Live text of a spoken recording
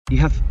you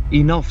have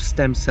enough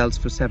stem cells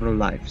for several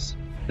lives.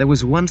 There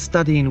was one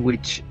study in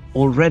which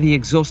already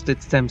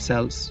exhausted stem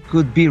cells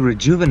could be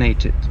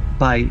rejuvenated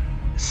by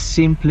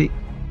simply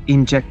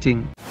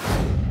injecting.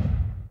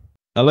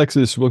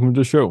 Alexis, welcome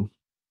to the show.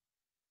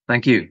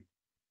 Thank you.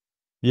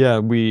 Yeah,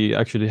 we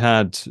actually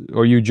had,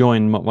 or you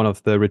joined one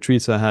of the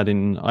retreats I had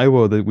in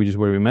Iowa, which is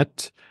where we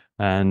met.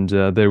 And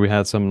there we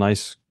had some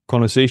nice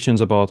conversations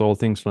about all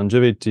things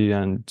longevity,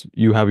 and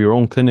you have your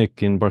own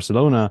clinic in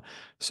Barcelona.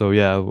 So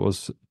yeah, I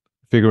was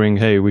figuring,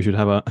 hey, we should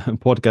have a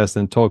podcast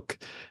and talk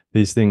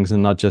these things,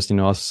 and not just,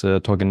 us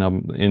talking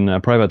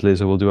in privately.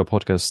 So we'll do a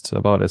podcast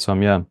about it. So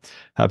I'm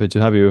happy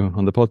to have you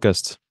on the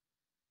podcast.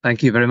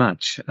 Thank you very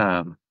much.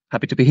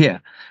 Happy to be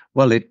here.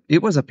 Well,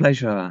 it was a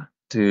pleasure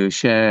to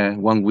share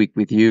 1 week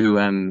with you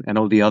and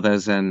all the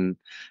others, and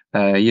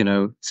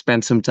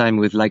spend some time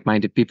with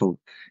like-minded people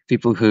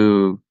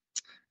who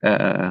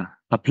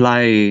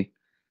apply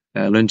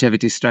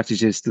longevity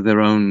strategies to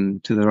their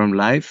own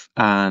life.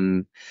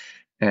 And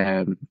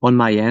on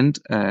my end,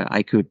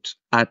 I could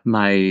add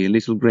my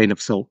little grain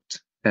of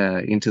salt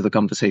into the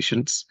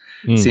conversations,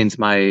 since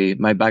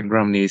my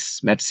background is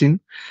medicine,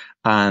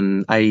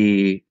 and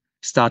I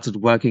started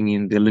working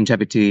in the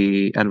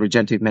longevity and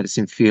regenerative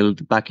medicine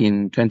field back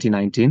in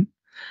 2019.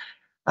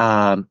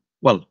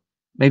 Well,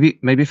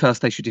 maybe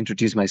first I should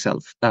introduce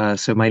myself.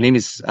 So my name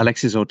is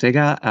Alexis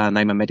Ortega, and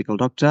I'm a medical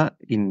doctor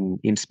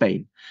in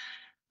Spain.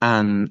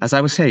 And as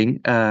I was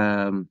saying,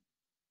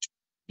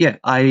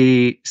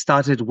 I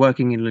started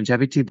working in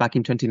longevity back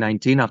in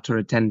 2019 after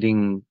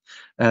attending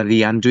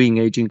the Undoing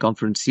Aging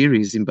conference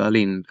series in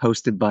Berlin,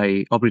 hosted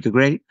by Aubrey de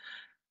Grey.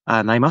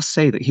 And I must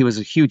say that he was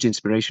a huge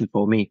inspiration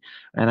for me.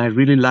 And I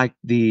really liked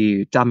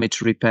the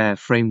damage repair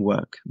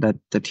framework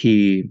that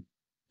he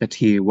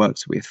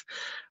works with.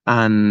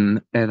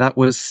 And that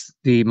was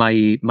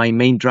my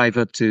main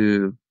driver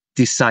to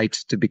decide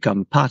to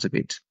become part of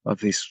it, of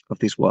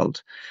this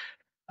world.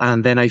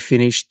 And then I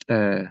finished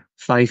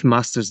 5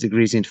 master's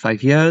degrees in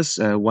 5 years,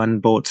 1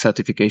 board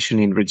certification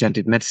in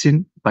regenerative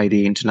medicine by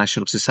the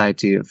International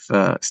Society of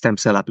Stem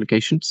Cell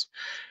Applications.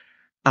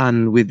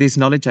 And with this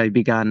knowledge, I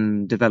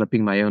began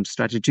developing my own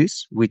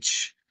strategies,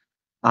 which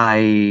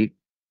so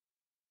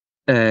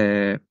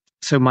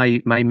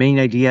my main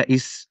idea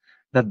is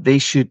that they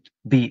should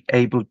be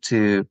able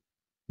to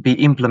be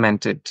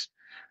implemented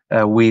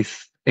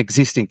with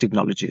existing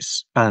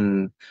technologies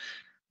and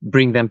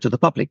bring them to the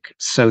public.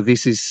 So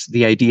this is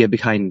the idea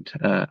behind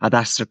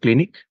Adastra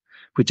Clinic,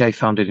 which I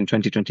founded in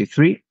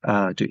 2023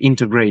 to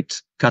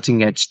integrate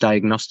cutting-edge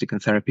diagnostic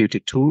and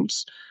therapeutic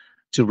tools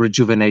to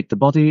rejuvenate the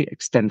body,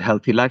 extend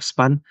healthy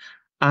lifespan,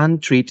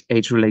 and treat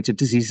age-related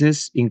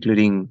diseases,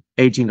 including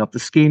aging of the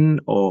skin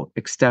or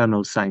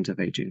external signs of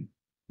aging.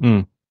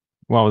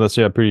 Wow, that's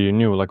pretty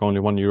new, like only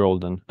 1 year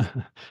old then.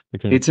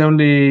 It's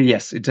only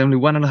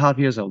 1.5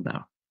 years old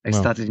now. I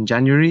started in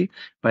January,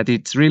 but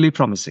it's really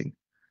promising.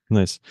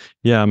 Nice.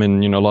 Yeah, I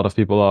mean, a lot of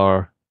people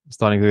are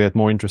starting to get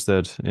more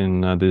interested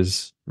in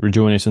these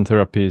rejuvenation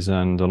therapies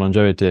and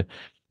longevity.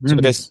 So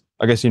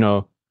I guess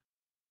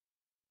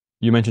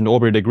you mentioned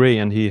Aubrey de Grey,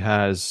 and he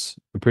has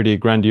a pretty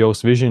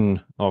grandiose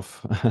vision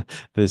of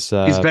this.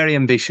 He's very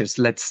ambitious.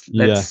 Let's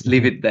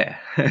leave it there.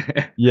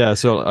 Yeah.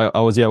 So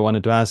I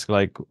wanted to ask,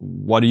 like,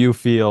 what do you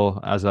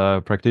feel as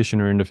a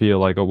practitioner in the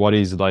field? Like, what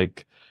is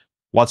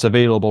what's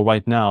available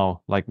right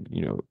now? Like,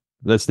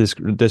 let's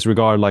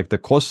disregard like the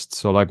costs.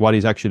 So like, what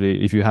is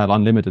actually, if you had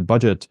unlimited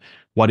budget,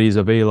 what is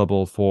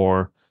available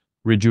for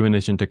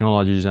rejuvenation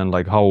technologies, and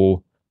like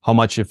how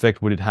much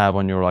effect would it have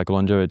on your like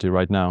longevity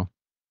right now?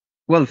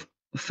 Well,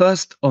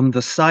 first, on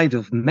the side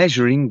of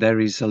measuring, there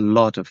is a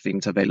lot of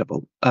things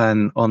available.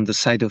 And on the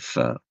side of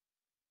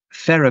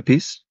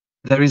therapies,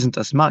 there isn't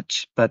as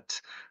much,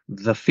 but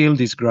the field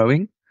is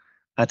growing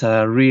at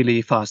a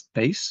really fast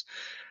pace.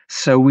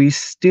 So we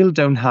still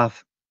don't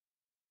have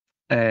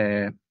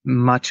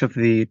much of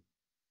the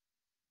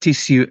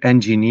tissue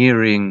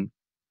engineering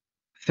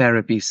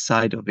therapy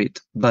side of it,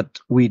 but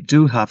we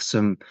do have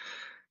some,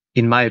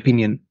 in my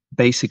opinion,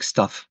 basic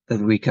stuff that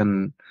we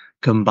can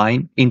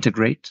combine,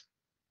 integrate,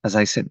 as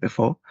I said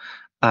before,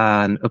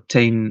 and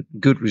obtain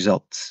good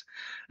results.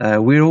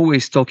 We're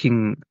always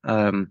talking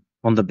on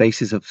the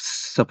basis of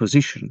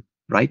supposition,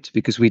 right?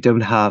 Because we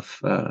don't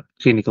have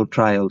clinical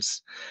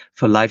trials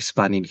for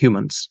lifespan in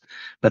humans,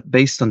 but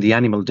based on the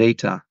animal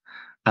data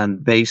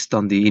and based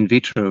on the in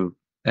vitro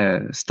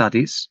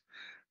studies,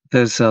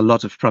 there's a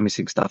lot of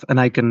promising stuff. And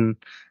I can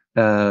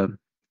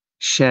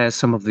share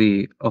some of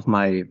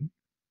my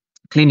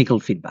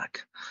clinical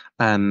feedback.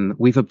 And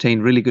we've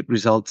obtained really good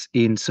results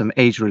in some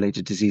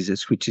age-related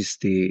diseases, which is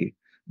the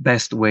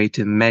best way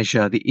to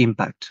measure the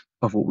impact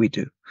of what we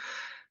do.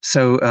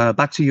 So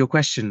back to your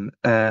question.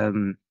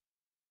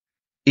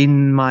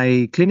 In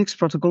my clinic's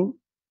protocol,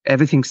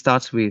 everything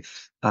starts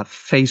with a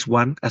phase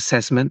 1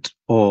 assessment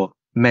or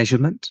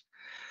measurement.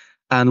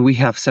 And we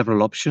have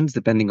several options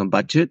depending on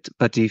budget.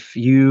 But if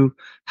you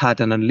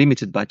had an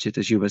unlimited budget,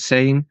 as you were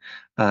saying,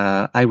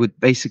 I would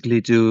basically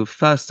do,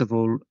 first of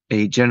all,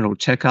 a general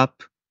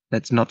checkup.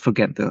 Let's not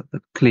forget the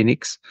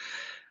clinics.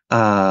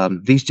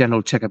 This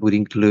general checkup would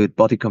include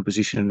body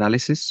composition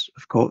analysis,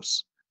 of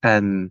course,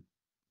 and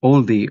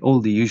all the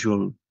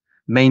usual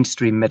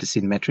mainstream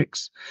medicine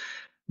metrics.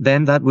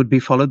 Then that would be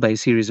followed by a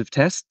series of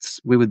tests.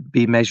 We would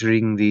be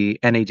measuring the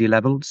NAD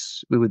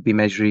levels. We would be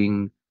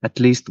measuring at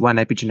least one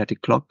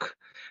epigenetic clock,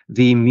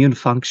 the immune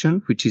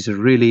function, which is a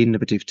really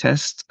innovative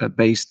test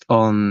based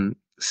on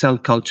cell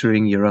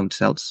culturing your own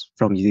cells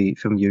from your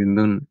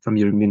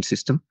immune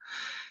system,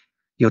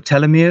 your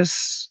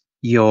telomeres,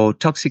 your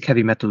toxic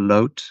heavy metal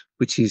load,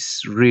 which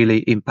is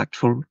really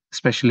impactful,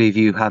 especially if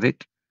you have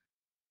it,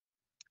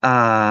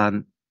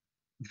 the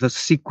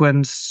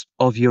sequence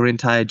of your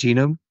entire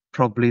genome.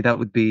 Probably that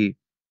would be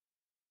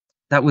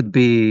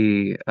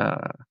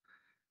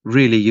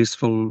really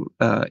useful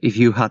if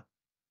you had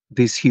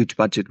this huge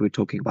budget we're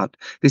talking about.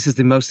 This is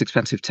the most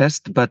expensive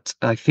test, but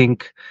I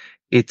think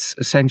it's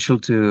essential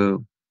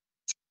to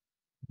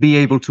be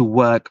able to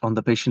work on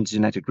the patient's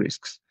genetic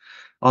risks.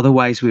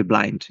 Otherwise, we're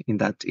blind in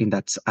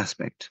that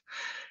aspect.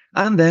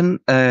 And then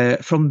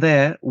from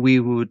there, we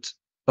would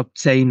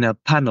obtain a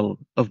panel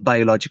of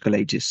biological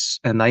ages.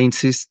 And I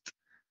insist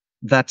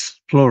that's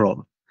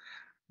plural,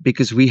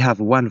 because we have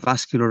one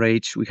vascular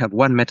age, we have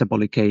one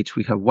metabolic age,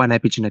 we have one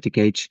epigenetic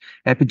age.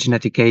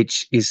 Epigenetic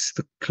age is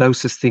the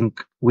closest thing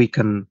we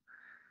can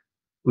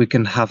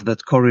have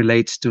that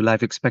correlates to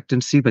life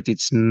expectancy, but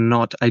it's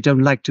not, I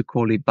don't like to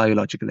call it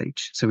biological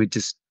age. So it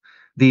just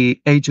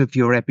the age of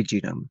your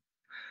epigenome.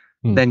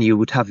 Then you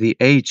would have the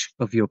age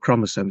of your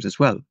chromosomes as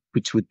well,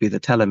 which would be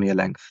the telomere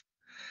length.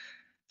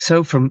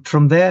 So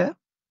from there,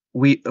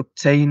 we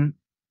obtain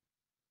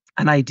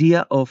an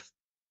idea of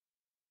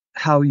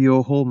how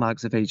your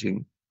hallmarks of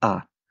aging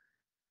are.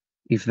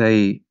 If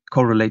they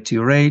correlate to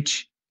your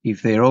age,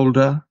 if they're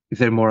older, if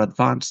they're more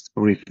advanced,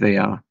 or if they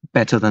are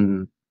better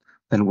than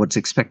what's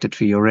expected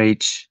for your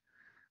age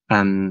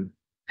and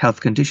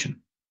health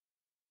condition.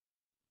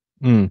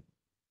 And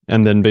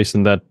then based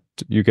on that,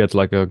 you get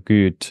like a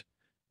good,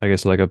 I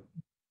guess, like a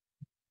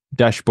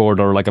dashboard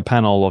or like a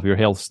panel of your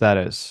health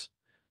status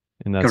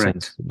in that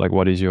Correct. sense. Like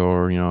what is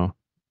your,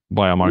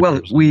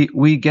 biomarkers? Well,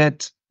 we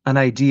get an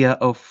idea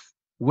of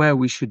where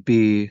we should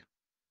be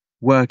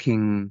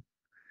working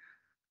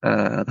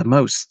the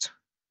most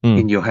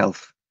in your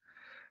health.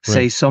 Right.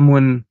 Say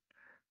someone's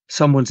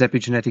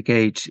epigenetic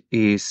age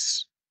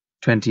is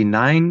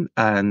 29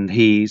 and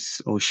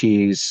he's or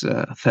she is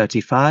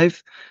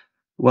 35.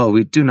 Well,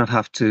 we do not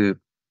have to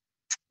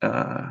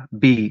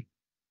be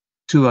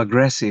too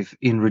aggressive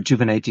in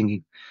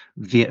rejuvenating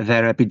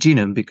their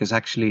epigenome, because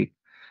actually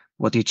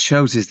what it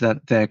shows is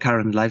that their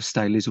current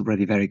lifestyle is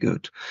already very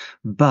good.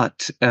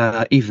 But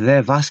if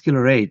their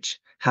vascular age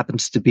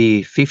happens to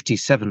be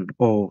 57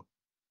 or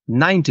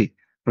 90,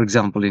 for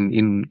example,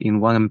 in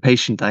one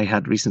patient I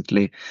had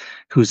recently,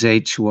 whose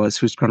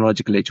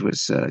chronological age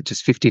was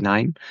just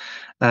 59.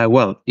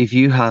 Well, if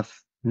you have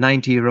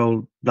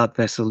 90-year-old blood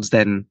vessels,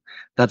 then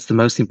that's the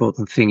most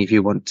important thing if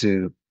you want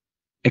to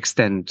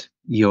extend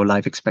your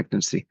life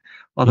expectancy.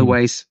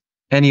 Otherwise,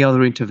 any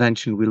other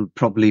intervention will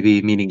probably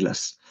be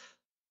meaningless.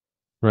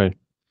 Right.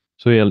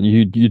 So yeah,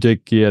 you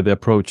take the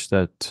approach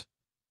that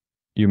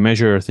you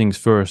measure things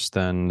first,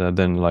 and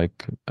then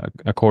like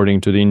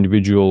according to the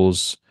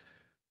individual's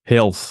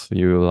health,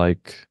 you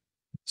like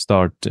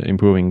start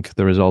improving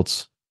the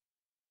results.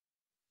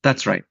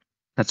 That's right.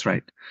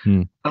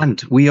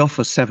 And we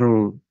offer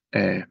several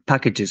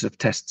packages of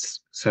tests.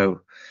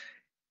 So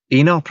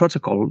in our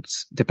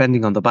protocols,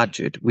 depending on the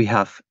budget, we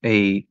have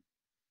a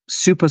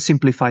super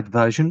simplified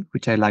version,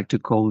 which I like to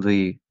call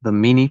the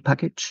mini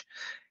package,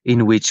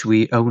 in which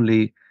we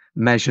only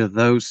measure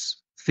those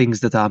things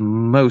that are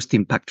most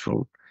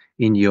impactful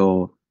in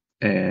your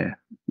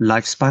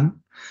lifespan.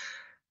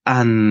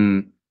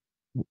 And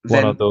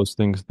what are those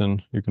things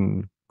then? You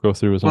can go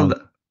through as well.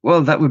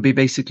 Well, that would be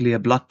basically a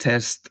blood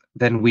test.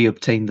 Then we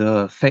obtain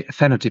the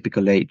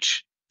phenotypical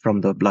age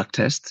from the blood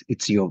test.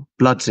 It's your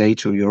blood's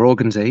age or your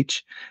organ's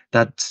age.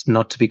 That's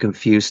not to be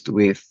confused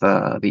with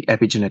the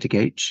epigenetic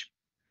age.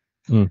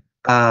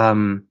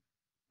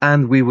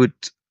 And we would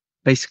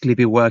basically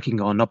be working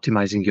on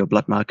optimizing your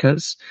blood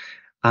markers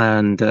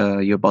and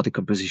your body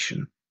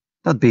composition.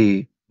 That'd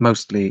be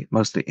mostly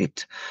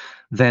it.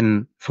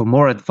 Then for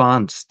more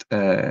advanced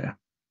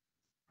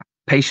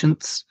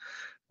patients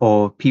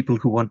or people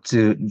who want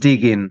to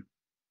dig in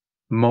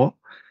more,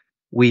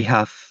 we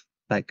have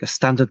like a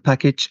standard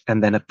package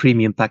and then a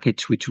premium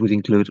package, which would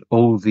include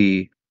all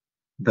the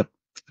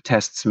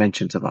tests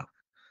mentioned above.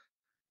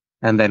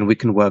 And then we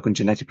can work on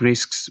genetic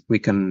risks.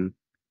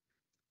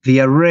 The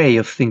array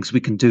of things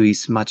we can do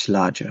is much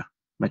larger,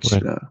 much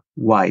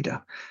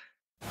wider.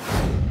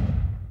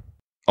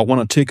 I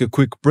want to take a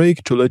quick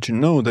break to let you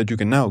know that you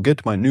can now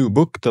get my new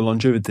book, The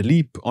Longevity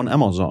Leap, on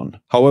Amazon.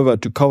 However,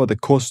 to cover the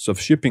costs of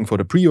shipping for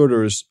the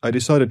pre-orders, I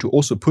decided to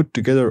also put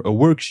together a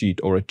worksheet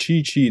or a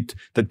cheat sheet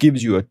that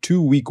gives you a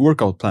 2-week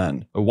workout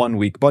plan, a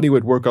 1-week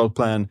bodyweight workout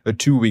plan, a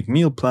 2-week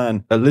meal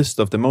plan, a list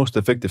of the most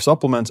effective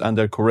supplements and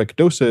their correct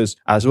doses,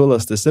 as well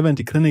as the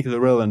 70 clinically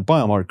relevant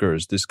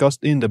biomarkers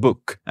discussed in the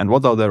book and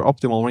what are their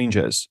optimal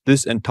ranges.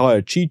 This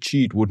entire cheat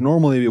sheet would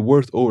normally be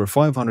worth over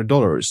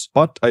 $500,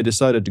 but I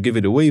decided to give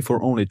it away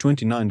for only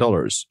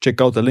 $29. Check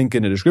out the link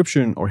in the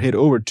description or head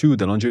over to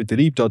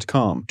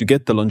thelongevityleap.com to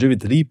get the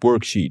Longevity Leap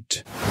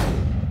worksheet.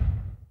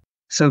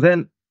 So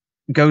then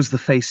goes the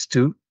phase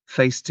 2.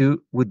 Phase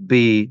 2 would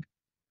be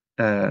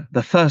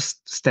the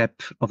first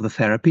step of the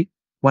therapy.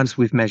 Once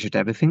we've measured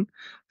everything,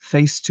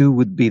 phase 2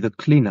 would be the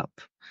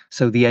cleanup.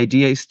 So the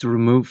idea is to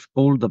remove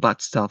all the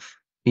bad stuff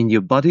in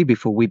your body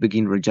before we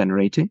begin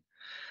regenerating.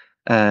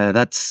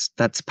 That's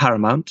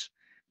paramount,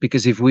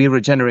 because if we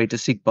regenerate a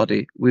sick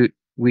body,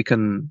 we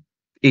can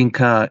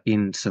incur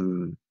in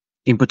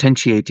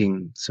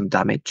potentiating some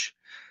damage.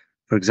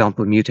 For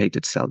example,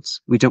 mutated cells.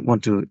 We don't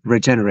want to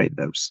regenerate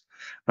those,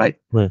 right?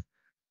 Right.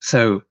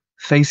 So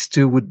phase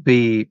 2 would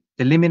be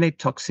eliminate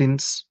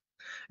toxins,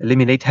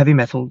 eliminate heavy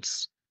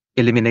metals,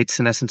 eliminate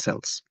senescent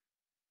cells.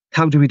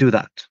 How do we do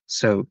that?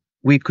 So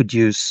we could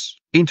use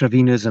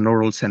intravenous and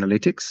oral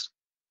senolytics.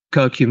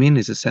 Curcumin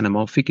is a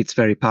xenomorphic. It's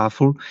very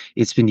powerful.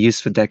 It's been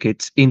used for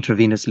decades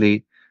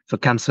intravenously for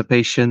cancer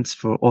patients,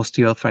 for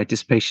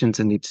osteoarthritis patients,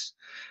 and it's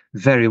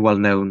very well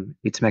known,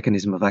 its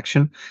mechanism of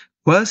action.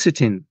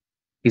 Quercetin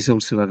is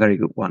also a very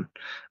good one,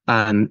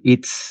 and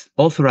it's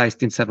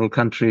authorized in several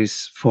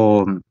countries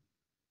for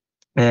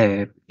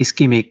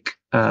ischemic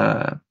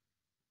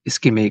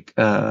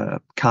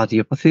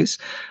cardiopathies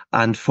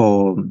and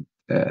for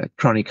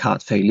chronic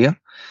heart failure,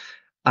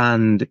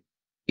 and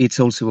it's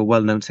also a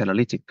well-known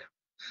senolytic.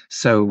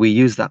 So we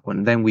use that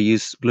one. Then we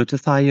use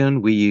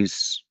glutathione. We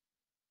use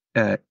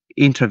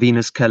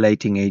intravenous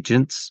chelating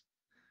agents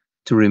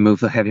to remove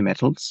the heavy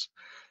metals.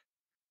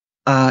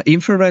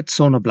 Infrared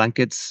sauna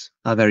blankets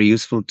are very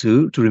useful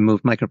too, to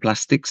remove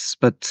microplastics,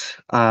 but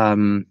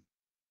I'm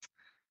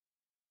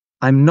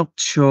not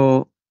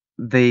sure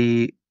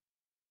they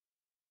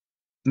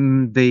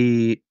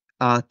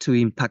are too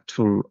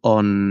impactful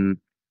on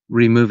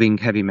removing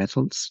heavy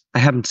metals. I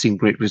haven't seen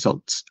great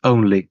results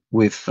only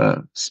with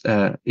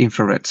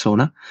infrared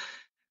sauna,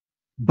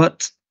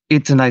 but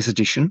it's a nice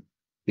addition.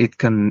 It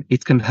can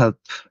help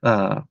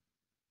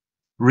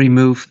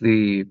remove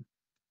the,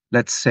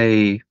 let's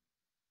say,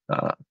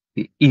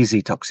 the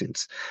easy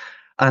toxins.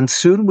 And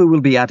soon we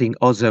will be adding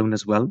ozone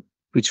as well,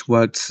 which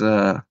works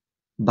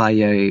by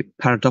a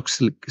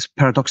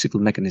paradoxical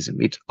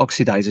mechanism. It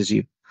oxidizes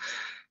you,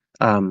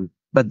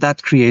 but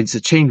that creates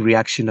a chain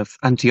reaction of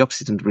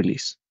antioxidant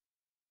release.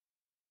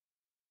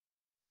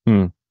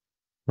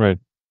 Right.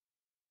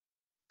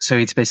 So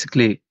it's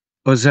basically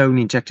ozone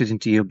injected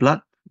into your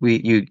blood.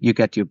 You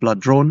get your blood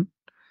drawn,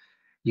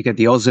 you get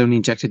the ozone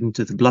injected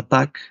into the blood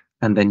bag,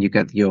 and then you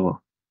get your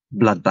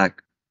blood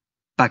back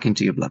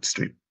into your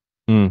bloodstream.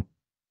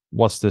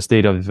 What's the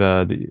state of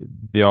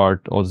the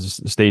art or the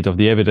state of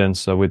the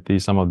evidence with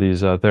some of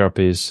these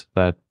therapies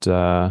that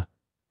a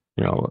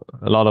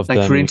lot of like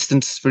them, for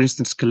instance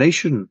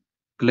chelation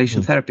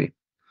therapy.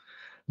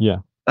 Yeah.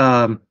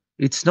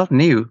 It's not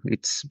new.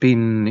 It's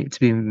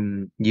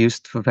been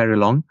used for very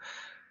long,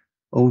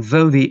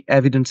 although the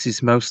evidence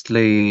is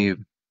mostly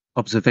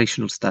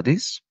observational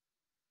studies,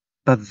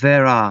 but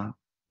there are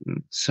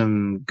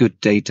some good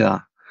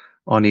data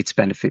on its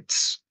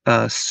benefits.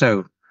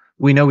 So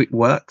we know it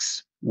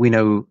works. We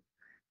know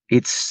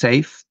it's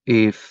safe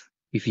if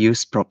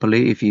used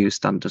properly, if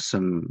used under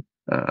some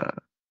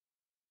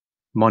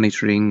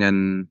monitoring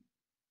and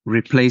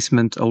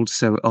replacement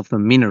also of the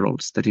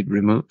minerals that it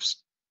removes.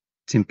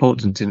 It's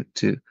important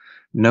to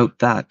note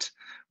that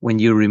when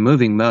you're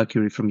removing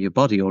mercury from your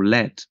body or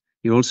lead,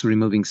 you're also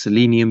removing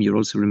selenium, you're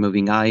also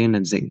removing iron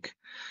and zinc.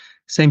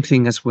 Same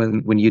thing as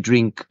when you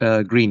drink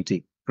green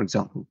tea, for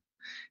example.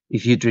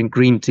 If you drink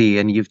green tea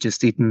and you've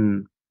just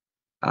eaten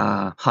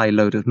a high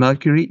load of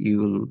mercury, you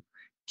will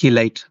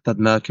chelate that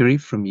mercury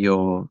from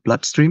your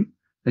bloodstream,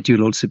 but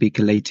you'll also be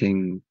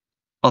chelating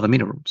other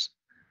minerals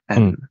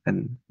and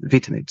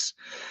vitamins.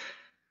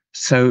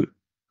 So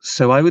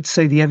I would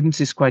say the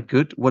evidence is quite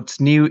good. What's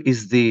new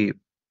is the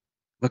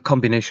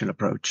combination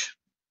approach.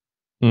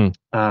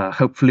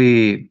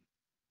 Hopefully,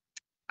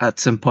 at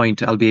some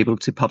point, I'll be able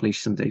to publish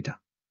some data.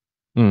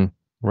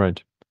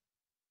 Right.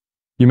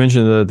 You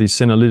mentioned the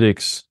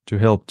senolytics to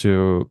help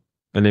to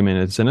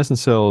eliminate senescent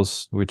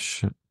cells,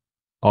 which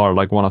are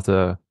like one of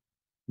the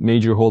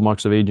major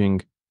hallmarks of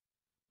aging.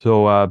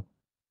 So,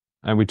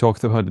 and we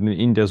talked about in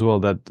India as well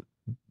that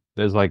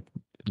there's like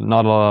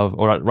not a lot of,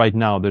 or right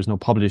now there's no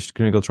published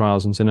clinical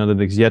trials in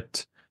senolytics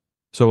yet.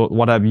 So,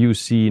 what have you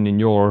seen in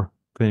your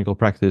clinical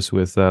practice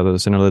with the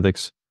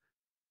senolytics?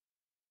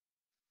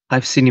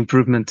 I've seen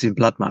improvements in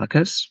blood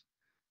markers.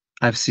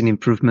 I've seen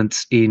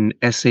improvements in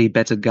SA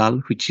beta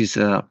gal, which is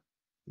a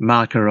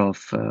marker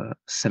of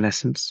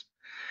senescence.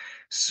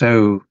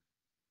 So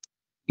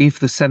if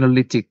the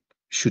senolytic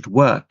should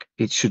work,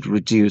 it should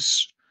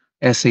reduce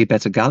SA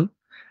beta-gal,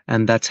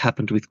 and that's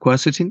happened with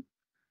quercetin,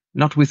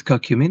 not with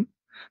curcumin.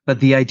 But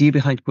the idea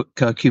behind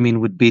curcumin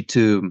would be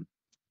to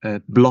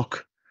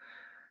block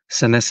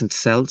senescent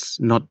cells,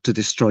 not to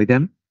destroy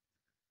them.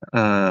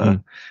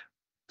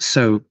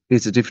 So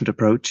it's a different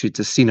approach. It's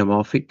a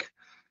xenomorphic.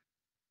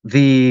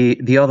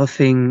 The other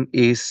thing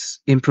is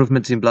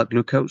improvements in blood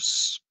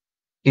glucose,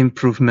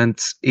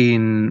 improvements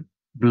in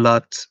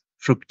blood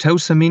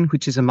fructosamine,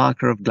 which is a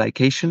marker of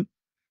glycation.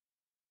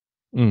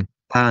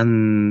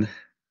 And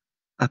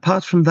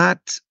apart from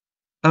that,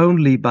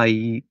 only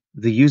by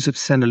the use of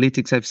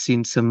senolytics, I've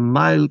seen some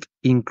mild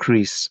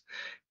increase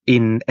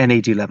in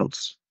NAD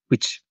levels,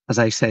 which, as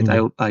I said,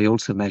 I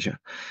also measure.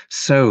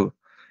 So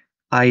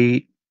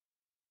I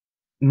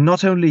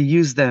not only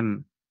use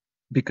them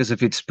because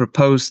of its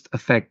proposed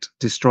effect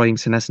destroying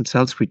senescent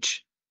cells,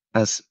 which,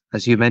 as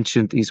you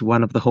mentioned, is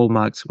one of the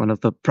hallmarks, one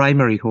of the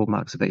primary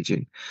hallmarks of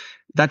aging.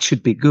 That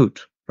should be good,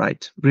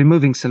 right?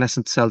 Removing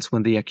senescent cells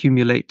when they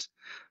accumulate,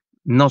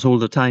 not all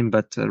the time,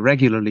 but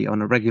regularly,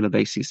 on a regular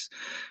basis,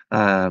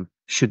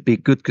 should be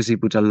good because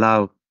it would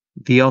allow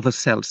the other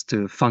cells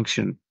to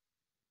function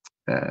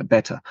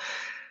better.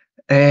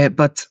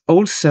 But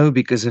also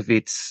because of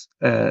its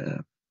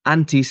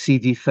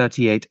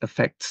anti-CD38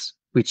 effects,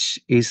 which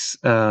is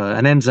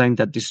an enzyme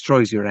that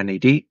destroys your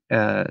NAD.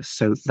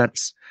 So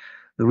that's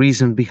the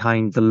reason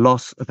behind the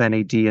loss of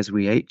NAD as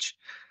we age.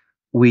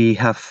 We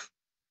have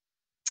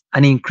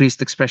an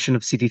increased expression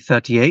of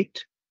CD38,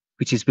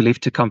 which is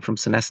believed to come from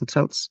senescent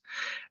cells.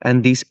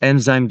 And this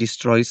enzyme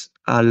destroys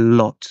a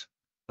lot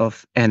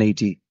of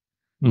NAD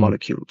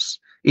molecules.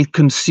 It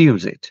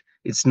consumes it.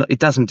 It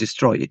doesn't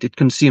destroy it. It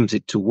consumes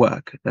it to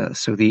work.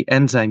 So the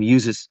enzyme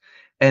uses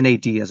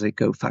NAD as a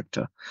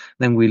cofactor.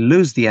 Then we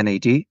lose the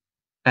NAD,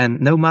 and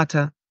no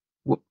matter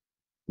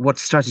what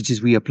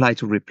strategies we apply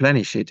to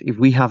replenish it, if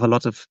we have a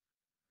lot of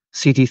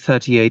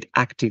CD38,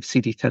 active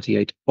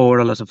CD38, or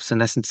a lot of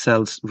senescent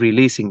cells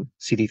releasing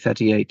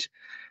CD38,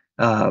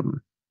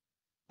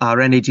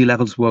 our NAD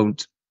levels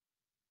won't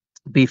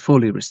be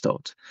fully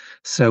restored.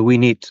 So we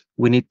need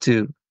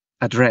to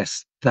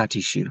address that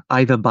issue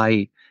either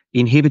by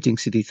inhibiting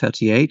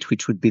CD38,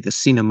 which would be the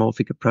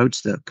xenomorphic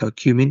approach, the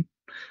curcumin,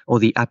 or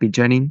the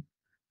apigenin,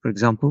 for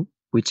example,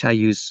 which I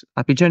use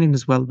apigenin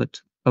as well, but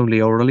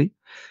only orally.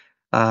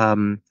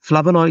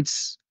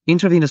 Flavonoids,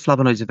 intravenous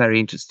flavonoids are very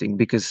interesting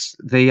because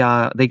they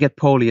get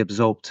poorly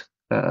absorbed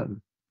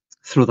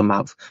through the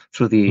mouth,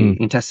 through the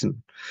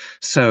intestine.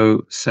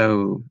 So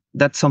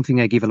that's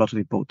something I give a lot of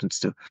importance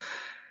to.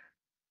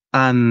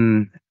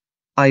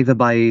 Either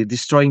by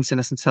destroying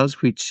senescent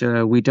cells, which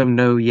we don't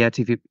know yet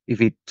if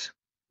it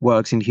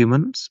works in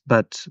humans,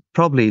 but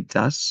probably it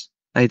does.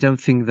 I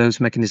don't think those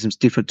mechanisms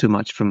differ too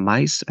much from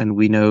mice, and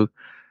we know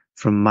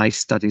from mice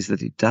studies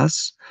that it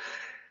does.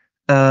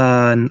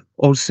 And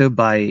also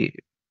by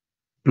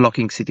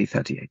blocking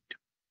CD38.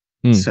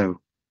 So,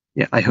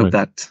 yeah, I hope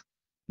that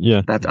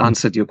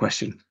answered your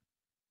question.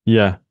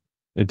 Yeah,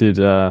 it did.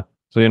 So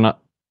you're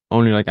not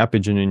only like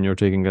apigenin you're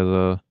taking as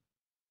a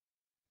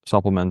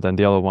supplement, and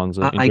the other ones.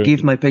 I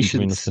give my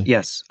patients,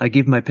 yes, I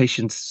give my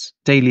patients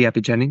daily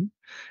apigenin,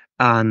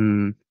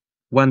 and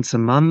once a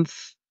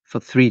month for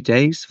 3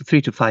 days, for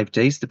 3 to 5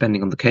 days,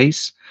 depending on the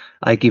case,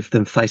 I give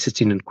them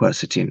fisetin and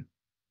quercetin.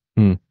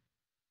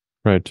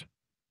 Right.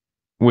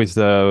 With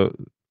the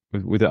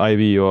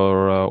IV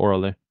or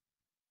orally?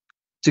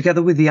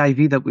 Together with the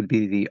IV, that would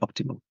be the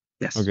optimal.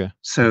 Yes. Okay.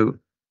 So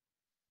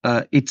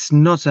it's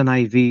not an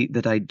IV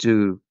that I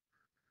do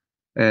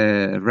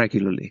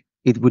regularly.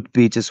 It would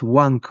be just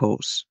one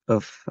course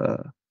of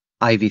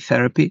IV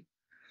therapy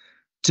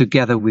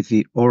together with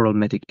the oral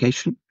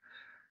medication,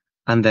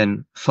 and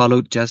then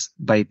followed just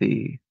by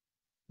the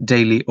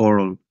daily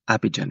oral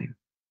apigenin.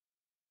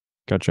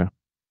 Gotcha.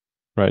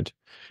 Right.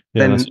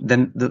 Yeah,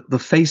 then the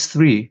phase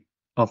 3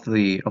 of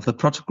the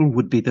protocol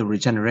would be the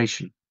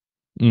regeneration.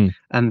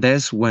 And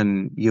there's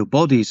when your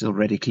body is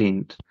already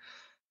cleaned.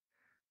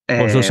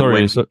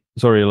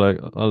 Sorry, like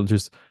I'll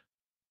just.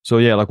 So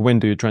yeah, like when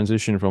do you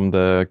transition from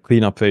the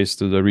cleanup phase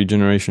to the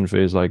regeneration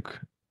phase? Like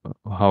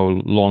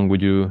how long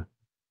would you,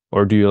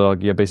 or do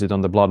you base it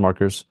on the blood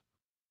markers?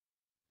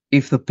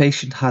 If the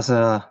patient has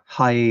a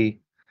high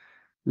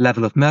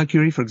level of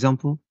mercury, for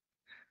example,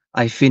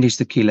 I finish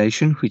the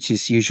chelation, which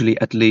is usually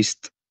at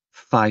least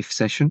 5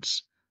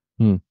 sessions.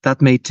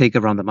 That may take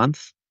around a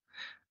month.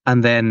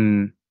 And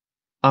then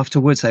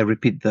afterwards, I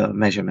repeat the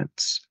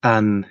measurements.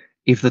 And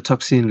if the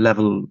toxin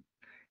level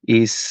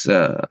is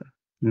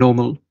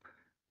normal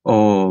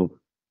or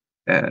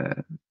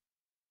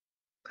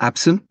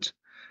absent,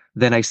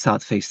 then I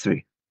start phase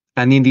 3.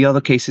 And in the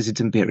other cases,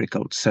 it's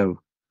empirical. So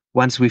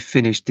once we've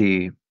finished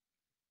the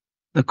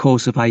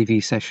course of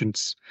IV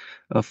sessions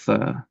of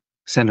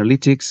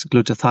senolytics,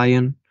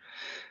 glutathione,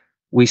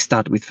 we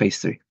start with phase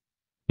 3.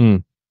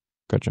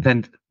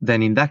 Gotcha.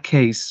 Then in that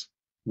case,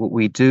 what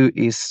we do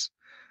is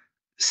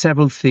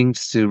several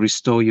things to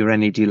restore your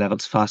NAD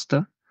levels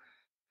faster.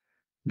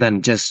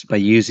 than just by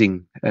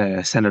using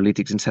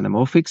senolytics and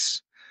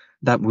xenomorphics.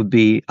 That would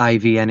be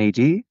IV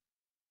NAD,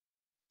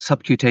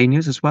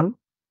 subcutaneous as well,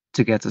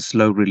 to get a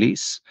slow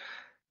release.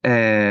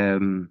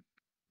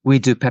 We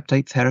do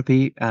peptide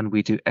therapy and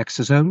we do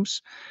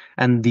exosomes.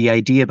 And the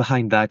idea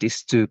behind that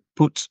is to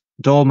put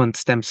dormant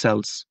stem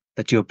cells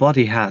that your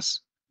body has,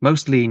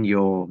 mostly in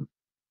your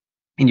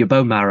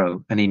bone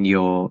marrow and in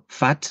your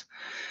fat,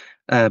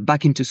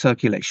 back into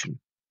circulation.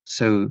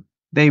 So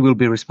they will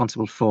be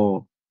responsible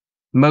for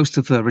most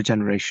of the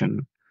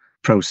regeneration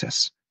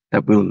process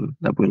that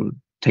will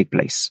take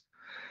place.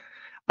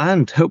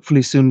 And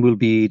hopefully soon we'll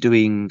be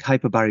doing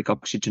hyperbaric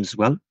oxygen as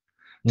well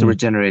to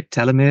regenerate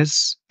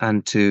telomeres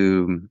and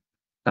to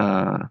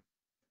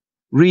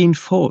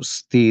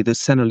reinforce the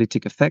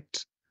senolytic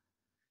effect,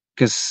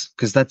 because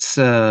that's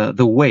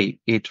the way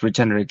it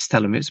regenerates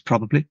telomeres,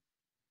 probably.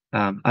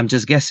 I'm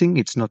just guessing,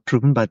 it's not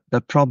proven, but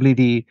probably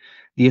the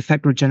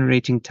effect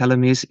regenerating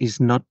telomeres is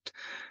not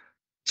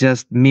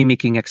just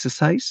mimicking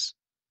exercise,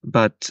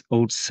 but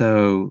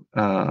also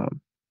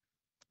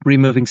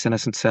removing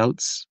senescent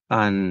cells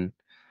and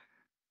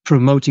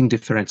promoting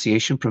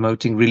differentiation,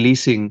 promoting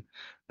releasing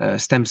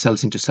stem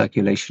cells into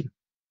circulation.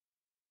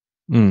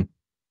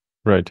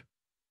 Right.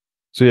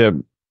 So yeah,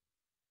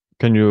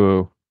 can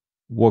you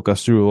walk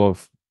us through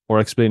or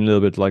explain a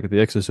little bit like the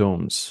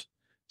exosomes?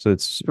 So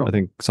Sure. I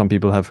think some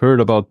people have heard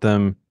about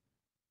them,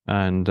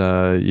 and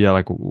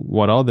like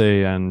what are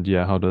they, and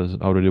how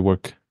do they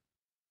work?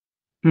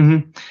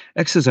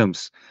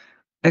 Exosomes.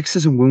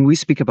 When we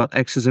speak about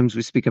exosomes,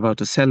 we speak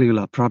about a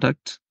cellular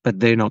product, but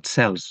they're not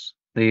cells.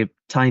 They're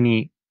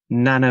tiny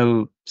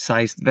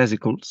nano-sized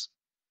vesicles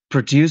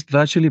produced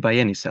virtually by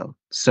any cell.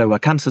 So a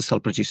cancer cell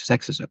produces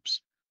exosomes.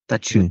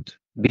 That should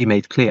be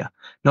made clear.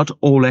 Not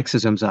all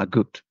exosomes are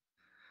good.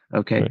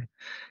 Okay. Right.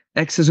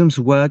 Exosomes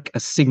work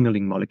as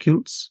signaling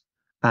molecules,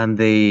 and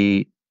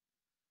they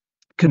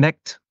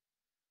connect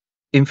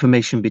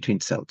information between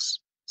cells.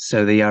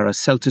 So they are a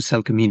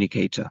cell-to-cell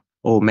communicator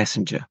or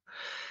messenger.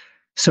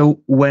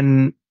 So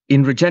when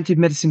in regenerative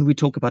medicine we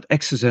talk about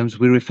exosomes,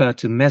 we refer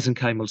to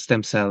mesenchymal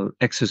stem cell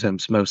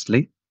exosomes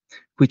mostly,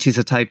 which is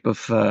a type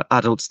of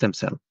adult stem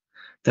cell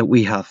that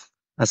we have.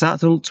 As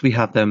adults, we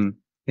have them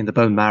in the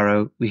bone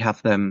marrow, we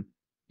have them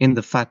in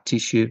the fat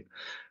tissue,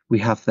 we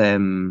have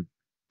them,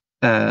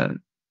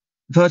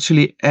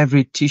 virtually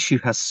every tissue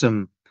has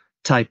some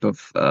type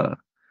of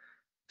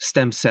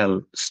stem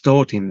cell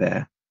stored in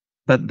there.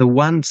 But the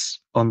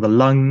ones on the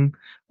lung,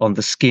 on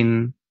the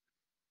skin,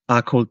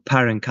 are called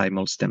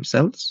parenchymal stem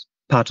cells,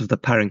 part of the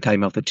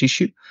parenchyma of the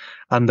tissue,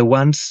 and the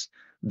ones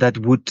that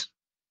would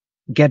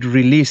get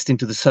released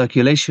into the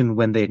circulation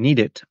when they need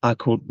it are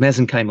called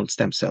mesenchymal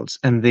stem cells,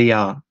 and they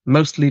are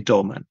mostly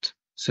dormant,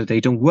 so they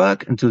don't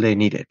work until they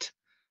need it.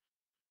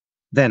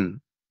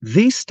 Then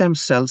these stem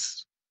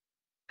cells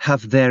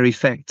have their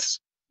effects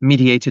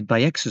mediated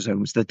by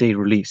exosomes that they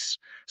release.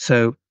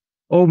 So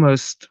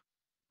almost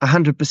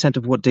 100%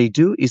 of what they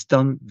do is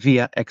done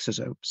via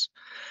exosomes.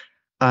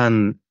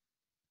 And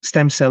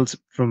stem cells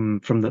from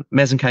the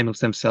mesenchymal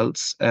stem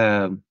cells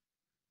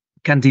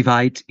can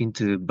divide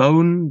into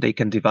bone, they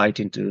can divide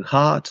into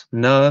heart,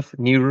 nerve,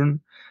 neuron,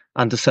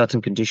 under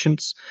certain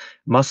conditions,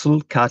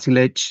 muscle,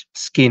 cartilage,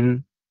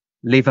 skin,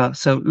 liver,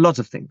 so lots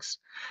of things.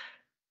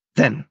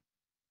 Then,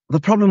 the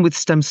problem with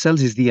stem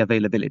cells is the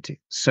availability.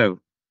 So,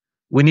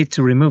 we need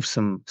to remove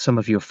some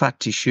of your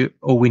fat tissue,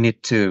 or we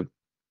need to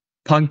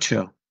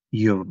puncture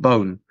your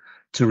bone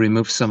to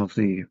remove some of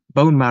the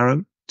bone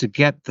marrow to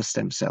get the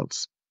stem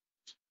cells.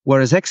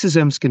 Whereas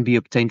exosomes can be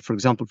obtained, for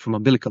example, from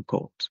umbilical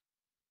cord.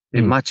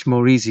 They're much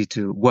more easy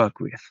to work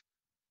with.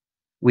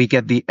 We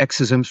get the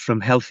exosomes from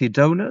healthy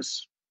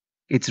donors.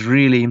 It's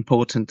really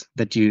important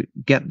that you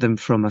get them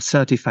from a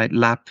certified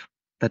lab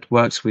that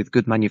works with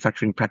good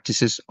manufacturing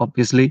practices.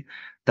 Obviously,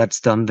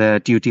 that's done their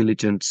due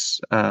diligence,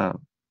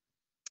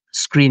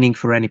 screening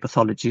for any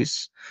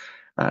pathologies,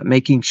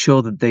 making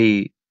sure that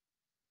they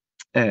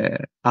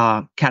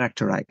are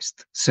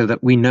characterized so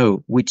that we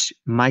know which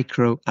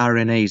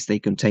microRNAs they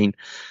contain.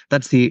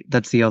 That's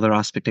the other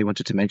aspect I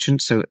wanted to mention.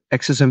 So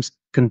exosomes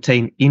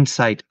contain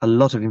inside a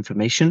lot of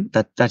information.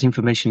 That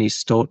information is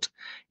stored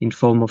in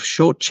form of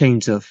short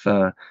chains of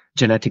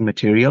genetic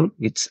material.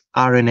 It's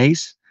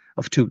RNAs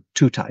of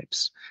two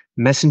types,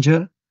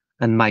 messenger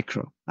and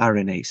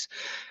microRNAs.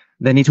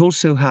 Then it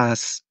also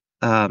has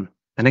an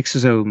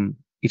exosome.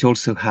 It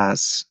also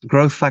has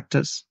growth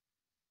factors,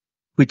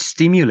 which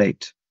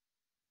stimulate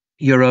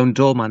your own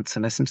dormant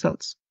senescent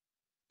cells.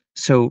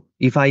 So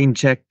if I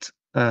inject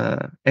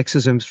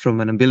exosomes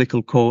from an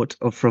umbilical cord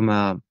or from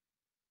a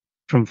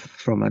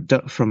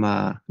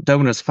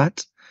donor's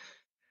fat,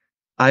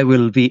 I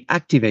will be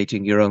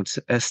activating your own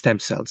stem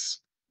cells.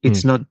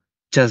 It's not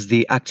just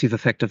the active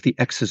effect of the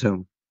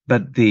exosome,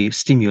 but the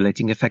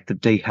stimulating effect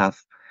that they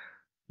have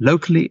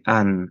locally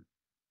and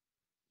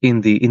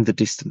in the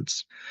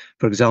distance.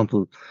 For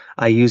example,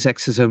 I use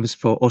exosomes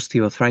for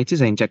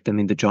osteoarthritis. I inject them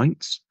in the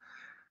joints.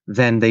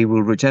 Then they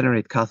will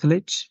regenerate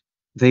cartilage.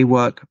 They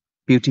work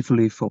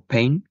beautifully for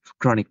pain, for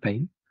chronic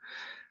pain.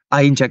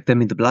 I inject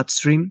them in the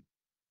bloodstream.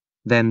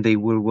 then they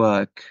will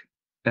work.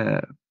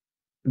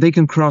 They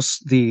can cross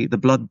the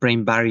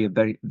blood-brain barrier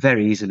very,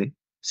 very easily.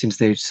 Since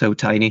they're so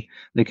tiny,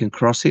 they can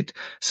cross it.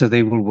 So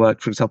they will work,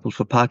 for example,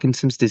 for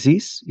Parkinson's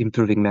disease,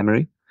 improving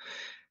memory.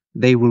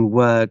 They will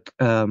work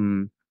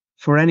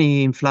for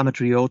any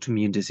inflammatory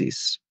autoimmune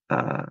disease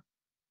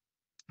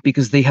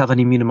because they have an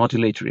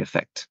immunomodulatory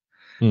effect.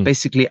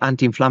 Basically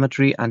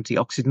anti-inflammatory,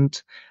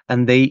 antioxidant,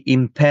 and they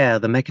impair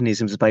the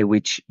mechanisms by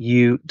which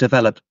you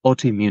develop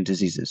autoimmune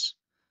diseases.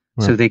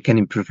 Right. So they can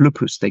improve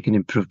lupus, they can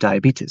improve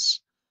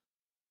diabetes.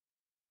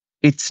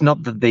 It's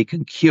not that they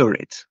can cure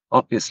it,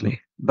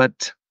 obviously,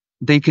 but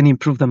they can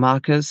improve the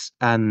markers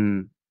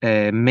and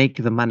make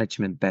the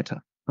management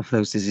better of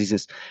those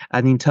diseases.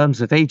 And in terms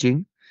of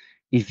aging,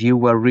 if you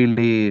were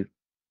really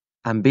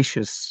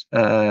ambitious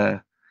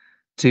to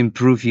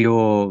improve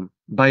your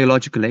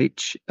biological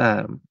age,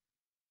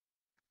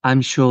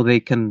 I'm sure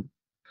they can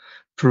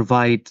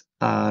provide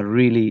a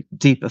really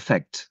deep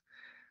effect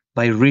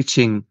by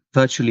reaching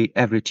virtually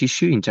every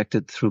tissue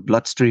injected through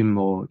bloodstream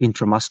or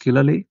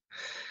intramuscularly.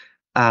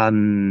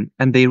 And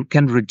they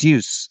can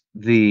reduce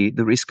the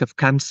risk of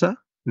cancer,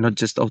 not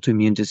just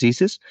autoimmune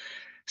diseases,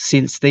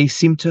 since they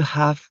seem to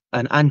have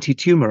an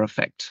anti-tumor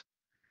effect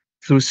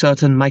through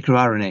certain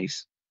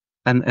microRNAs.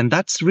 And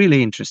that's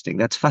really interesting.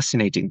 That's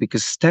fascinating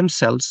because stem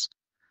cells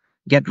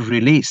get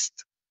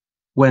released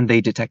when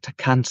they detect a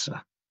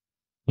cancer.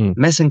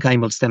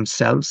 Mesenchymal stem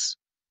cells,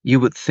 you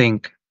would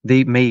think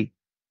they may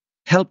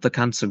help the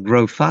cancer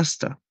grow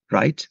faster,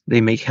 right?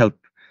 They may help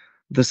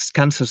the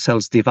cancer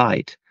cells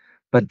divide,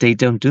 but they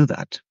don't do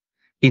that.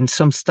 In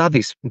some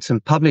studies, in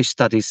some published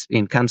studies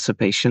in cancer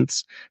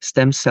patients,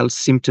 stem cells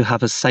seem to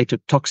have a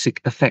cytotoxic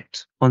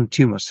effect on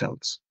tumor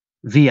cells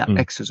via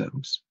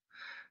exosomes.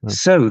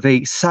 So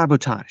they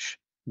sabotage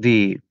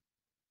the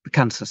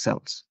cancer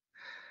cells.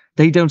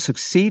 They don't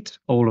succeed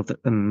all of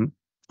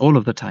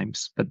the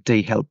times, but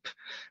they help.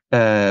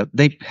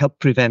 They help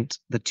prevent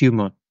the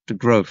tumor to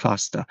grow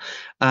faster.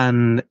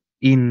 And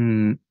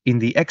in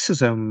the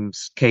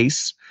exosomes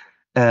case,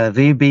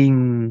 they're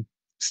being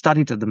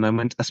studied at the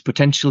moment as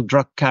potential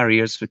drug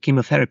carriers for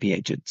chemotherapy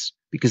agents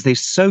because they're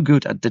so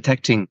good at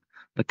detecting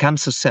the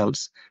cancer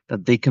cells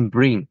that they can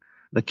bring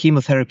the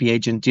chemotherapy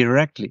agent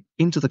directly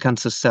into the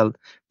cancer cell,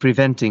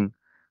 preventing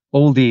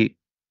all the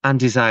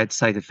undesired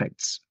side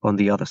effects on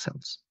the other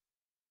cells.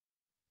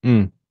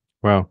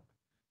 Wow.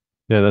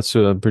 Yeah, that's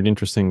pretty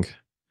interesting.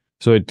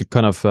 So it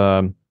kind of,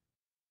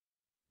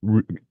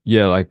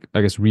 like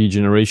I guess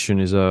regeneration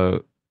is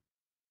a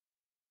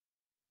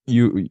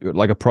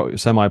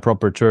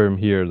semi-proper term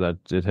here that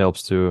it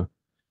helps to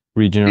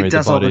regenerate It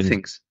does the body. other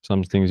things.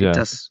 Some things, It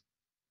does.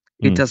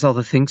 It does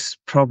other things,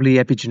 probably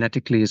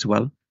epigenetically as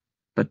well,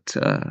 but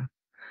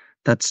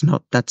that's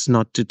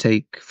not to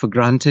take for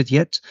granted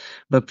yet.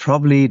 But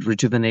probably it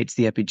rejuvenates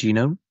the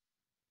epigenome,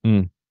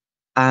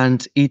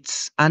 and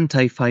it's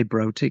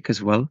anti-fibrotic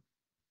as well.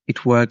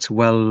 It works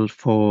well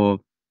for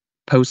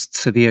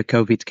post-severe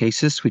COVID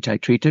cases, which I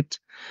treated,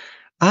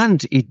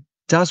 and it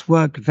does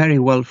work very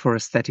well for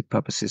aesthetic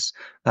purposes,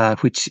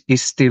 which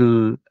is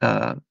still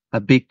a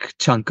big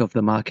chunk of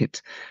the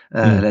market,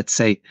 let's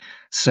say.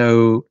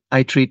 So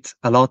I treat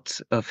a lot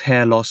of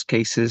hair loss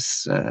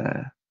cases,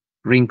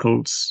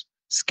 wrinkles,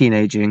 skin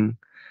aging,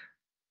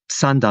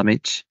 sun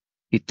damage.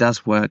 It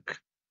does work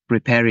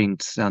repairing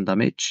sun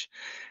damage.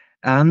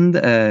 And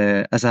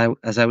as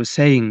I was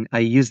saying, I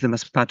use them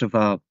as part of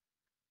a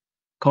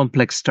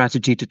complex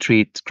strategy to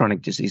treat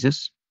chronic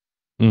diseases,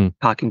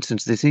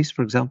 Parkinson's disease,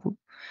 for example.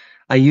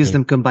 I use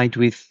them combined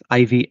with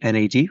IV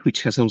NAD,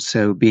 which has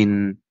also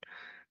been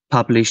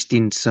published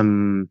in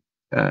some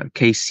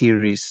case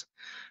series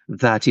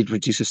that it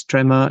reduces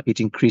tremor, it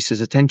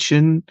increases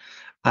attention,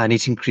 and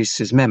it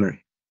increases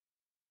memory.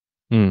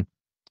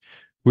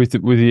 With the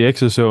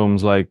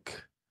exosomes,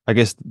 like I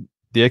guess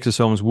the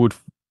exosomes would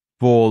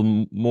fall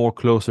more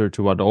closer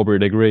to what Aubrey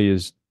de Grey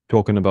is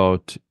talking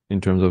about in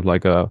terms of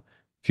like a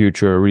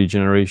future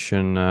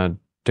regeneration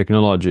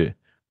technology.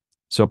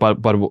 So, but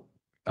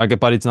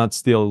it's not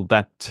still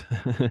that.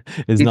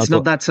 It's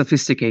not that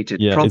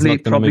sophisticated. Yeah, probably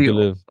it's not gonna make you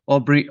live.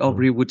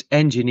 Aubrey would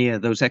engineer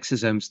those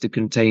exosomes to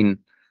contain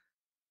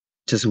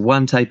just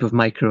one type of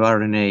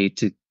microRNA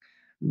to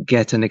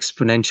get an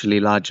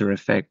exponentially larger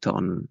effect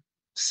on,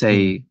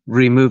 say,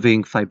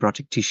 removing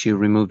fibrotic tissue,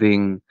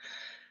 removing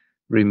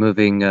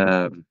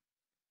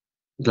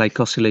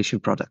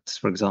glycosylation products,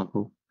 for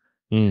example.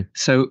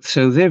 So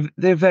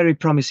they're very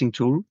promising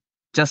tool,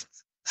 just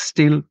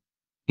still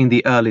in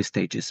the early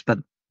stages. But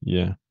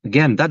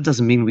again, that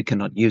doesn't mean we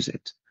cannot use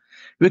it.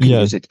 We can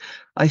use it.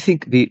 I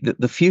think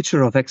the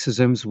future of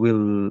exosomes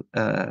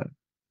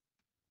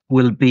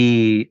will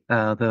be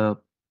the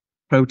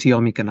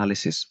proteomic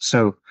analysis,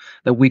 so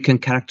that we can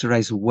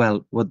characterize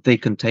well what they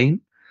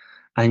contain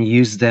and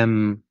use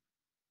them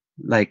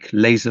like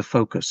laser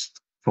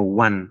focused for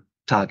one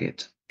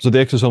target. So the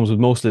exosomes would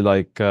mostly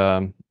like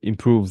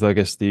improve, I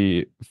guess,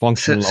 the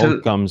functional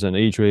outcomes and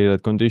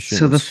age-related conditions.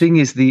 So the thing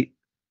is, the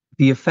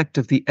effect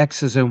of the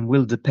exosome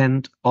will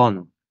depend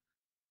on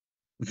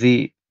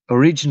the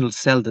original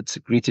cell that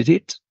secreted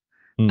it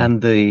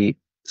and the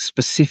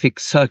specific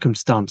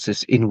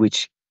circumstances in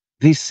which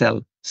this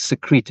cell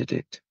secreted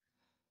it.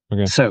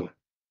 Okay. So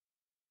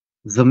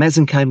the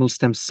mesenchymal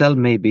stem cell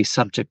may be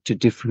subject to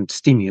different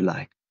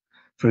stimuli.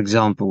 For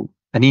example,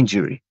 an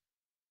injury.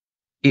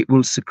 It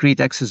will secrete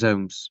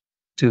exosomes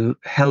to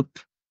help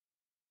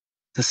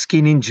the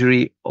skin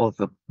injury or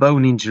the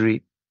bone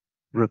injury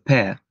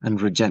repair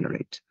and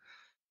regenerate.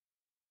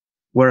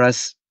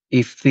 Whereas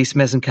if this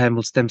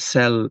mesenchymal stem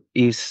cell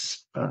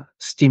is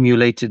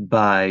stimulated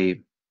by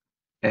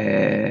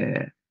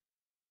an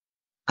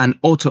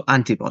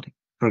autoantibody,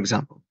 for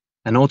example,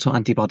 an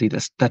autoantibody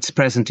that's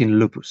present in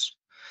lupus,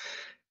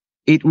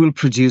 it will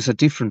produce a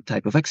different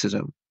type of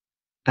exosome.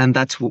 And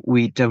that's what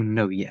we don't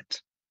know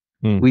yet.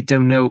 We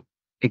don't know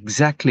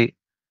exactly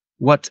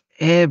what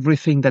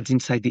everything that's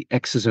inside the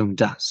exosome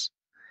does.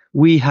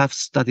 We have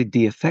studied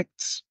the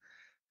effects,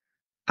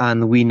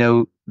 and we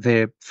know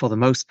they're, for the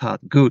most part,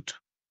 good,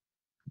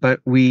 but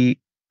we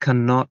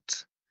cannot,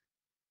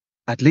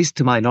 at least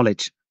to my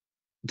knowledge,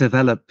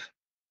 develop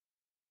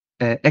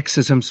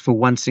exosomes for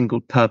one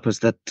single purpose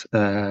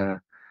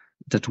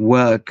that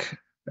work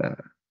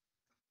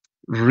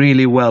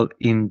really well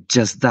in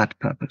just that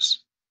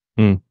purpose.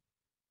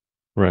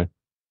 Right.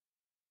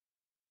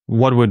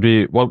 What would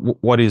be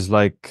what is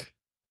like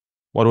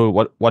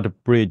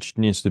what bridge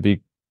needs to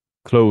be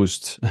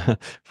closed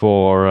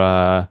for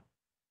I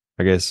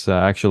guess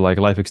actual like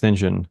life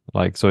extension,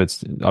 like, so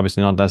it's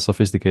obviously not that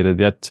sophisticated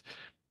yet.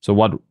 So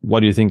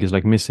what do you think is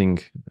like missing,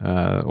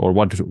 or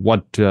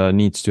what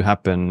needs to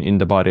happen in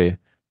the body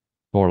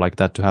for like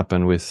that to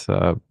happen with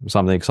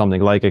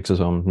something like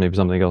exosome, maybe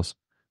something else?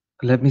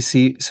 Let me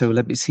see. So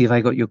let me see if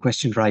I got your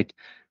question right.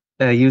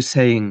 You're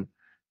saying,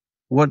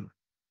 what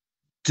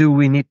do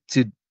we need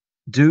to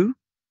do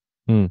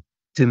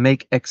to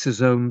make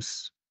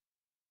exosomes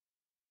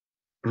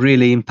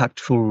really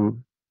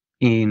impactful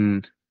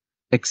in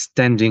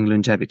extending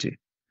longevity,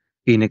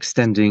 in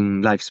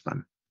extending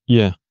lifespan?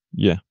 Yeah.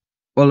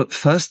 Well,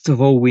 first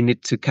of all, we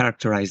need to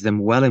characterize them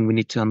well, and we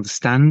need to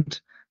understand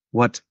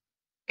what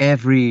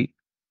every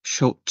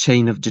short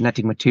chain of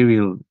genetic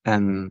material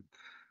and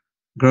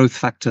growth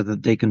factor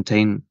that they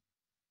contain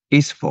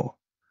is for.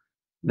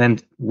 Then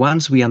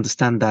once we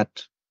understand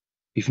that,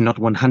 if not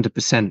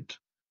 100%,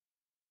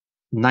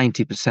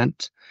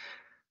 90%,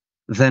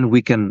 then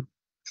we can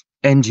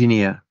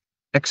engineer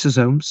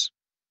exosomes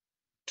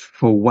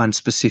for one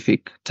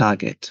specific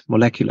target,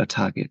 molecular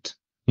target.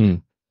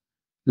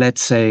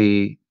 Let's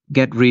say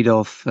get rid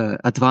of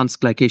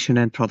advanced glycation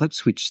end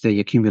products, which they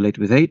accumulate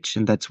with age,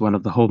 and that's one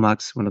of the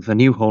hallmarks, one of the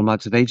new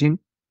hallmarks of aging.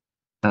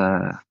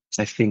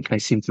 I think I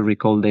seem to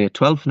recall they're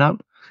 12 now.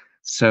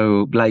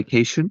 So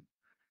glycation.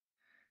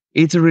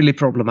 It's a really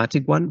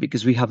problematic one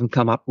because we haven't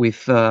come up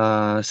with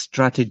a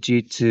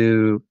strategy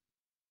to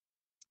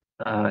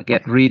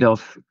get rid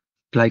of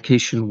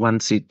glycation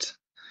once it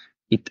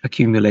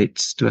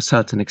accumulates to a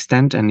certain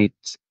extent, and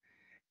it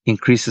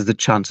increases the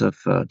chance of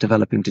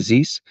developing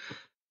disease.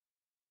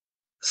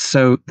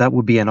 So that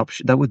would be an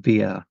option. That would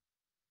be a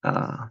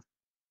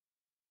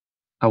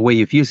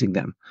way of using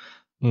them.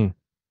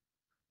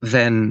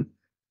 Then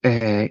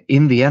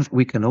in the end,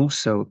 we can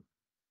also,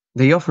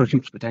 they offer a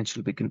huge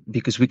potential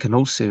because we can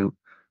also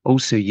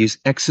use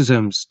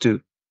exosomes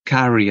to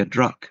carry a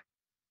drug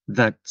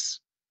that's,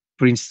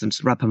 for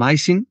instance,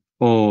 rapamycin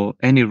or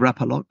any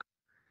rapalog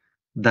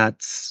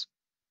that's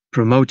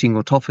promoting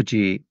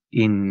autophagy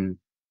in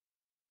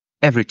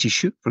every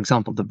tissue, for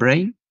example, the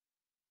brain.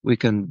 We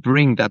can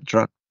bring that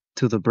drug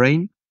to the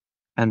brain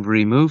and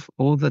remove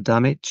all the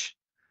damage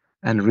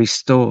and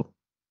restore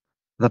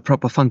the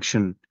proper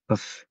function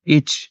of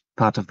each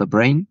part of the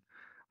brain,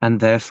 and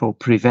therefore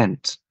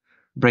prevent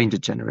brain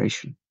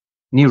degeneration,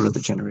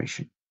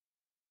 neurodegeneration.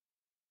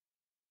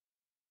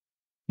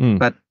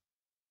 But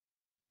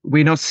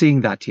we're not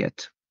seeing that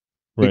yet.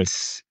 Right.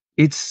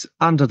 It's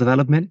under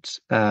development.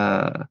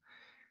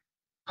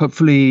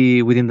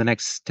 Hopefully within the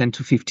next 10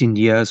 to 15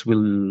 years,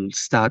 we'll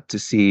start to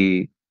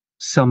see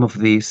some of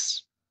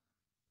these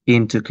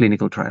into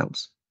clinical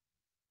trials.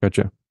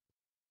 Gotcha.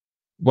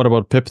 What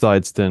about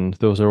peptides then?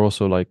 Those are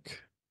also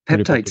like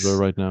pretty Peptides popular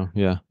right now.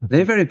 Yeah.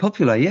 They're very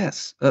popular,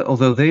 yes,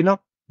 although they're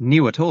not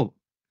new at all.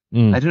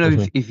 I don't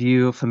know if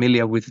you're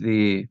familiar with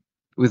the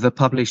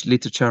published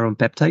literature on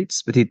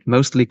peptides, but it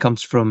mostly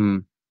comes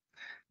from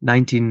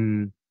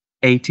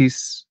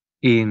 1980s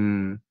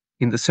in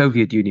the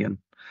Soviet Union.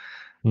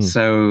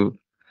 So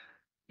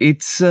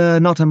it's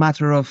not a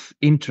matter of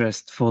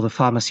interest for the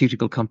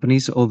pharmaceutical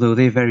companies, although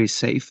they're very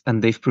safe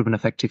and they've proven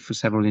effective for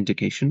several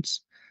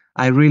indications.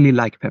 I really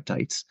like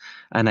peptides,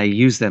 and I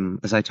use them.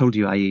 As I told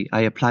you, I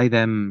apply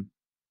them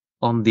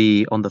on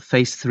the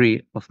phase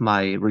 3 of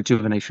my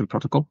rejuvenation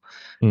protocol.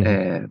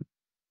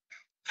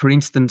 For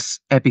instance,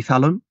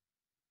 epithalon.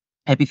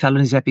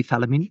 Epithalon is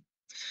epithalamine,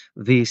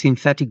 the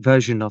synthetic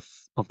version of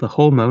the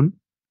hormone,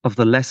 of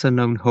the lesser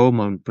known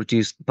hormone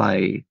produced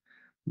by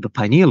the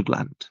pineal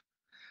gland.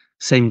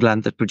 Same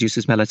gland that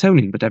produces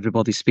melatonin, but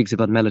everybody speaks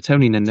about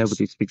melatonin and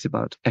nobody speaks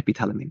about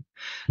epithalamine.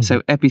 So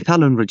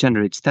epithalon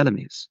regenerates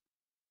telomeres.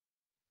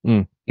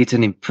 It's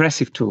an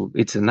impressive tool.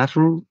 It's a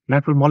natural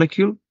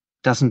molecule,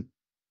 doesn't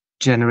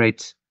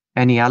generate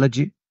any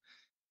allergy,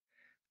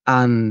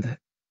 and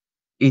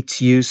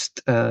it's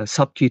used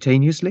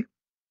subcutaneously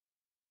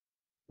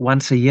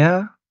once a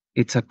year.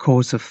 It's a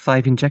course of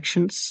 5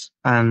 injections,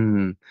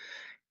 and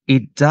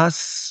it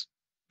does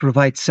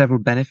provide several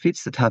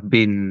benefits that have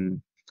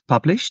been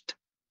published.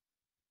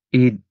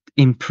 It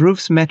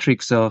improves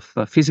metrics of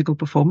physical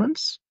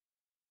performance.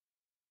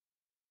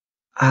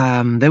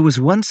 There was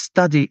one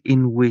study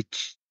in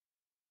which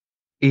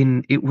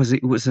it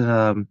was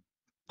a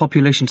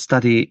population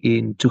study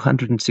in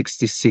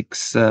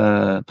 266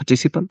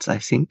 participants, I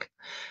think,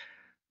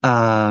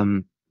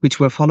 which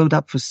were followed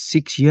up for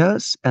 6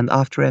 years, and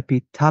after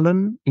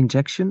epitalon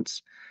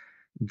injections,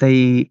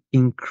 they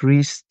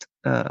increased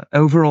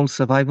overall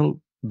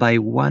survival by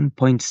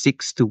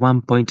 1.6 to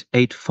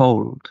 1.8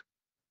 fold,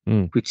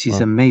 which is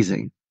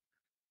amazing.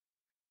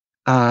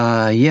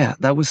 Yeah,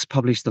 that was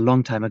published a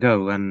long time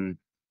ago, and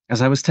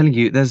as I was telling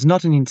you, there's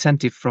not an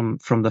incentive from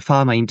the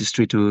pharma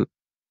industry to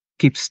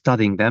keep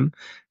studying them,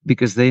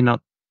 because they're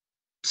not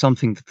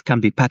something that can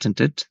be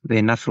patented.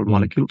 They're natural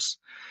molecules.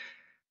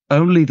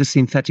 Only the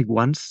synthetic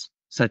ones,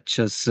 such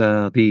as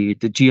the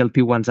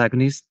GLP-1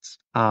 agonists,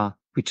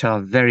 which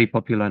are very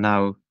popular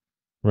now,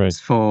 Right.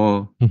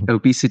 for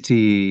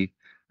obesity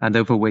and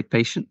overweight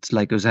patients,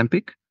 like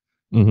Ozempic,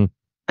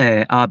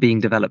 are being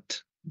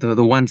developed.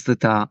 The ones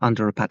that are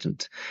under a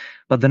patent,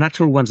 but the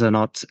natural ones are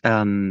not.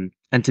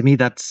 And to me,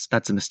 that's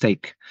a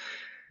mistake.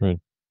 Right.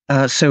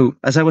 So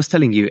as I was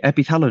telling you,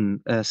 epitalon,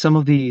 some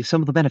of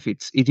the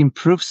benefits: it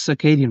improves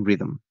circadian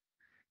rhythm,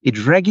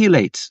 it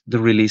regulates the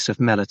release of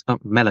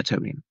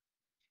melatonin,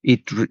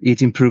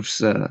 it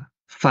improves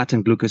fat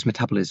and glucose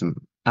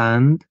metabolism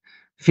and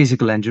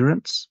physical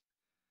endurance.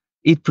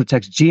 It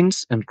protects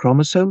genes and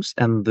chromosomes,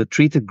 and the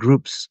treated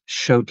groups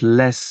showed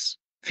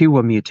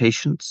fewer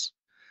mutations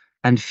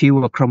and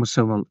fewer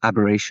chromosomal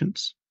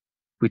aberrations,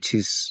 which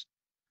is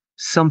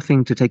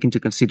something to take into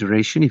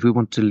consideration if we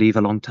want to live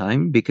a long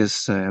time,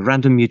 because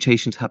random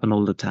mutations happen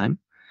all the time.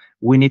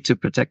 We need to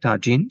protect our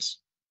genes.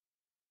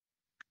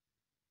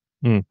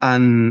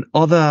 And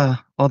other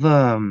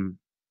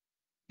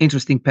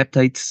interesting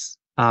peptides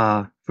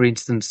are, for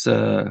instance,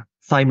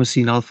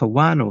 thymosin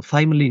alpha-1 or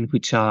thymolene,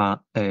 which are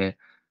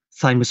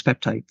thymus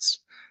peptides.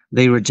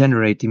 They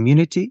regenerate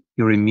immunity,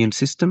 your immune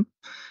system.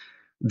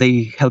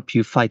 They help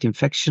you fight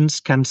infections,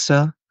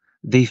 cancer.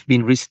 They've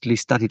been recently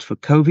studied for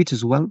COVID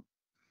as well.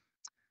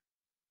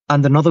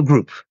 And another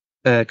group,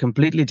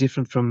 completely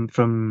different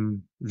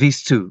from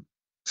these two,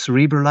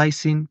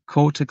 cerebrolysine,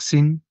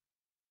 cortexin,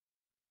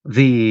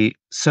 the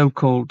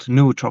so-called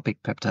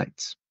nootropic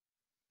peptides.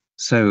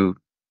 So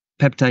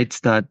peptides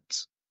that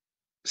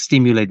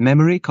stimulate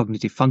memory,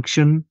 cognitive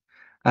function,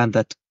 and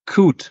that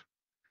could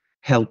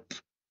help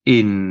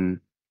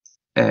in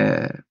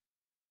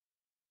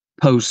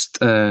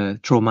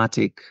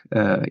post-traumatic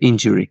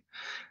injury.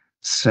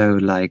 So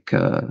like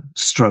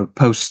stroke,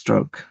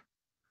 post-stroke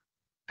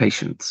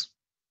patients.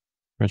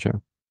 Gotcha.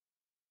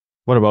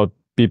 What about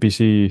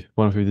BPC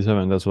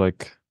 157? That's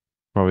like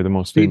probably the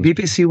most famous.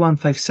 BPC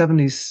 157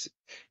 is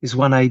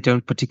one I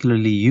don't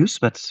particularly use,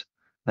 but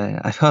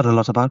I've heard a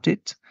lot about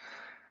it.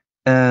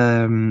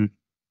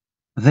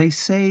 They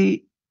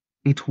say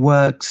it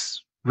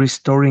works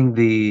restoring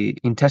the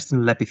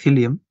intestinal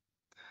epithelium,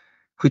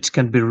 which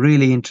can be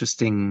really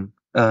interesting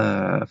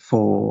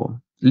for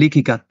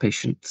leaky gut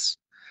patients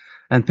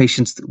and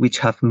patients which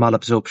have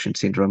malabsorption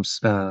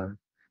syndromes.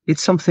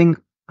 It's something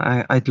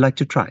I'd like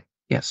to try,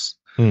 yes.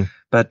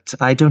 But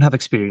I don't have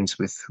experience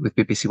with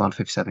BPC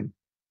 157.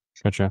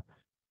 Gotcha.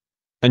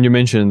 And you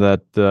mentioned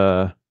that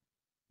the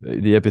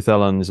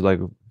epitalon is like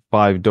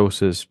 5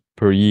 doses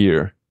per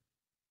year.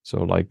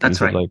 So like,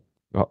 that's right. Like,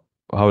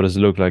 how does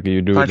it look like?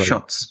 You do 5 like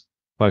shots.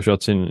 5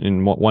 shots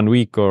in 1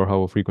 week, or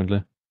how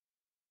frequently?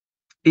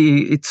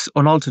 It's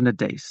on alternate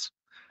days.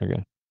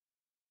 Okay.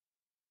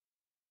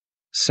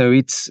 So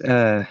it's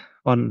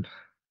on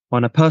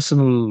a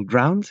personal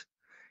ground.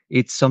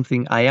 It's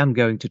something I am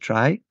going to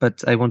try,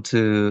 but I want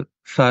to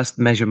first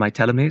measure my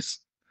telomeres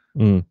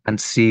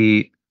and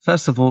see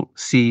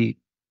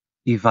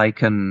if I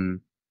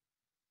can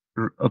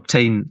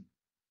obtain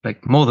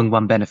like more than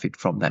one benefit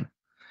from them.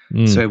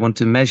 So I want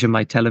to measure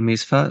my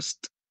telomeres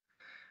first,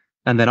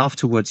 and then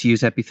afterwards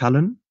use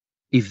epitalon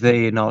if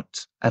they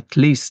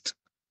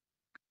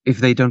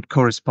don't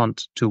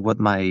correspond to what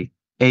my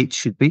age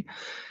should be,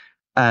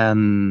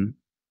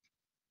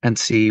 and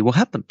see what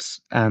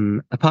happens.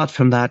 And apart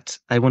from that,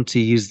 I want to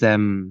use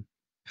them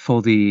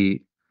for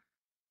the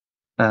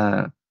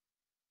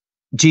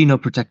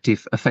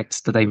genoprotective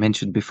effects that I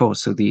mentioned before.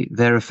 So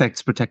their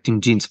effects protecting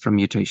genes from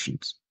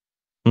mutations.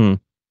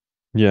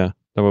 Yeah,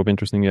 that would be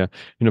interesting. Yeah,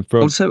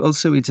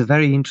 also, it's a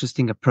very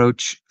interesting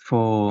approach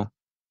for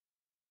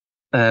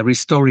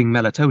restoring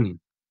melatonin.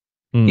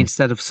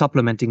 Instead of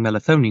supplementing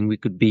melatonin, we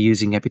could be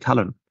using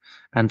epitalon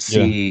and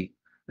see. Yeah.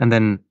 And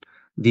then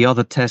the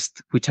other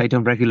test, which I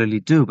don't regularly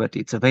do, but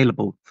it's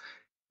available,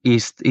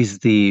 is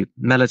the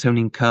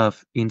melatonin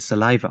curve in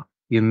saliva.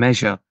 You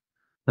measure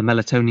the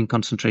melatonin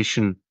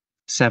concentration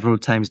several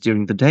times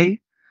during the day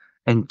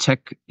and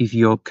check if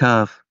your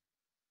curve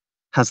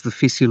has the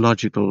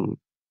physiological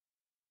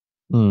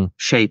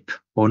shape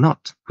or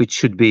not, which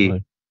should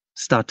be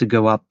start to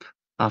go up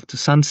after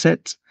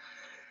sunset,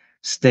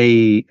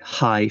 stay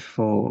high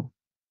for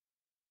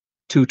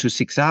 2 to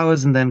 6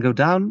 hours and then go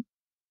down,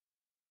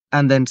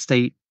 and then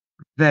stay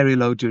very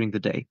low during the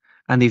day.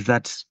 And if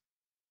that's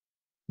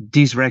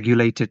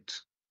dysregulated,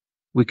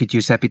 we could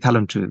use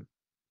epitalon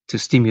to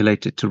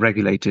stimulate it, to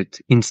regulate it,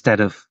 instead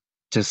of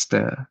just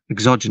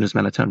exogenous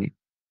melatonin.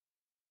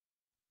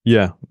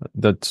 Yeah,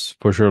 that's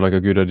for sure like a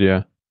good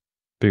idea,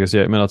 because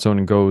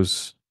melatonin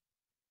goes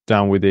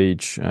down with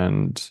age,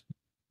 and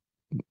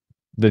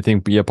they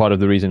think part of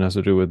the reason has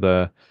to do with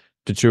the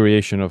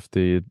deterioration of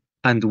the.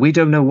 And we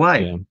don't know why.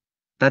 Yeah.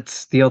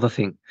 That's the other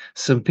thing.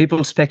 Some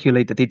people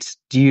speculate that it's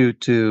due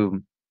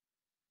to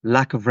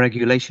lack of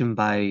regulation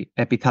by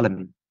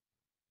epithalamin.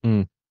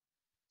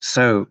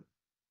 So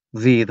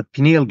the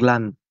pineal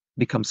gland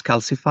becomes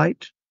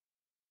calcified.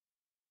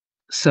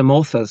 Some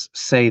authors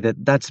say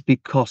that that's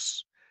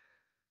because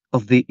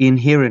of the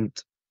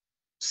inherent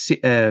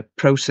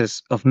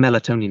process of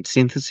melatonin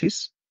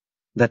synthesis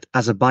that,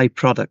 as a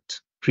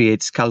byproduct,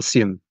 creates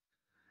calcium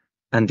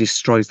and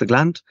destroys the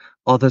gland.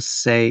 Others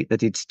say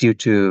that it's due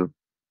to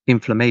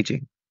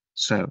inflammaging.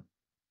 So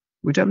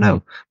we don't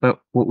know.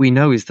 But what we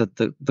know is that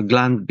the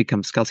gland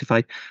becomes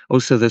calcified.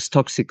 Also, there's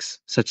toxics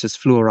such as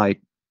fluoride,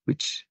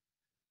 which,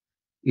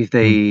 if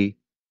they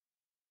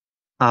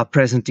are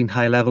present in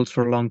high levels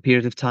for a long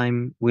period of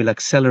time, will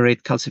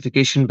accelerate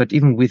calcification. But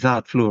even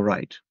without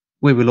fluoride,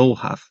 we will all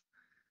have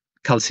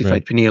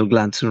calcified pineal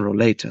gland sooner or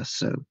later.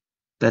 So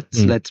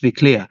that's, let's be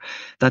clear,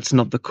 that's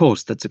not the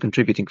cause, that's a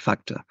contributing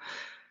factor.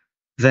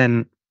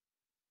 Then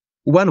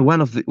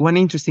one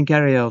interesting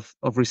area of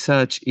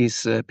research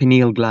is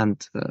pineal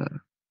gland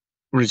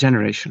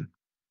regeneration.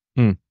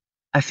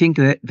 I think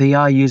that they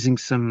are using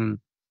some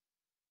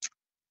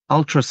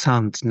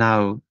ultrasound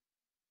now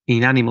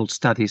in animal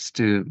studies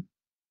to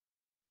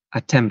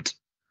attempt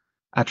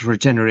at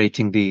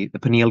regenerating the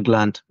pineal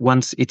gland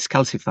once it's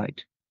calcified,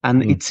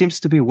 and it seems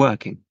to be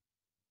working.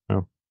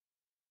 Oh,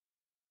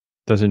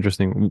 that's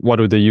interesting. What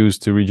would they use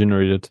to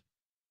regenerate it?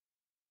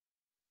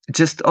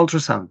 Just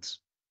ultrasounds.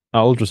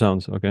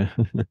 Ultrasounds, okay.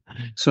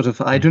 Sort of.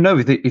 I don't know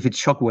if it's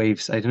shock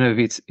waves. I don't know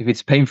if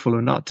it's painful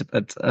or not,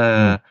 but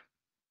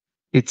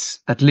it's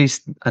at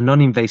least a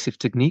non-invasive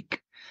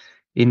technique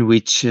in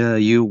which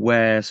you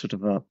wear sort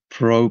of a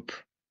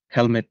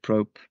helmet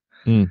probe,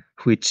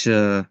 which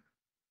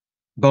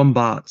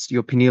bombards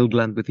your pineal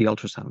gland with the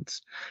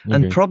ultrasounds. Okay.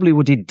 And probably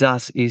what it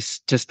does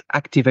is just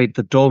activate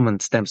the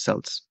dormant stem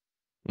cells.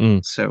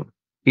 So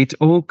it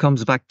all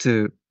comes back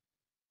to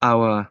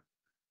our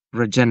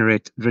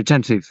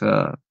regenerative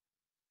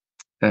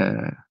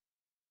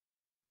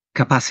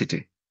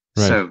capacity.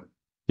 Right. So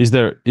is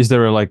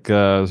there like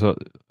so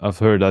I've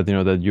heard that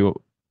that you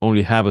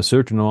only have a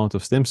certain amount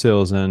of stem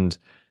cells, and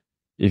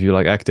if you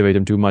like activate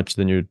them too much,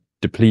 then you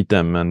deplete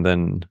them, and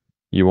then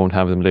you won't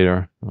have them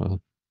later.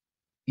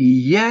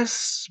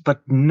 Yes,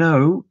 but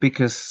no,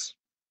 because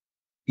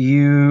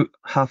you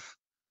have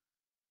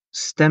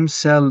stem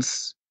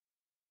cells.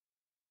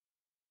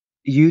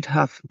 You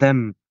have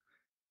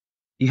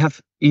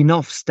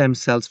enough stem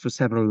cells for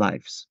several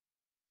lives.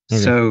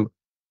 Okay. So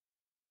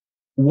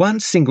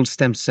one single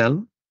stem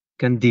cell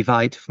can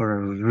divide for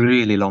a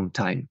really long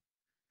time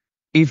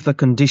if the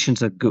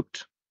conditions are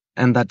good,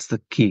 and that's the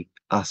key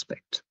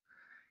aspect.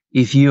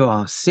 If you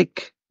are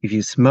sick, if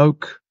you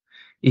smoke,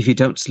 if you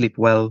don't sleep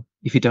well,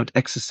 if you don't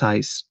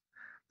exercise,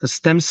 the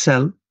stem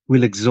cell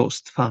will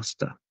exhaust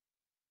faster.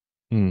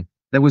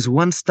 There was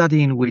one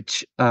study in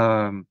which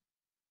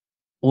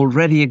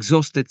already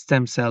exhausted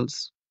stem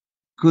cells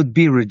could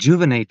be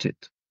rejuvenated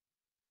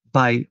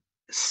by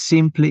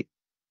simply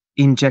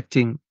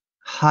injecting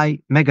high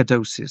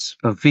megadoses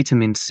of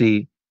vitamin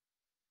C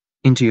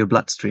into your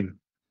bloodstream.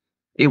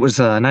 It was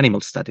an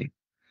animal study,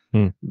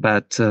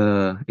 but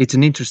it's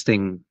an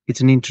interesting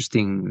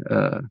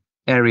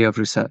area of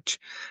research.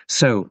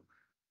 So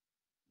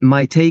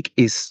my take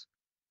is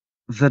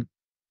that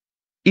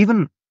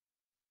even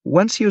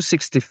once you're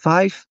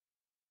 65,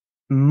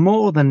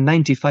 more than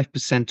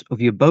 95% of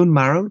your bone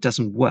marrow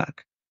doesn't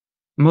work.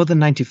 More than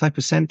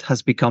 95%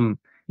 has become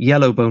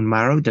yellow bone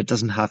marrow that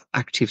doesn't have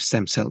active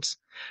stem cells.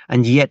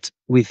 And yet,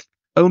 with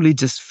only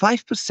just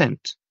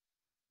 5%,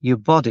 your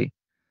body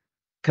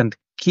can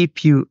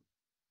keep you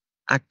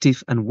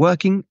active and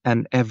working.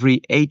 And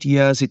every 8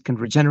 years, it can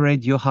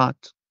regenerate your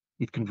heart.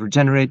 It can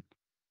regenerate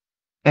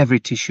every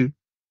tissue.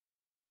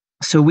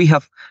 So we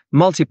have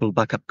multiple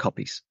backup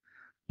copies,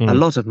 a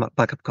lot of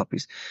backup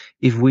copies.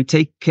 If we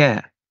take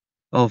care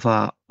of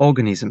our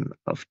organism,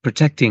 of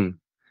protecting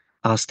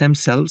our stem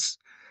cells,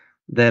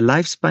 their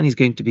lifespan is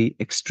going to be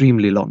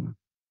extremely long.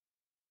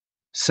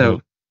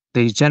 So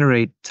they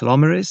generate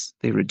telomeres,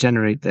 they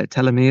regenerate their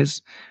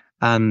telomeres,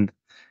 and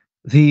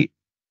the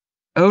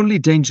only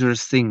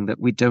dangerous thing that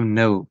we don't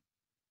know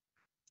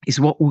is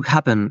what will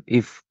happen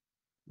if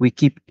we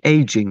keep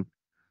aging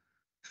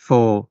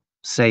for,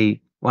 say,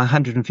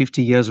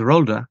 150 years or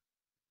older,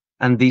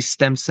 and these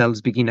stem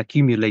cells begin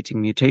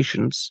accumulating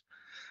mutations,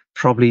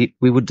 probably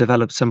we would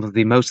develop some of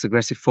the most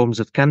aggressive forms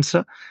of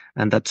cancer.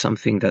 And that's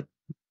something that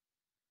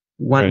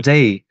one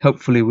day,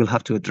 hopefully, we'll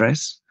have to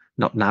address,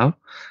 not now.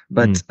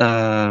 But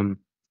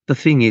the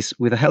thing is,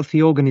 with a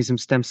healthy organism,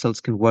 stem cells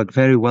can work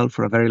very well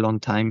for a very long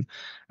time,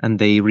 and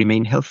they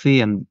remain healthy,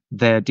 and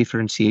their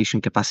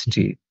differentiation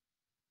capacity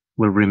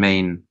will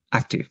remain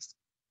active.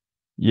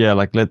 Yeah,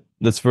 like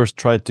let's first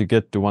try to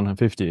get to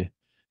 150,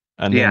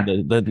 and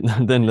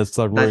then let's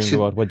start worrying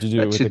about what to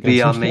do with the cancer. That should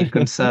be our main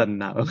concern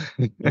now,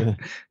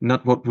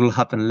 not what will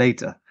happen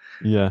later.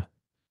 Yeah,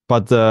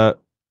 but so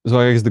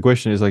I guess the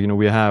question is, like,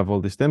 we have all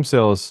these stem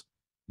cells,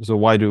 so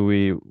why don't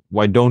we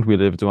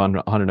live to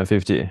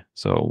 150?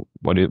 So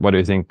what do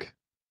you think?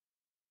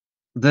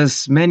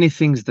 There's many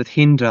things that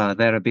hinder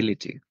their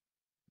ability,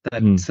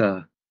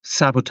 that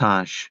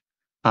sabotage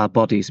our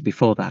bodies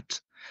before that.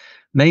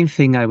 Main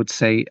thing I would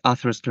say,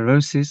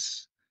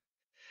 atherosclerosis,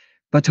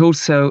 but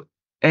also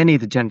any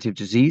degenerative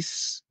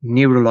disease,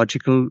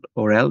 neurological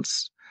or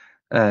else.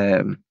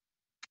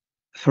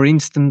 For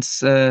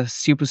instance,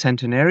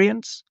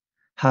 supercentenarians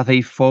have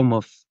a form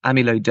of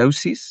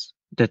amyloidosis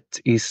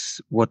that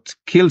is what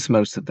kills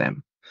most of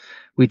them.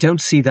 We don't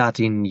see that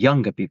in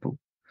younger people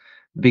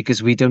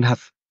because we don't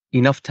have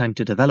enough time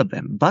to develop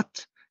them.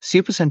 But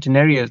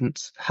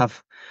supercentenarians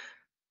have,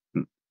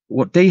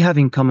 what they have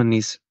in common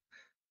is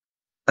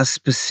a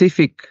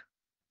specific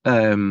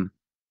array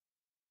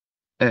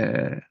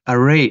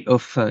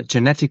of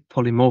genetic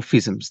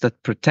polymorphisms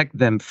that protect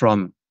them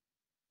from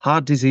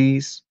heart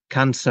disease,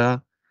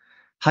 cancer,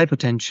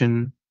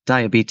 hypertension,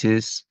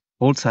 diabetes,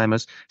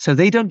 Alzheimer's. So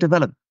they don't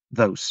develop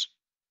those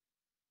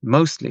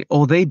mostly,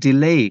 or they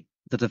delay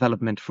the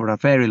development for a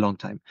very long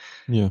time.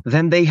 Yeah.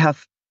 Then they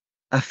have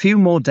a few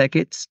more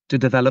decades to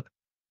develop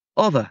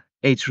other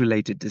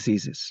age-related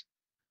diseases.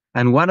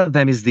 And one of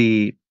them is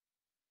the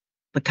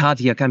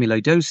cardiac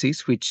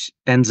amyloidosis, which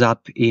ends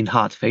up in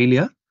heart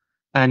failure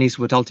and is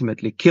what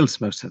ultimately kills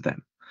most of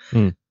them.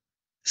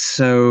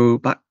 So,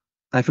 but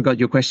I forgot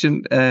your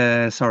question.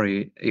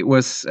 Sorry, it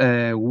was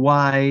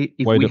why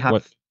we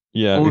have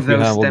all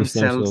those stem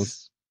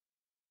cells.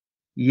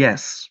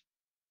 Yes.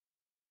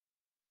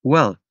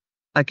 Well,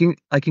 I can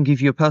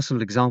give you a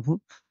personal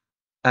example.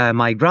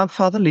 My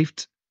grandfather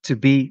lived to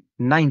be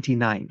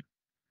 99.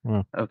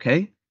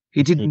 Okay,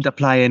 he didn't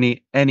apply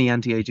any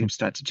anti-aging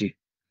strategy.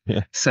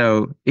 Yeah.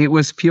 So it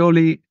was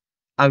purely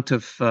out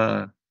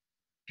of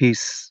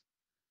his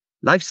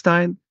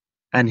lifestyle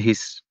and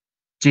his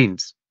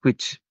genes,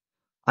 which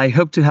I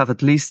hope to have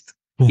at least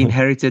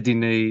inherited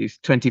in a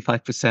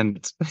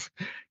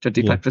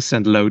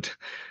 25% load.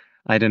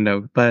 I don't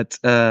know. But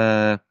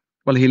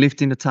well, he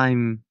lived in a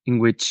time in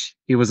which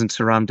he wasn't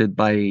surrounded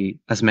by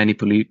as many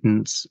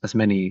pollutants, as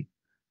many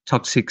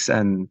toxics,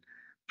 and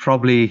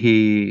probably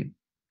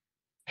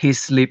his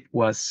sleep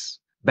was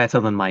better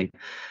than mine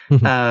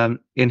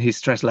in his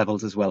stress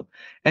levels as well.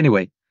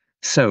 Anyway,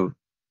 so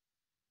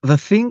the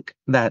thing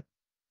that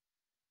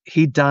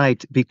he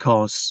died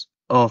because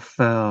of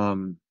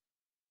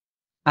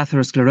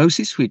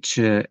atherosclerosis, which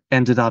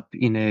ended up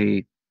in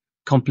a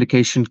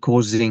complication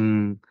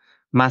causing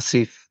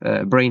massive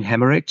brain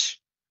hemorrhage.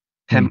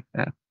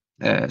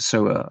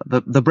 So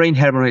the brain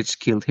hemorrhage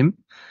killed him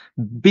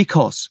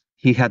because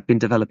he had been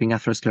developing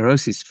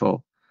atherosclerosis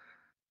for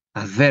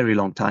a very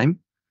long time.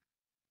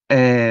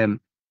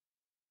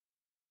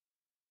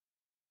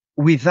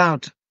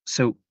 Without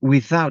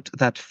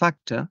that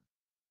factor,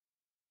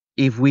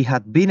 if we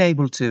had been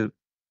able to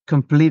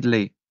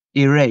completely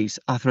erase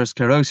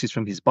atherosclerosis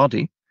from his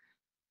body,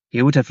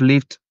 he would have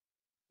lived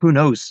who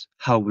knows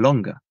how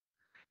longer,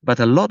 but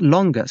a lot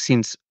longer,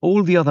 since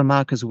all the other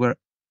markers were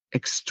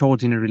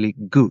extraordinarily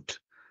good,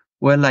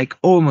 were like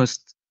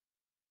almost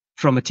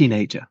from a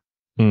teenager.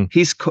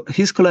 His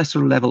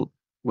cholesterol level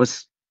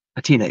was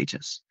a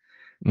teenager's.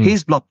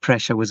 His blood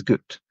pressure was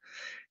good.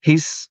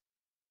 His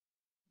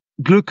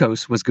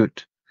glucose was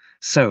good.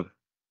 So,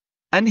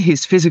 and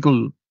his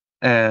physical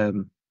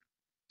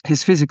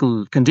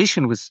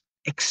condition was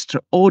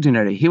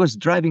extraordinary. He was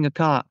driving a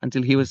car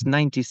until he was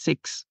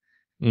 96.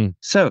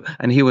 So,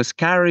 and he was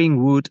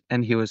carrying wood,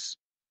 and he was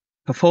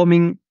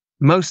performing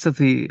most of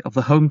the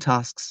home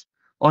tasks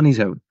on his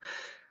own.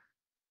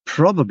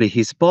 Probably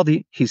his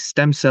body, his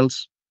stem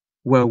cells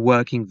were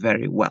working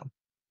very well,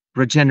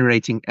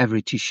 regenerating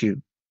every tissue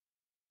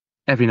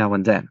every now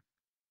and then.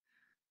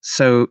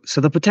 So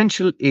the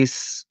potential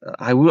is,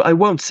 I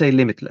won't say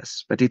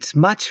limitless, but it's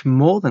much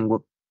more than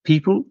what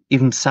people,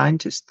 even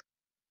scientists,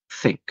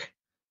 think.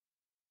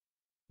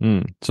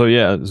 So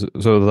yeah,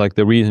 so like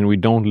the reason we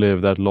don't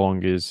live that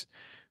long is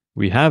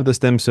we have the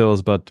stem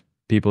cells, but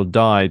people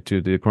die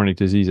to the chronic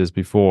diseases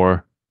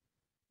before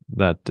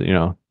that,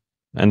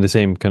 and the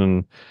same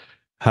can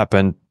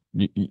happen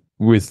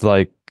with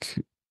like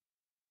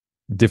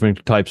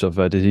different types of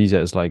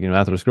diseases, like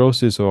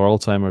atherosclerosis or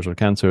Alzheimer's or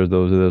cancer.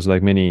 There's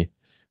like many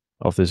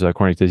of these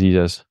chronic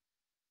diseases.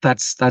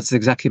 That's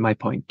exactly my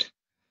point.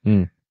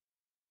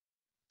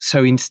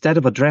 So instead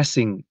of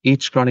addressing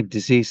each chronic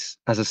disease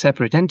as a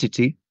separate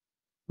entity,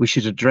 we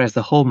should address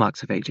the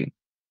hallmarks of aging.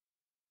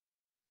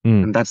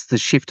 And that's the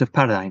shift of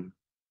paradigm.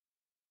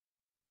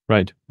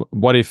 Right.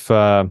 What if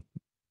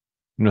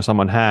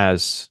someone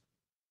has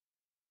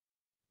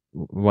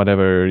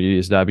whatever it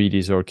is,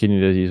 diabetes or kidney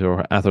disease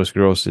or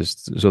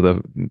atherosclerosis? So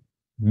the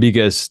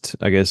biggest,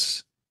 I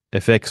guess,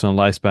 effects on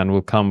lifespan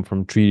will come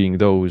from treating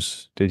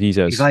those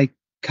diseases. If I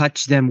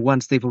catch them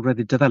once they've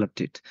already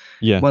developed it,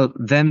 well,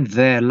 then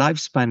their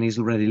lifespan is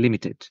already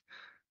limited.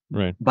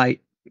 Right. By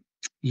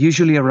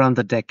usually around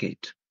a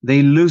decade.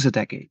 They lose a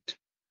decade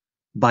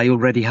by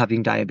already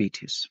having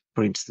diabetes,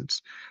 for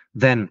instance.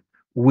 Then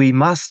we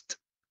must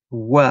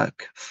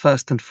work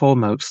first and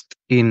foremost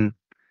in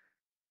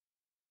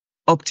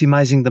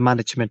optimizing the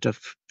management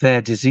of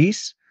their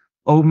disease,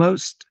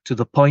 almost to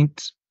the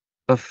point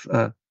of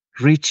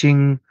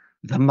reaching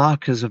the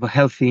markers of a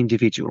healthy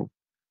individual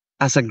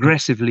as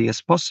aggressively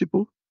as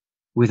possible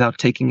without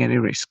taking any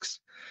risks.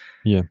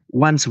 Yeah.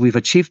 Once we've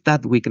achieved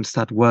that, we can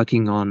start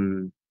working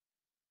on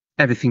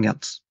everything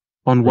else,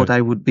 on what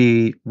I would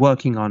be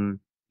working on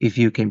if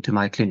you came to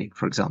my clinic,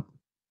 for example.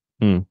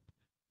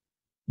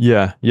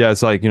 Yeah.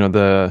 It's like,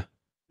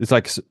 it's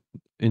like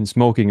in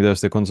smoking,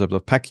 there's the concept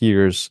of pack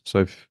years. So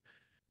if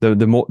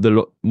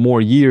the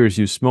more years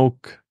you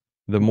smoke,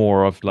 the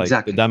more of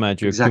the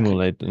damage you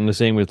accumulate. And the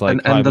same with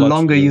and the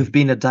longer you've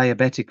been a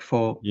diabetic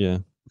for,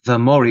 the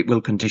more it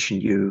will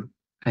condition you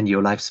and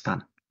your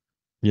lifespan.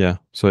 Yeah.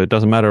 So it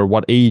doesn't matter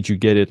what age you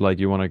get it, like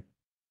you want to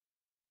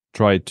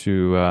try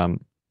to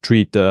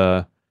treat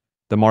the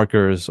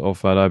markers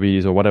of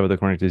diabetes or whatever the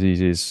chronic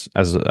disease is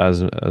as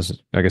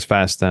I guess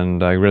fast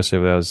and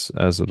aggressive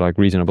as like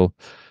reasonable.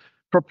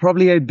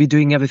 Probably I'd be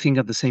doing everything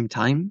at the same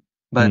time,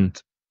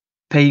 but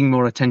paying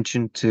more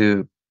attention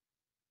to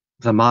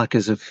the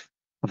markers of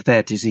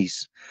their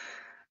disease.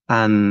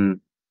 And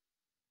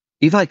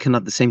if I can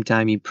at the same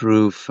time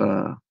improve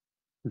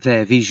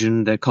their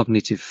vision, their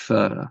cognitive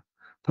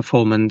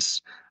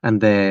performance,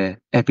 and their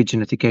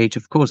epigenetic age,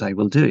 of course I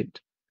will do it.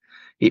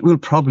 It will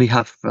probably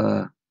have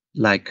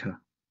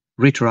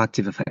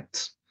retroactive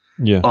effects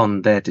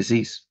on their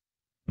disease.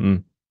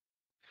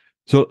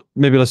 So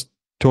maybe let's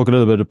talk a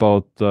little bit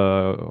about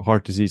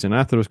heart disease and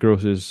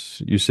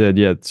atherosclerosis. You said,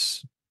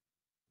 it's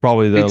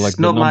probably it's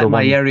not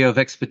my area of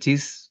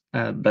expertise,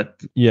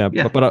 but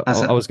but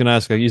I was going to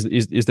ask, like,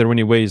 is there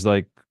any ways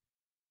like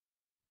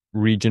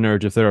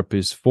regenerative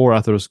therapies for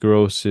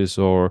atherosclerosis,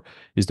 or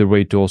is there a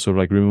way to also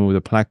like remove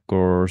the plaque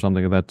or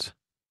something like that?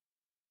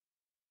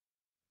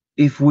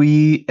 If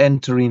we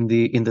enter in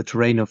the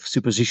terrain of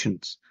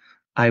suppositions,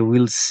 I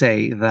will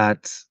say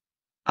that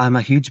I'm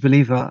a huge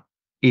believer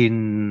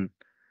in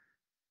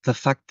the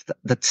fact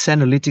that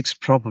senolytics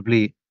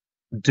probably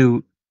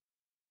do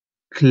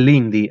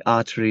clean the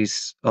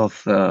arteries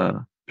of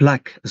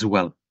plaque as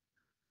well.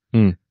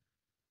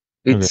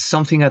 It's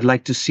something I'd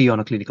like to see on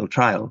a clinical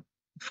trial,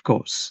 of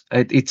course.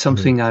 It's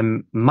something I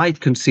might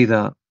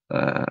consider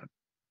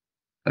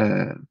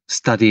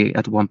study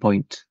at one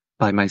point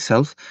by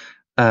myself,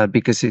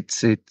 because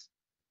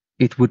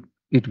it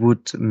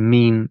would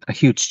mean a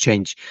huge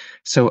change.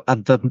 So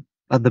at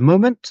the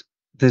moment,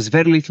 there's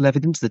very little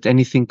evidence that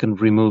anything can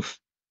remove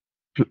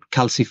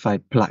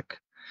calcified plaque.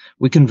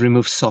 We can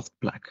remove soft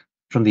plaque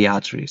from the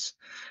arteries.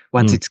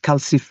 Once it's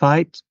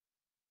calcified,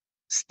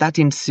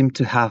 statins seem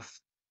to have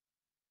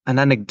an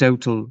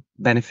anecdotal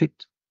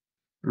benefit,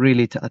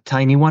 really a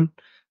tiny one,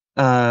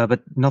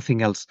 but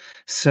nothing else.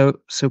 So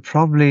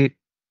probably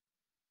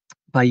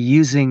by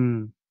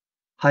using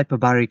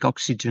hyperbaric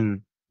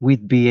oxygen,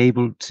 we'd be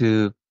able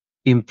to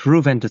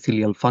improve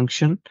endothelial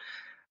function,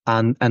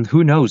 and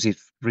who knows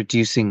if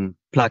reducing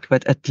plaque,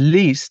 but at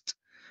least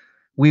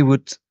we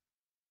would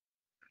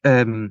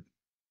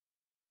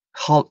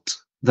halt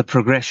the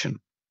progression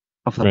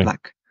of the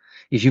plaque.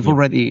 If you've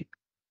already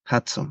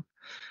had some,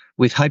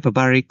 with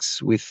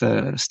hyperbarics, with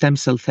stem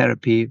cell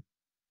therapy,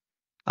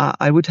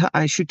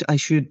 I should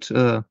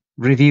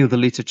review the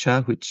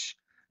literature, which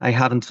I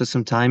haven't for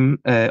some time,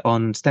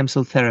 on stem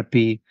cell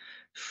therapy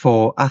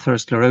for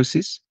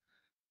atherosclerosis,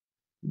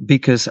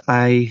 because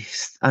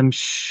I'm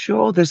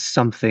sure there's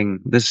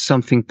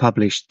something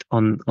published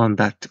on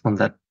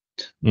that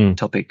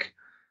topic.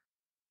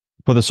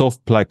 For the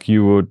soft plaque,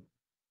 you would,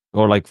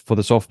 or like for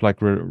the soft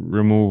plaque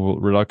removal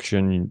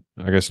reduction,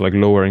 I guess like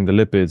lowering the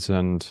lipids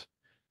and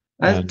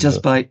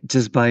just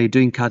by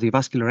doing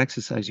cardiovascular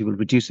exercise, you will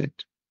reduce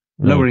it.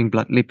 Lowering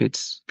blood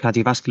lipids,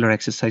 cardiovascular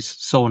exercise,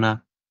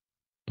 sauna.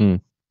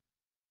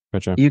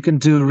 Gotcha. You can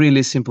do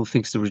really simple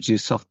things to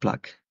reduce soft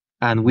plaque,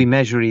 and we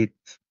measure it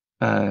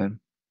at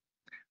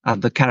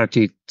the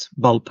carotid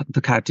bulb,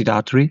 the carotid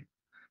artery,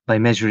 by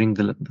measuring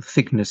the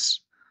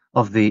thickness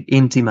of the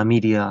intima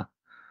media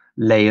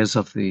layers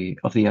of the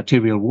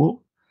arterial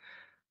wall.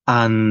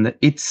 And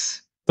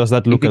does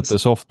that look at the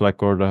soft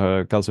plaque or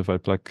the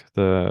calcified plaque?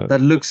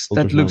 That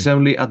looks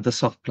only at the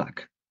soft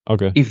plaque.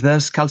 Okay. If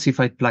there's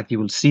calcified plaque, you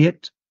will see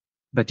it,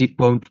 but it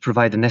won't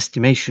provide an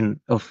estimation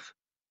of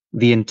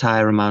the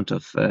entire amount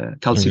of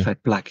calcified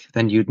plaque.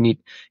 Then you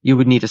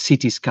would need a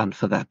CT scan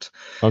for that.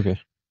 'Okay.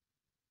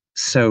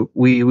 So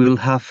we will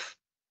have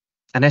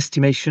an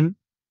estimation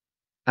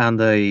and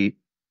a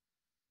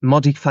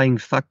modifying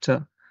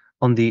factor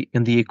in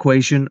the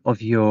equation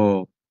of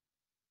your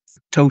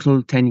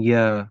total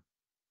 10-year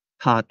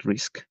heart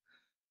risk.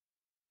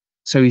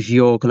 So if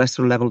your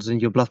cholesterol levels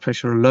and your blood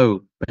pressure are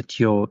low, but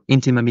your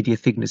intima media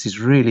thickness is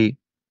really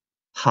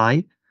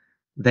high,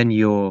 then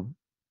your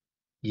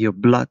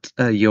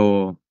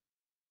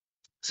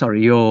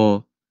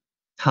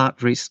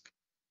heart risk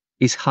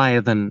is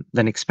higher than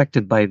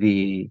expected by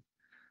the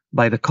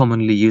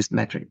commonly used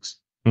metrics.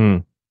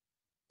 Mm.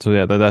 So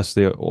yeah, that's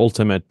the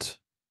ultimate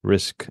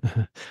risk.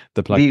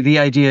 The plaque. The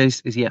idea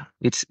is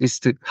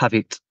to have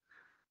it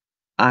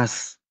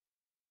as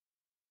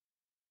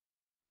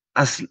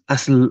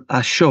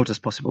short as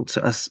possible,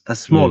 so as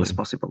small as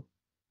possible.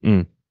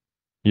 Mm.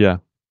 Yeah.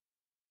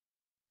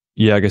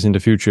 Yeah, I guess in the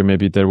future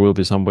maybe there will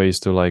be some ways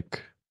to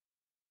like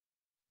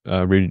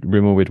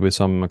remove it with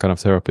some kind of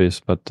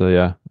therapies, but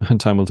yeah,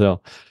 time will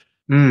tell.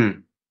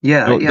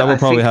 Yeah, So yeah, that will I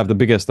probably think have the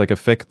biggest like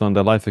effect on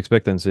the life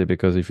expectancy,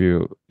 because if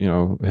you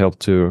help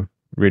to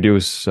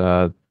reduce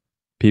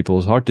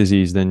people's heart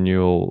disease, then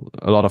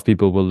a lot of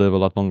people will live a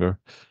lot longer.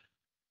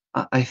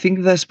 I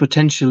think there's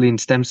potential in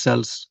stem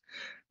cells,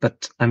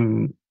 but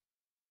I'm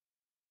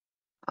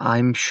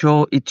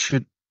sure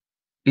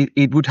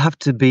it would have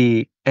to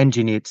be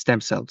engineered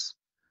stem cells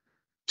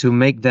to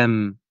make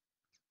them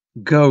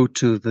go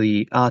to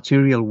the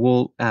arterial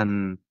wall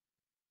and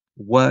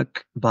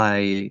work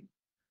by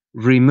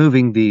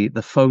removing the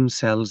foam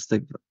cells,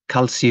 the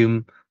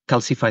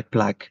calcified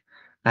plaque,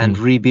 and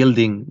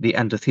rebuilding the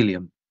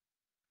endothelium.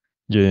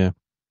 Yeah.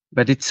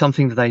 But it's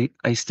something that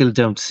I still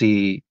don't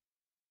see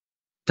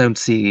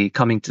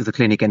coming to the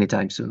clinic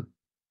anytime soon.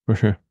 For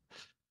sure.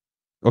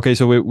 Okay,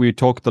 so we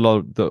talked a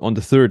lot on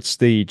the third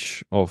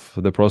stage of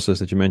the process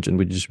that you mentioned,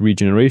 which is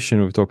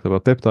regeneration. We've talked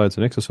about peptides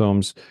and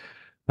exosomes.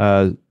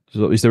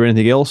 So is there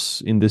anything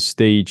else in this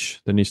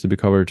stage that needs to be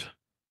covered?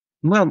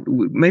 Well,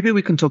 maybe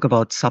we can talk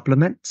about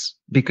supplements,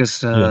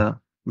 because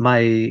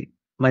my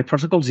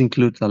protocols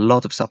include a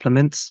lot of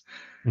supplements.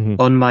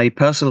 On my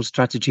personal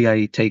strategy,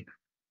 I take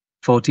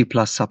 40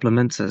 plus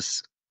supplements,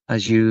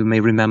 as you may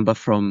remember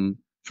from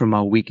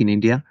our week in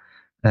India.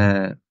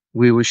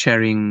 We were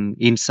sharing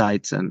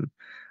insights and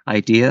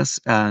ideas,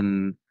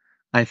 and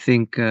I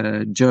think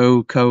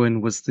Joe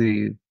Cohen was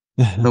the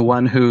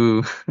one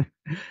who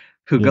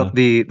got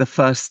the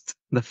first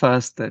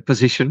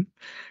position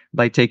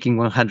by taking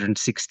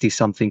 160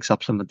 something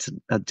supplements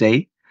a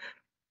day.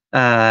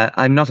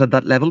 I'm not at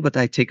that level, but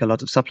I take a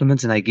lot of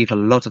supplements, and I give a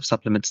lot of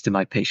supplements to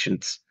my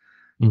patients.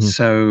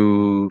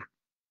 So,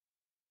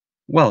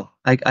 well,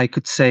 I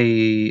could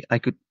say I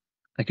could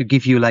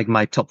give you like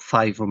my top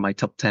 5 or my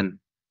top 10.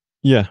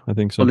 Yeah, I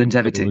think so. For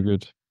longevity. That would be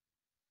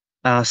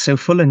good. So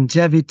for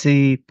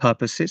longevity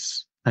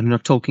purposes, I'm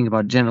not talking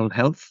about general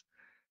health.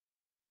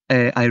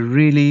 I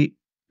really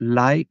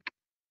like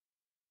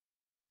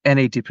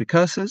NAD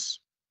precursors,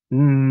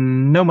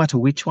 no matter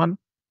which one.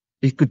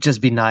 It could just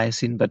be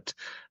niacin, but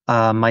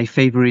my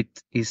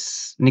favorite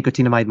is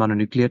nicotinamide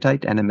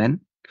mononucleotide, NMN,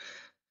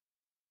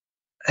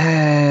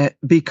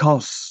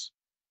 because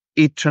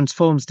it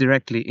transforms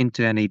directly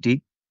into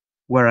NAD,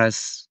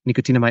 whereas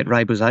nicotinamide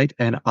riboside,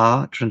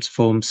 NR,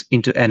 transforms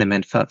into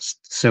NMN first.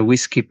 So we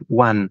skip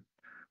one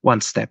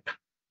step,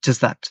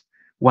 just that.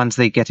 Once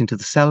they get into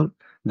the cell,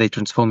 they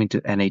transform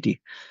into NAD.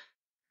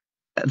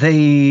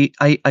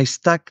 I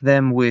stack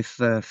them with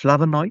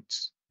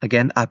flavonoids,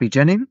 again,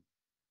 apigenin.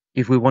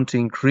 If we want to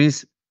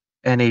increase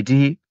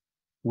NAD,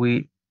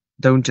 we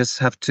don't just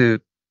have to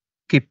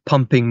keep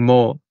pumping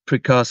more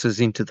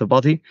precursors into the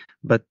body,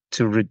 but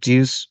to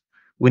reduce,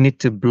 we need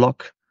to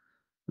block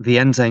the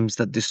enzymes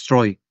that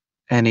destroy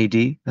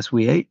NAD as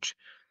we age.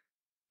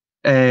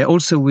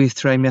 Also with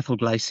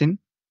trimethylglycine.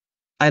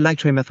 I like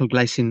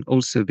trimethylglycine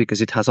also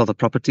because it has other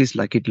properties,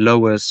 like it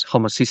lowers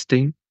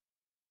homocysteine.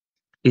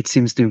 It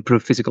seems to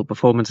improve physical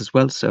performance as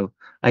well, so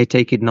I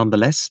take it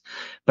nonetheless.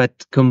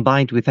 But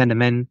combined with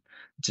NMN,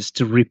 just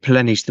to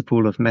replenish the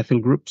pool of methyl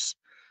groups,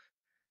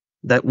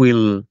 that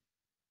will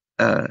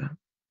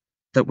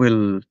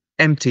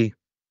empty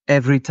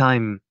every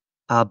time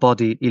our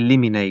body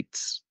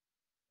eliminates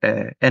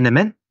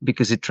NMN,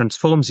 because it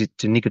transforms it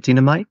to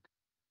nicotinamide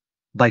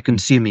by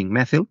consuming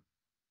methyl.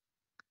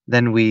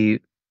 Then we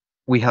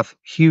have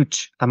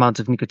huge amounts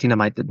of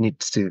nicotinamide that need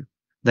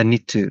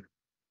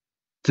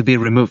to be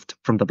removed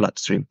from the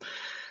bloodstream,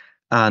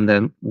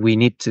 and we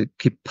need to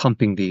keep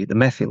pumping the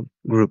methyl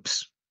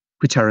groups,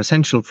 which are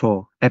essential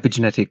for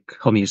epigenetic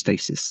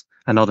homeostasis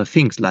and other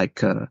things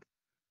like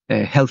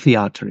healthy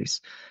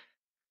arteries.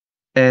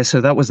 So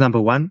that was number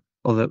one.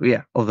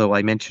 Although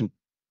I mentioned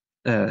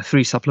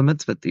 3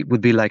 supplements, but it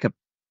would be like a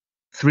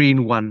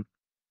 3-in-1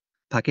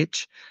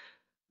 package.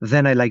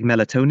 Then I like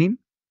melatonin.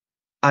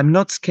 I'm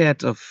not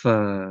scared of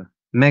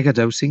mega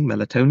dosing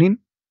melatonin,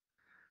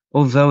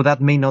 although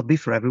that may not be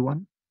for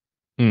everyone.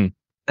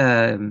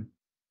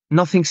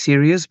 Nothing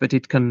serious, but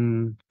it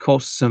can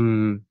cause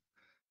some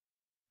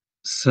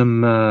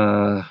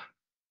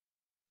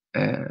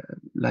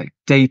like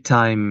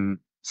daytime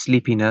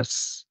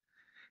sleepiness.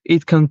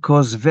 It can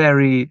cause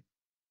very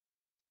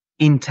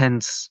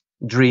intense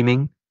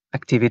dreaming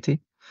activity,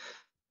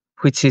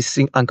 which is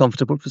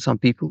uncomfortable for some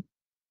people.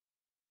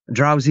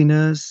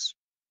 Drowsiness.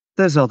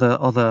 There's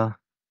other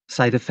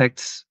side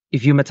effects.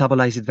 If you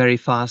metabolize it very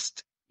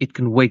fast, it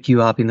can wake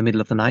you up in the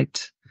middle of the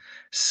night.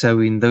 So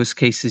in those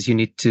cases, you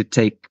need to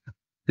take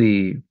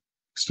the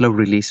slow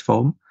release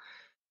form.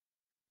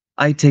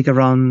 I take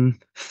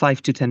around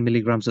 5 to 10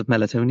 milligrams of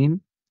melatonin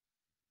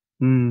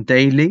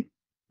daily.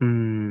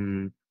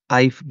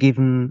 I've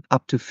given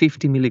up to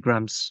 50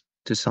 milligrams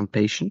to some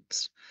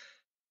patients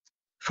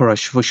for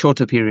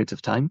shorter periods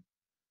of time.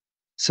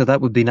 So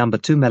that would be number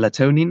 2,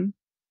 melatonin,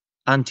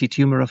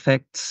 anti-tumor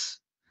effects,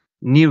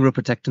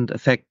 neuroprotectant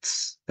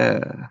effects,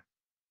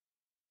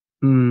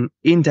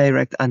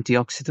 indirect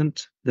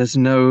antioxidant. There's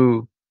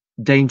no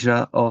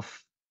danger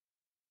of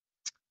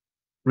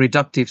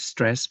reductive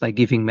stress by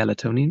giving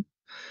melatonin.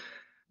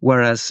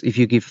 Whereas if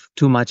you give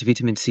too much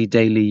vitamin C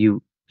daily,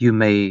 you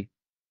may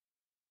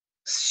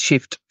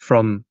shift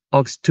from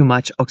too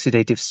much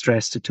oxidative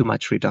stress to too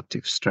much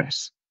reductive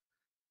stress.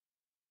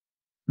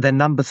 Then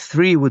number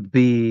 3 would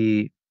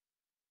be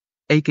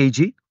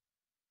AKG,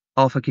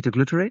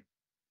 alpha-ketoglutarate.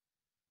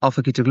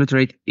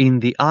 Alpha-ketoglutarate in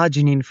the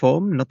arginine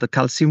form, not the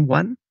calcium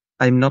one.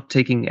 I'm not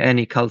taking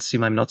any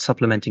calcium. I'm not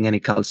supplementing any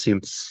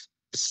calcium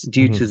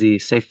due to the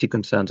safety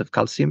concerns of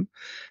calcium.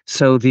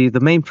 So the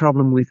main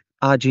problem with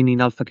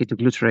arginine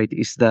alpha-ketoglutarate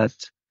is that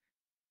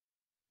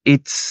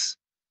its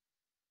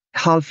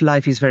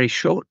half-life is very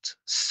short.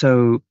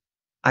 So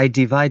I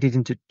divide it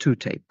into 2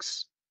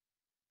 takes,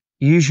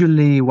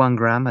 usually 1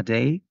 gram a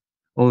day,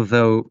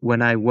 although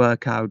when I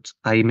work out,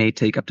 I may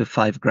take up to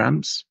 5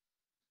 grams,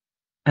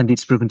 and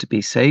it's proven to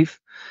be safe.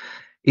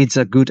 It's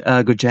a good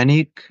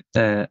ergogenic.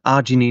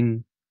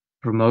 Arginine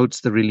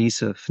promotes the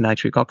release of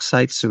nitric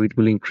oxide, so it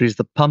will increase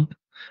the pump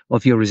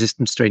of your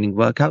resistance training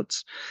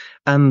workouts.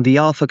 And the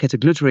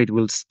alpha-ketoglutarate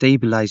will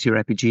stabilize your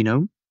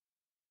epigenome.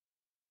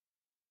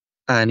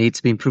 And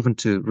it's been proven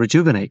to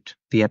rejuvenate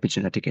the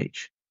epigenetic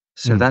age.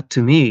 So that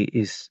to me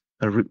is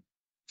a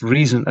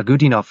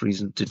good enough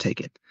reason to take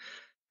it.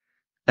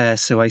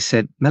 So I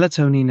said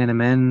melatonin,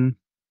 NMN,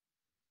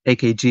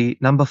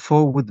 AKG. Number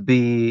 4 would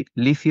be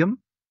lithium.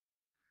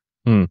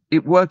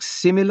 It works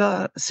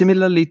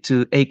similarly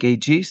to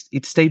AKG.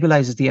 It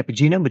stabilizes the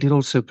epigenome, but it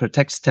also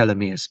protects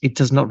telomeres. It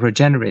does not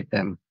regenerate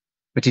them,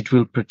 but it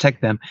will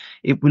protect them.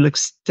 It will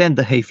extend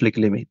the Hayflick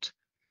limit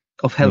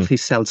of healthy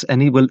cells,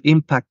 and it will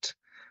impact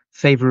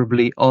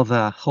favorably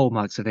other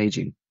hallmarks of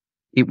aging.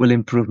 It will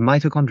improve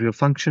mitochondrial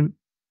function.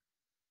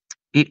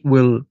 It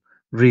will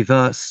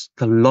reverse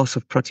the loss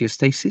of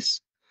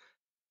proteostasis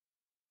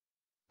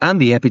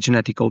and the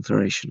epigenetic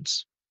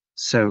alterations.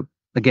 So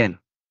again,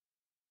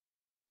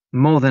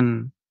 more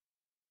than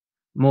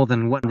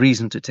one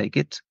reason to take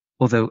it,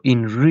 although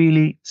in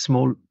really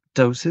small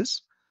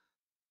doses.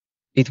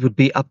 It would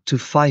be up to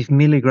 5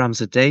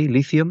 milligrams a day,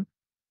 lithium,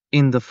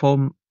 in the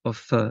form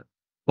of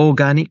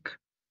organic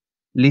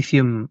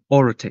lithium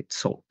orotate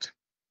salt,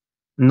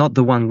 not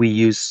the one we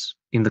use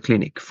in the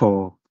clinic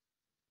for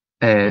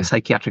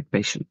psychiatric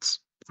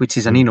patients, which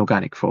is an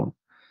inorganic form.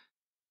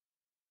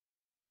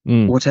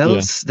 What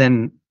else? Yeah.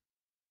 Then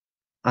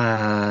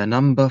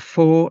number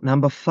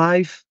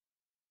 5,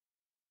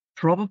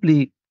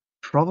 probably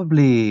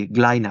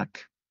Glynac,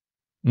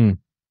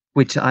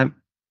 which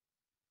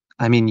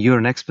I mean, you're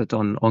an expert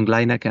on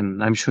Glynac,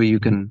 and I'm sure you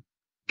can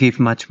give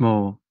much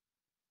more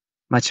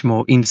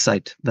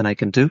insight than I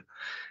can do.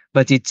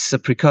 But it's a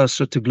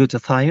precursor to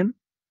glutathione.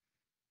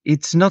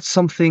 It's not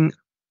something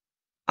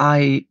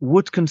I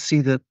would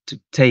consider to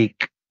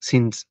take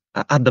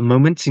at the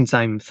moment, since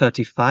I'm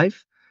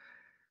 35.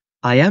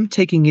 I am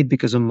taking it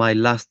because of my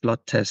last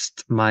blood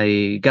test.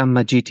 My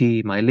gamma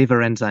GT, my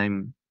liver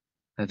enzyme,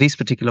 this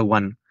particular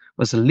one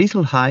was a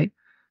little high,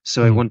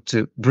 so I want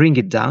to bring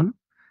it down.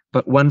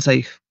 But once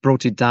I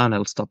brought it down,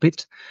 I'll stop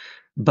it.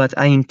 But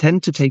I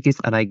intend to take it,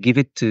 and I give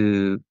it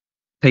to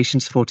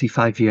patients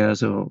 45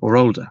 years or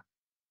older.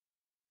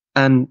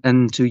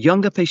 And to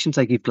younger patients,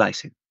 I give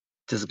glycine,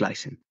 just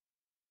glycine.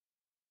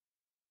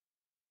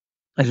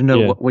 I don't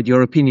know what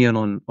your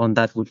opinion on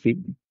that would be,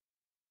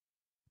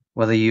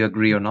 whether you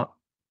agree or not.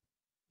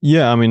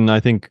 Yeah, I mean, I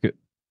think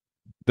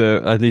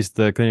at least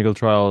the clinical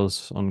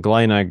trials on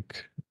Glynac,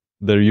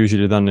 they're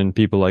usually done in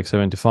people like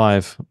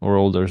 75 or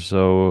older.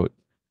 So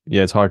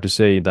yeah, it's hard to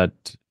say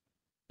that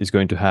it's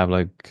going to have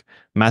like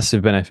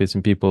massive benefits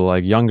in people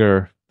like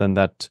younger than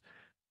that.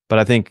 But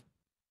I think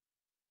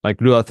like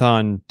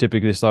glutathione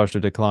typically starts to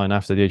decline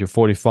after the age of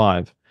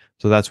 45.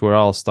 So that's where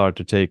I'll start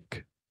to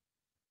take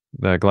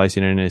the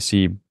glycine and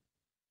NAC,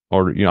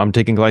 or, you know, I'm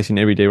taking glycine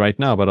every day right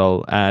now, but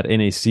I'll add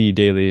NAC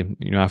daily,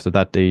 you know, after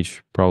that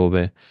age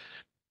probably.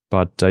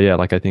 But yeah,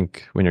 like I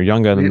think when you're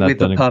younger than that, with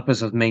the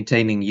purpose of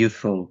maintaining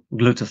youthful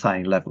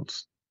glutathione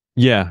levels.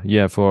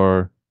 Yeah,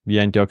 for the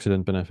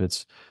antioxidant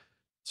benefits.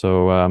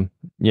 So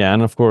yeah,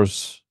 and of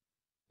course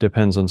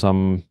depends on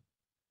some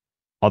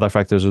other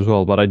factors as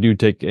well. But I do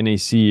take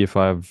NAC if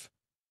I've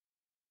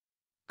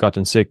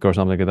gotten sick or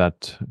something like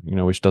that,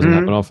 which doesn't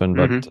happen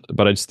often,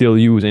 but I'd still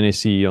use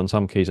NAC on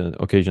some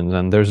occasions,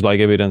 and there's like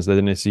evidence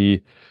that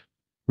NAC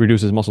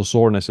reduces muscle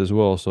soreness as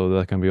well, so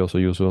that can be also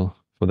useful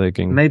for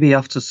taking. Maybe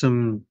after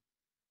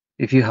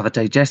if you have a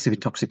digestive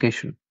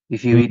intoxication,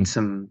 if you eat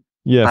some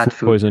bad food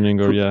food,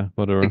 poisoning or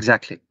whatever.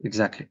 Exactly.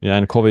 Yeah,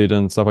 and COVID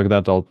and stuff like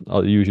that,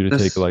 I'll usually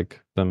take like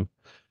them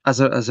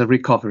as a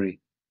recovery.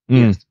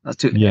 Yes,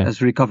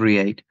 as recovery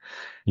aid.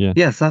 Yeah.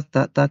 Yes,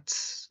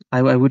 that's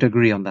I would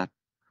agree on that.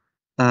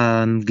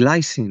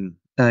 Glycine,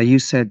 you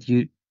said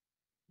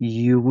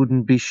you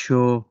wouldn't be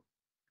sure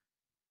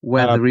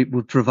whether it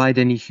would provide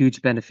any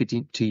huge benefit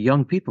to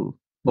young people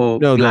or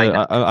no, blind.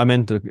 I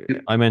meant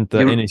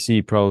the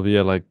NAC probably,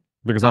 like,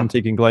 because I'm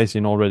taking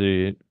glycine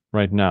already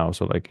right now,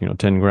 so like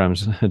 10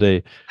 grams a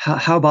day.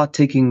 How about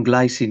taking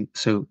glycine?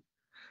 So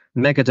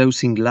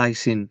megadosing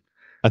glycine,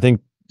 I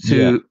think,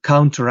 to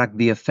counteract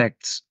the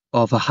effects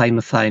of a high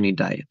methionine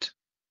diet,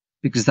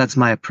 because that's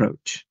my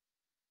approach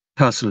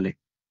personally.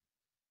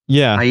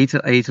 Yeah, I eat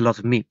a lot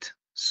of meat,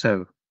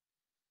 so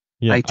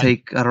I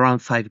take around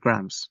 5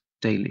 grams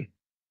daily.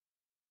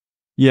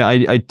 Yeah,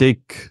 I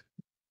take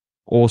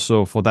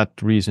also for that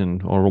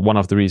reason, or one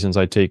of the reasons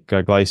I take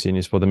glycine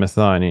is for the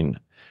methionine.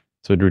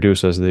 So it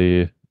reduces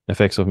the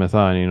effects of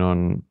methionine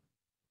on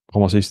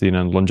homocysteine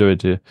and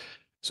longevity.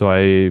 So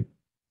I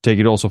take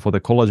it also for the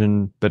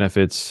collagen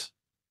benefits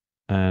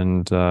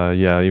and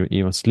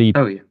even sleep.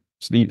 Oh yeah.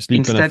 Sleep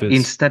benefits.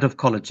 Instead of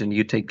collagen,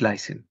 you take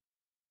glycine.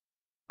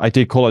 I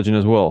take collagen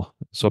as well.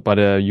 So, but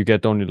you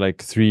get only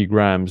like 3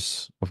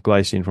 grams of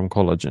glycine from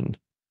collagen,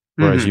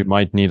 whereas you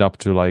might need up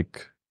to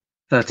like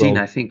 13, 12,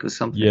 I think, or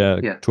something. Yeah,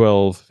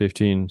 12,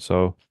 15.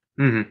 So,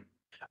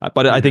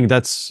 but I think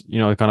that's,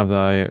 kind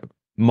of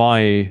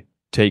my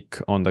take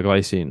on the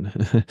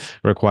glycine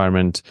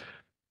requirement.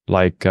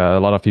 Like a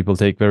lot of people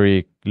take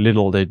very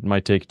little. They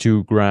might take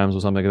 2 grams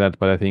or something like that.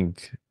 But I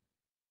think,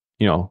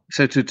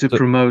 So to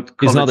promote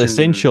collagen, it's not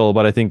essential,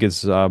 but I think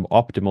it's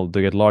optimal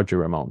to get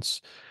larger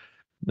amounts.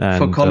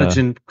 And,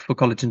 for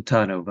collagen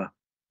turnover.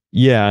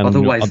 Yeah. And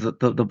otherwise,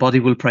 the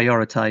body will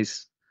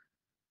prioritize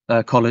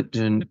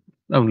collagen,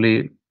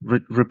 only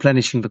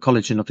replenishing the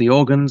collagen of the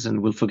organs,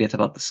 and will forget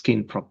about the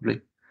skin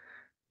probably.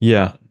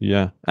 Yeah.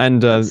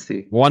 And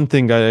one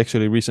thing I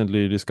actually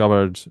recently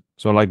discovered,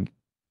 so like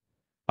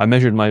I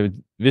measured my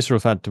visceral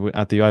fat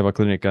at the Aiva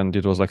clinic, and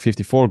it was like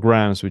 54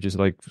 grams, which is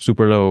like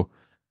super low.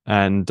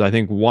 And I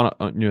think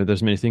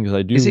there's many things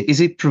I do.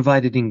 Is it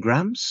provided in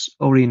grams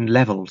or in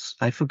levels?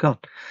 I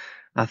forgot.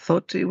 I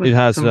thought it was. It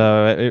has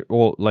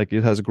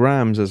it has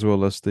grams as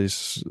well as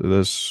this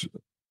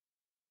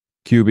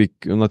cubic,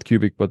 not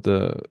cubic, but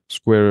the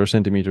square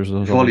centimeters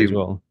or something volume as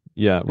well.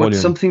 Yeah,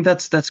 volume. Something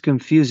that's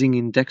confusing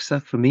in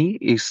DEXA for me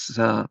is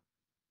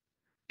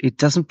it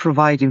doesn't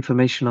provide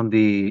information on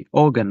the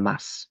organ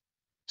mass.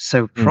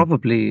 So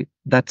probably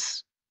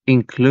that's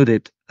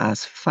included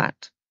as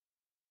fat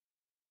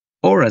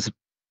or as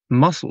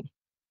muscle,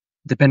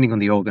 depending on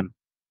the organ.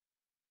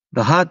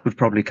 The heart would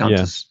probably count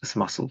as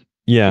muscle.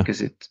 Yeah,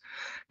 because it's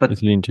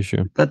lean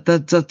tissue.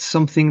 That's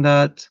something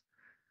that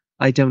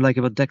I don't like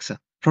about DEXA.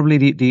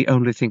 Probably the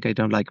only thing I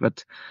don't like.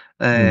 But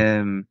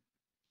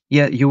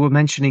you were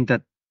mentioning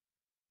that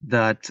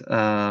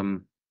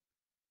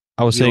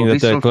I was saying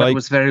that the fat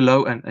was very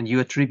low, and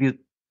you attribute.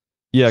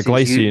 Yeah,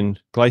 glycine.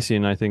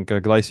 I think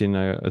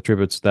glycine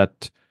attributes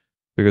that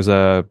because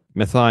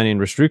methionine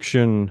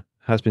restriction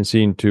has been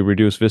seen to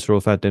reduce visceral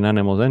fat in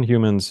animals and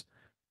humans,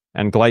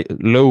 and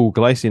low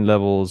glycine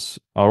levels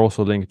are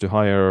also linked to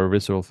higher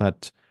visceral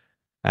fat.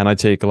 And I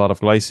take a lot of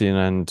glycine,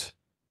 and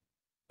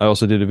I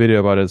also did a video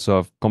about it, so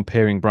of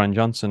comparing Brian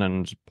Johnson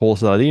and Paul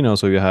Saladino.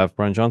 So you have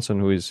Brian Johnson,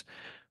 who is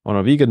on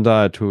a vegan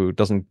diet, who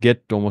doesn't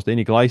get almost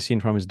any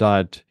glycine from his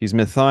diet. His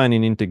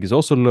methionine intake is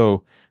also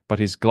low, but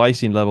his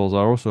glycine levels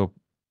are also,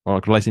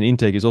 or glycine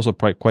intake is also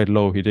quite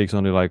low. He takes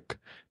only like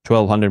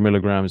 1,200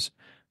 milligrams,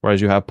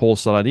 whereas you have Paul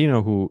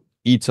Saladino, who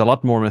eats a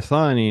lot more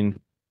methionine.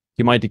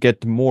 He might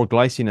get more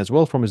glycine as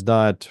well from his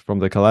diet, from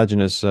the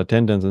collagenous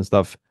tendons and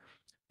stuff,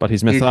 but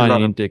his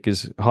methionine intake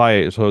is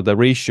high. So the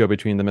ratio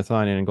between the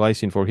methionine and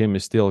glycine for him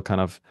is still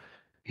kind of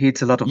he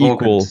eats a lot of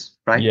equal. Organs,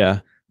 right? Yeah.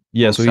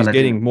 So he's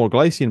getting more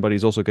glycine, but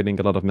he's also getting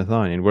a lot of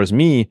methionine. Whereas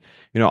me,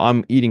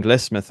 I'm eating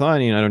less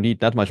methionine. I don't eat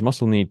that much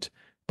muscle meat,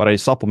 but I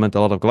supplement a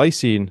lot of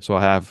glycine. So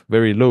I have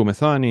very low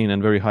methionine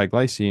and very high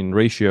glycine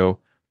ratio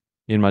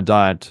in my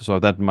diet. So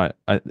that might,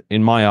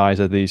 in my eyes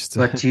at least.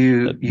 But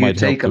you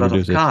take a lot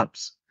of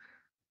carbs,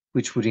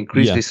 which would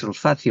increase visceral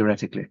fat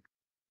theoretically.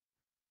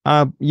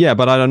 Yeah,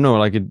 but I don't know.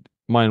 Like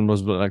mine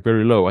was like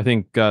very low. I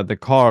think the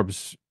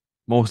carbs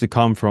mostly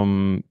come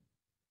from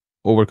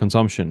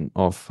overconsumption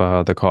of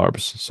the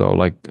carbs. So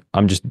like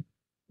I'm just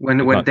when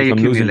they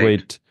accumulate. Losing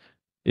weight,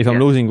 if I'm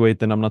losing weight,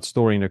 then I'm not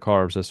storing the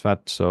carbs as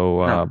fat.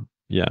 So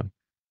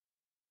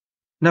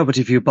No, but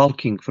if you're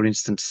bulking, for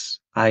instance,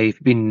 I've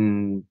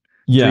been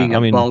doing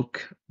a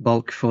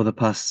bulk for the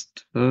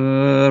past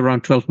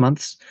around 12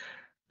 months,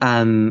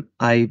 and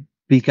I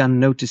began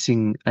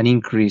noticing an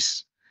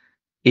increase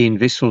in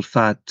visceral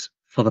fat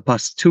for the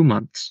past 2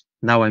 months.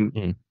 Now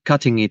I'm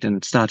cutting it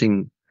and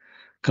starting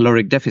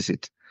caloric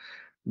deficit.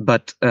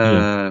 But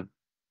even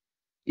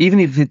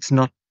if it's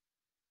not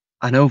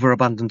an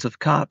overabundance of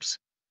carbs,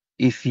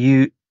 if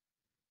you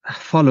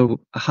follow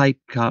a high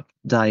carb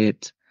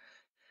diet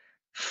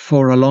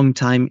for a long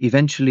time,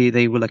 eventually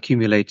they will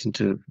accumulate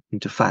into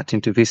fat,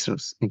 into visceral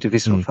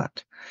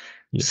fat.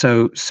 Yeah.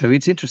 So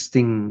it's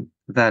interesting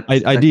that I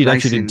that did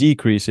actually glycine,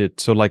 decrease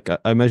it. So like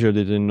I measured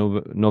it in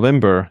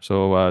November.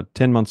 So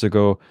 10 months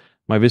ago,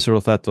 my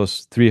visceral fat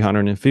was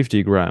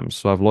 350 grams.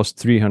 So I've lost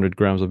 300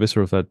 grams of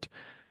visceral fat,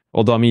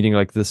 although I'm eating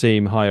like the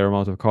same higher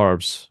amount of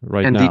carbs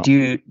right and now.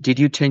 did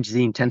you change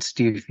the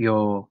intensity of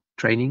your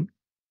training?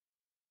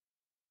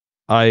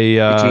 I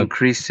Did you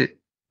increase it?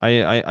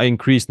 I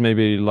increased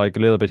maybe like a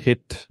little bit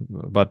hit,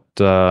 but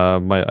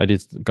I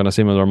did kind of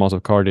similar amount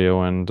of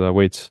cardio and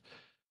weights.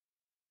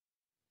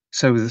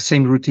 So the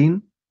same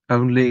routine,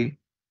 only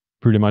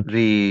Pretty much.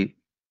 the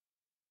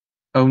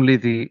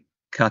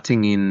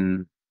cutting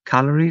in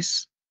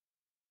calories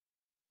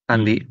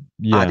and the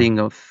adding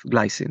of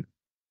glycine.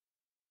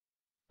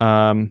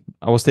 I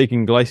was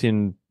taking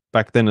glycine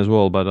back then as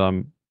well, but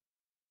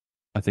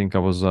I think I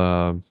was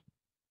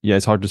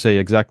it's hard to say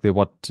exactly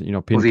what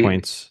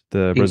pinpoints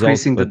the results.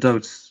 Increasing the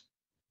dose.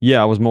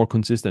 Yeah, I was more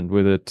consistent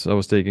with it. I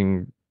was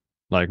taking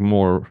like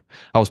more.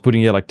 I was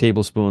putting like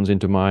tablespoons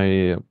into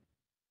my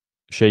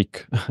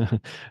shake,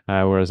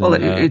 whereas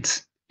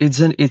it's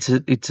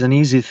an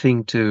easy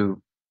thing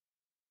to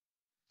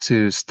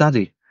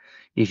study.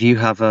 If you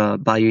have a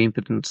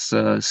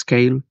bioimpedance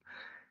scale,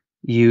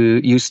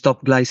 you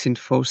stop glycine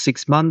for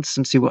 6 months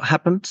and see what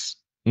happens.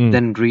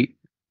 Then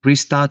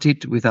restart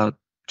it without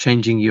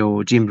changing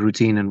your gym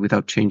routine and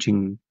without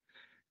changing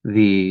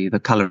the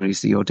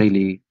calories, your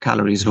daily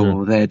calories,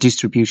 or their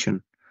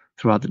distribution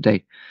throughout the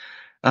day.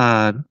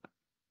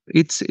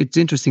 It's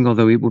interesting,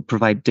 although it would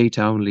provide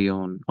data only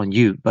on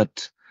you,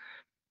 but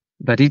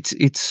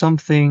it's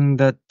something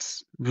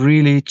that's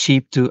really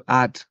cheap to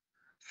add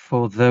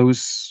for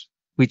those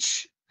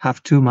which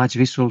have too much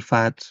visceral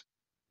fat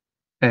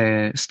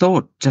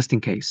stored, just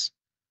in case.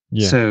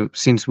 So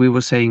since we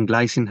were saying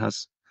glycine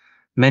has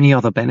many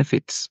other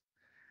benefits,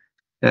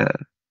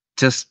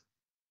 just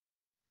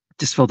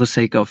for the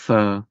sake of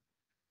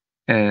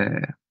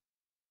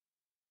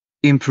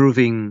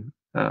improving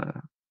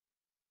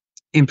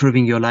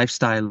your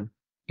lifestyle,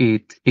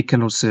 it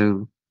can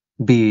also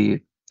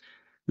be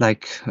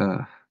like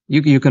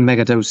you can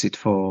mega dose it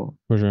for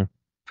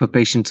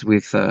patients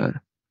with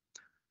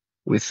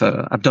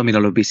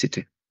abdominal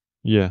obesity.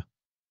 Yeah,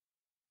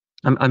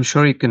 I'm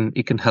sure it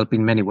can help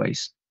in many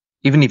ways,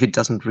 even if it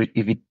doesn't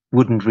if it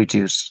wouldn't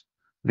reduce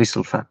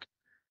visceral fat.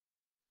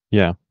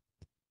 Yeah,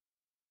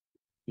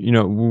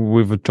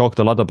 we've talked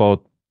a lot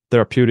about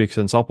therapeutics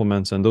and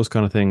supplements and those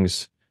kind of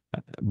things,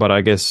 but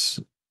I guess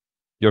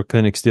your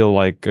clinic still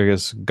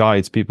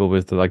guides people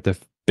with like the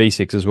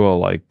basics as well,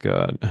 like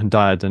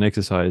diet and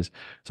exercise.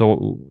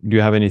 So do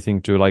you have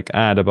anything to like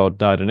add about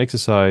diet and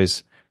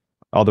exercise?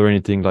 Are there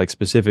anything like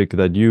specific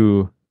that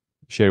you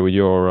share with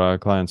your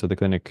clients at the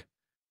clinic?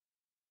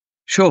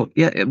 Sure.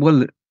 Yeah.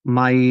 Well,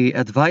 my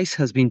advice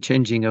has been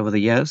changing over the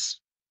years.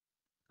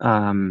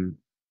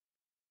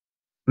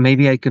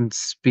 Maybe I can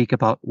speak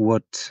about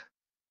what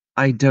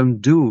I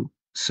don't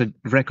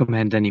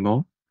recommend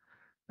anymore,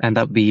 and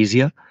that would be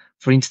easier.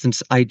 For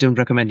instance, I don't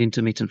recommend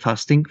intermittent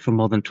fasting for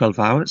more than 12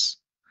 hours.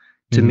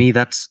 To me,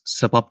 that's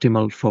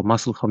suboptimal for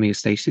muscle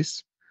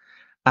homeostasis.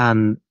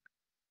 And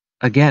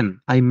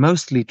again, I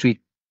mostly treat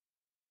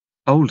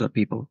older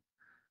people,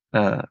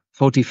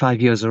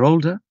 45 years or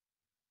older.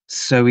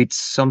 So it's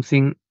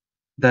something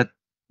that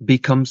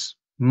becomes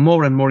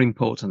more and more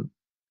important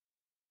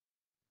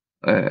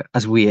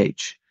as we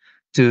age,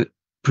 to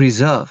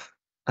preserve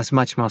as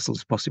much muscle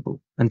as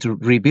possible and to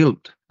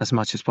rebuild as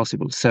much as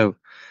possible. So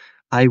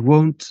I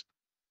won't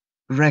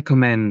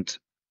recommend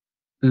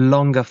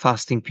longer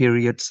fasting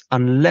periods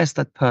unless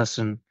that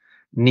person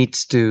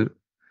needs to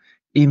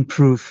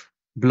improve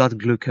blood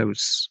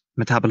glucose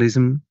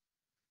metabolism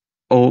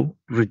or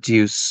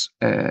reduce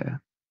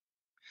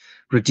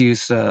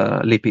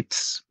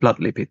lipids, blood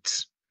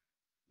lipids.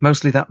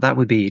 Mostly that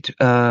would be it.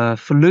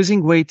 For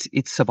losing weight,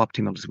 it's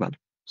suboptimal as well.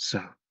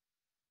 So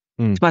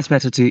it's much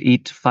better to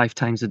eat 5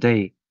 times a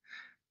day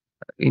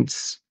in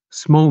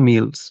small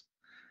meals,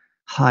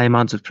 high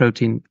amounts of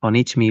protein on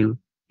each meal,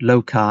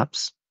 low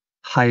carbs,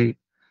 high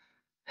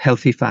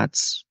healthy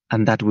fats,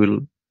 and that will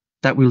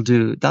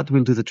do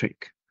the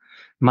trick.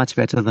 Much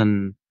better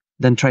than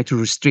try to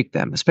restrict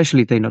them,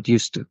 especially if they're not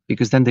used to,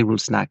 because then they will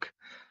snack.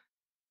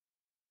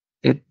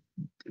 It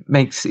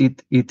makes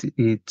it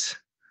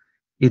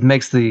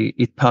makes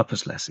it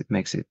purposeless. It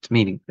makes it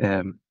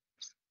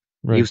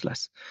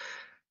useless.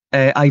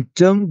 I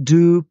don't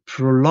do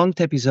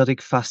prolonged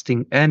episodic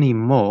fasting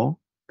anymore,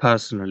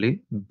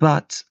 personally,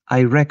 but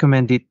I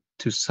recommend it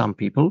to some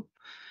people.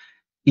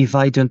 If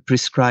I don't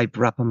prescribe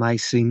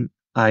rapamycin,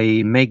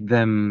 I make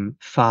them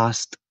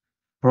fast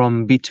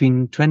from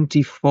between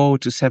 24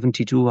 to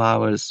 72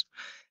 hours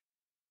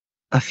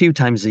a few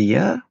times a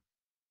year.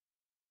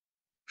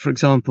 For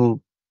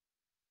example,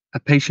 a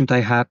patient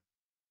I had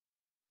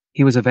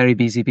he was a very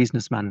busy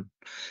businessman.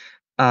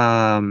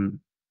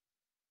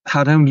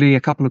 Had only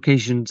a couple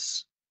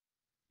occasions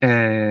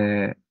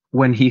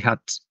when he had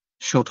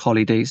short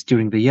holidays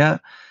during the year.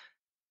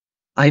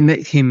 I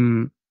made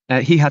him,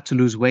 he had to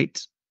lose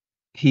weight.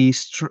 He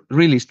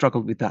really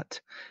struggled with that.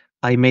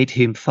 I made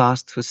him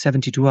fast for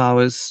 72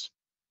 hours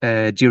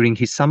during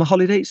his summer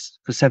holidays,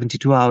 for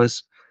 72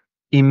 hours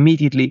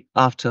immediately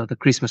after the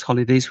Christmas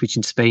holidays, which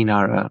in Spain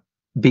are a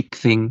big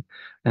thing,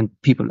 and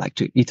people like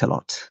to eat a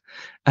lot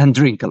and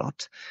drink a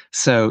lot.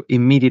 So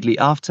immediately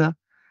after,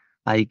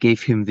 I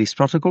gave him this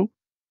protocol.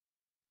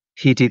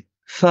 He did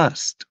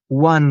first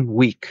 1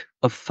 week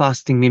of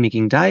fasting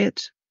mimicking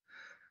diet,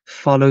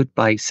 followed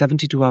by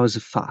 72 hours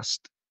of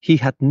fast. He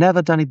had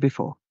never done it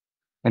before,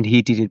 and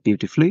he did it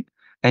beautifully,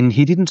 and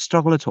he didn't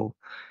struggle at all.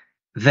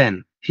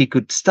 Then he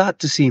could start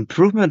to see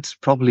improvements,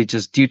 probably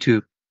just due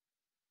to,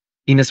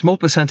 in a small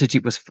percentage,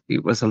 it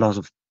was a lot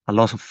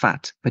of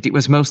fat, but it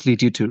was mostly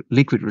due to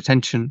liquid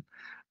retention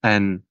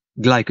and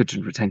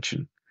glycogen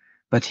retention.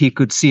 But he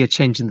could see a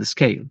change in the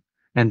scale,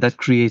 and that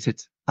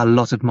created a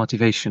lot of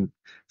motivation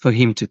for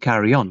him to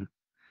carry on.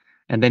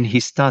 And then he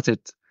started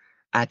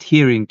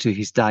adhering to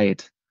his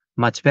diet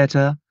much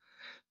better,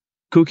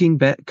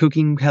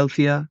 cooking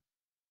healthier,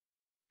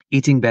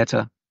 eating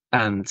better,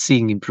 and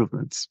seeing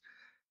improvements.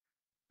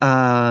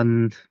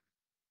 And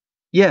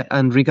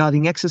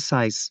regarding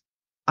exercise,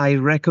 I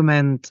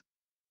recommend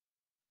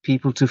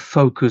people to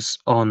focus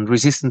on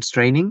resistance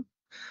training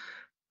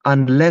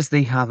unless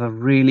they have a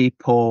really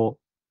poor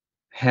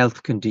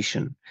health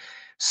condition.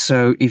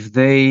 So if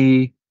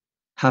they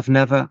have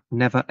never,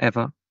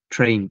 ever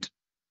trained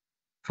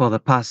for the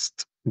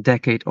past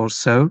decade or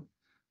so,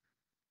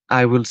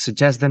 I will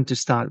suggest them to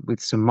start with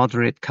some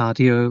moderate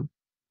cardio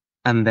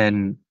and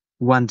then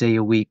 1 day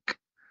a week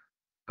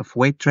of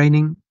weight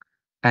training.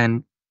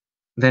 And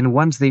then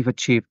once they've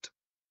achieved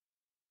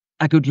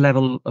a good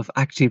level of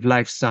active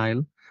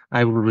lifestyle,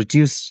 I will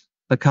reduce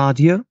the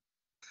cardio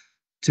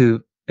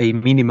to a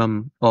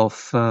minimum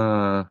of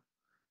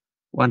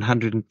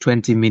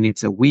 120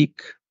 minutes a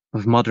week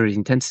of moderate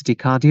intensity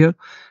cardio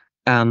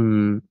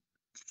and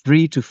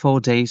 3 to 4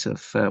 days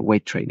of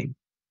weight training,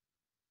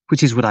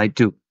 which is what I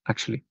do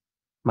actually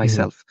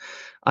myself.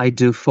 I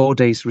do 4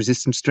 days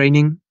resistance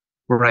training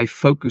where I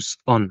focus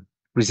on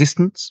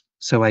resistance.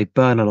 So I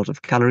burn a lot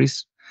of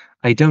calories.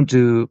 I don't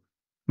do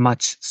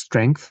much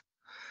strength.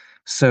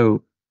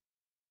 So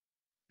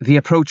the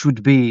approach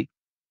would be,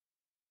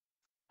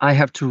 I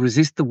have to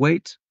resist the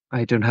weight.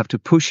 I don't have to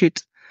push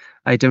it.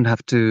 I don't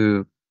have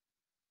to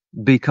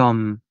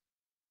become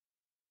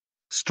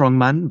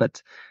strongman,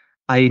 but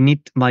I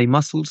need my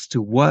muscles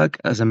to work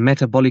as a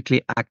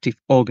metabolically active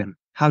organ.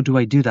 How do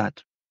I do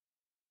that?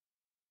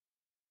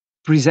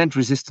 Present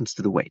resistance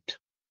to the weight.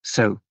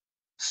 So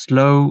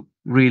slow,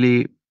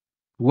 really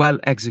well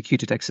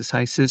executed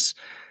exercises,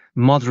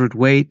 moderate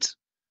weight,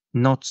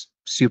 not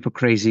super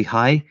crazy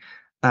high,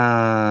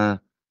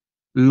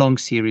 long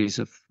series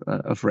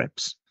of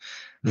reps.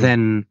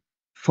 Then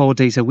 4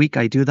 days a week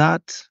I do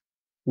that.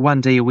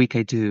 1 day a week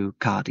I do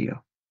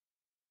cardio.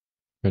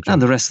 Gotcha.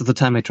 And the rest of the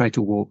time I try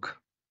to walk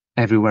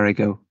everywhere I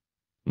go.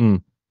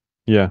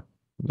 Yeah,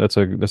 that's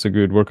a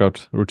good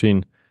workout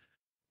routine.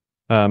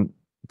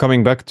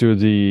 Coming back to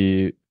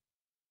the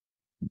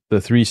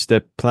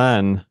 3-step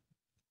plan.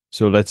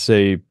 So let's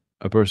say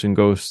a person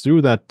goes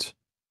through that.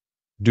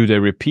 Do they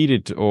repeat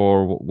it,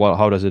 or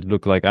how does it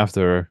look like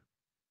after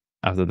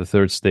the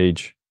third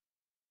stage?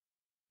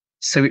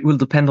 So it will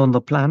depend on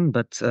the plan,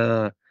 but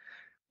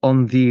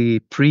on the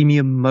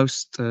premium,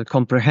 most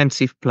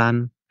comprehensive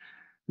plan,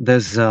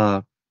 there's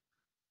a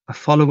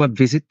follow-up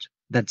visit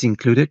that's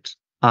included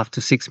after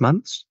 6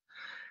 months,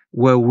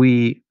 where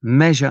we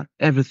measure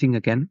everything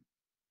again.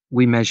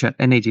 We measure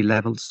NAD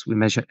levels, we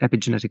measure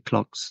epigenetic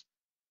clocks,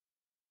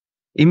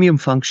 immune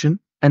function,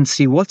 and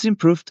see what's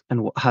improved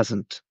and what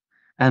hasn't.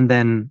 And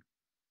then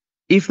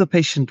if the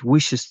patient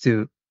wishes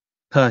to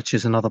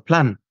purchase another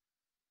plan,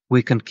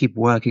 we can keep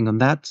working on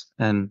that,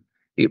 and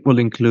it will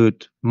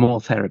include more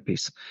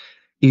therapies.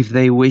 If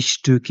they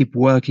wish to keep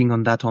working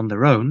on that on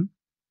their own,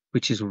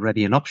 which is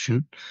already an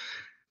option,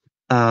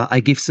 I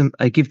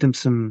give them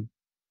some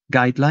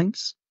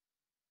guidelines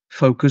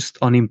focused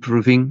on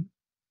improving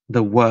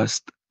the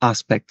worst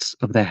aspects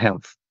of their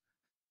health.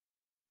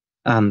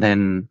 And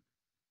then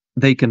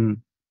they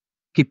can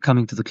keep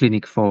coming to the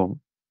clinic for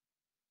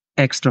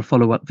extra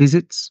follow-up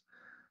visits,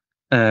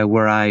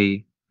 where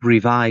I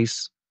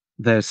revise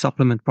the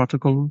supplement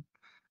protocol.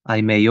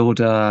 I may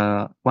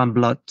order 1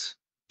 blood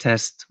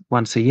test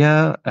once a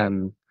year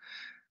and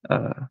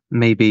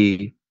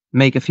maybe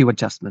make a few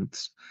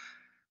adjustments.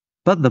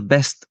 But the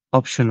best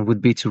option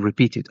would be to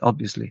repeat it,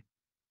 obviously.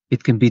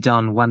 It can be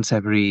done once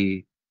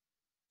every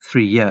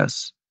 3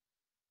 years.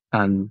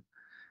 And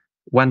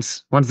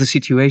once the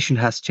situation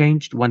has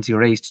changed, once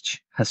your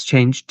age has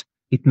changed,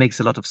 it makes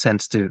a lot of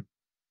sense to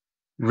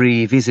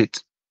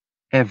revisit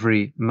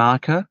every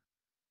marker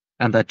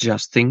and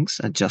adjust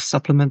things, adjust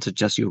supplements,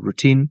 adjust your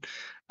routine.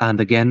 And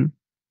again,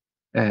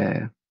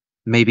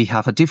 maybe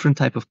have a different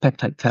type of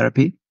peptide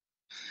therapy,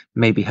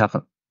 maybe have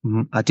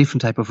a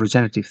different type of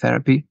regenerative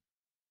therapy.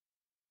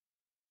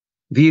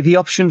 The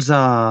options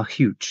are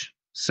huge.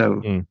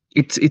 So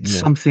it's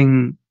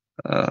something,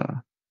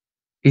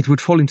 it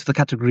would fall into the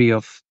category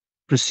of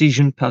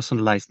precision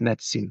personalized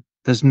medicine.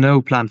 There's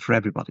no plan for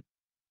everybody.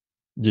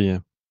 Yeah,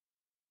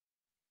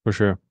 for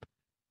sure.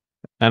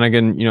 And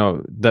again,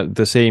 that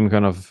the same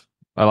kind of,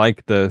 I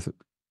like the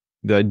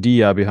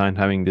idea behind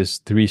having this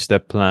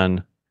 3-step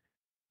plan,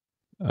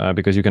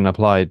 because you can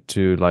apply it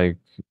to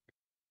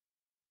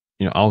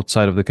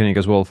outside of the clinic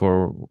as well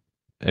for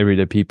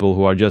everyday people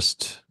who are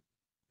just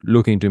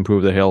looking to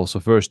improve their health. So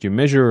first you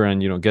measure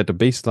and get a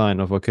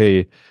baseline of,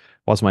 okay,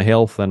 what's my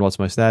health and what's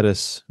my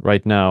status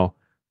right now,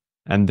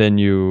 and then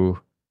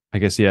I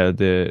guess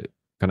the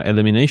kind of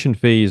elimination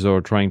phase,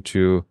 or trying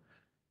to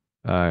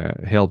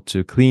help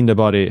to clean the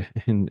body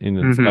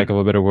in for lack of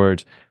a better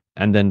word,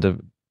 and then the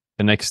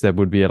next step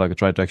would be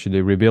try to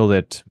actually rebuild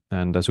it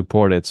and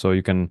support it, so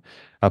you can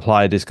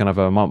apply this kind of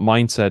a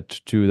mindset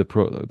to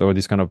or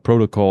this kind of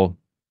protocol,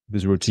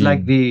 this routine.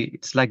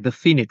 It's like the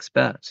phoenix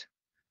bird.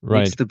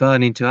 Right. Needs to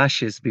burn into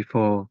ashes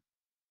before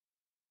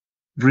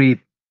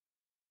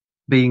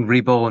being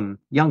reborn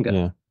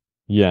younger.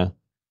 Yeah.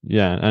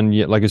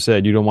 And like you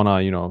said, you don't want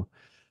to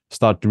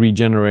start to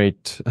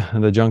regenerate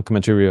the junk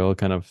material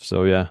kind of.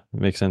 So yeah, it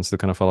makes sense to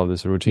kind of follow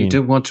this routine. You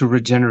don't want to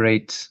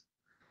regenerate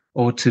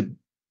or to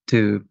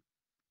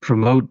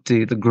promote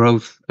the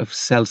growth of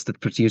cells that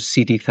produce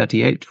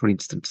CD38, for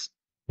instance.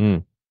 Yeah.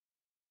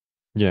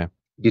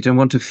 You don't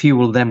want to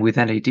fuel them with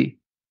NAD.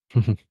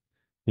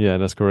 Yeah,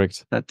 that's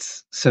correct.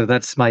 That's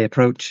my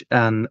approach.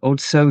 And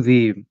also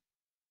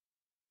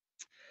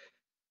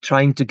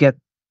trying to get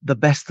the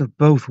best of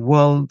both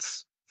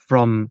worlds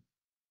from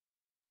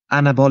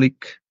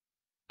anabolic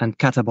and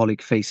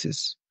catabolic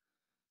phases.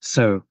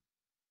 So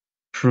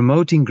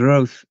promoting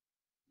growth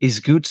is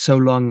good so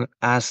long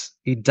as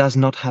it does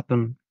not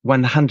happen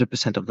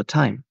 100% of the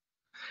time.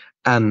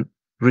 And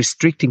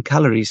restricting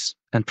calories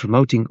and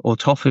promoting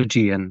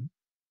autophagy and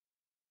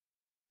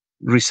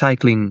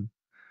recycling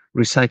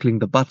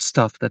the bad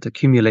stuff that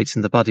accumulates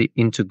in the body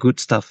into good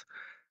stuff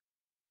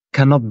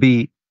cannot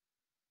be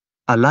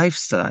a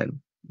lifestyle,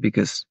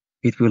 because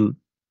it will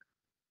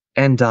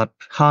end up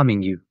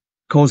harming you,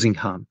 causing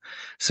harm.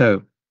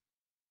 So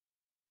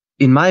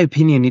in my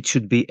opinion, it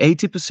should be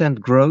 80%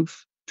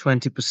 growth,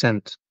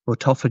 20%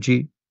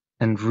 autophagy,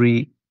 and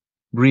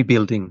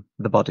rebuilding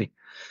the body.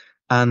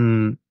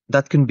 And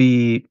that can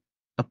be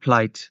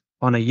applied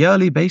on a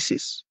yearly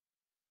basis.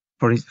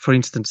 For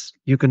instance,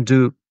 you can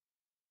do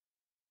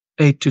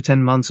 8 to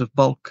 10 months of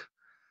bulk,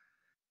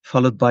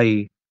 followed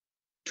by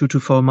 2 to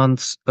 4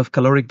 months of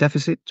caloric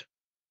deficit.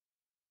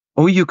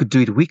 Or you could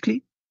do it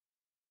weekly.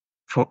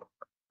 For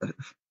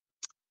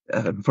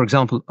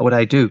example, what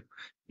I do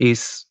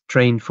is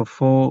train for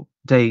 4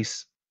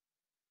 days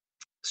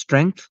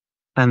strength.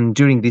 And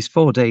during these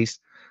 4 days,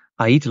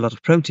 I eat a lot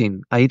of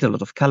protein. I eat a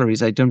lot of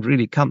calories. I don't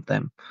really count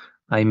them.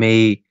 I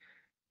may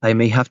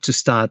have to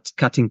start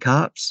cutting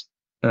carbs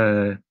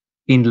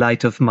in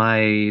light of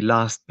my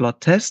last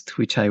blood test,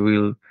 which I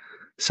will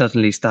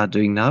certainly start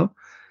doing now.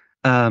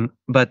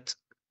 But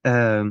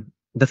the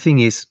thing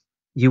is,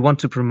 you want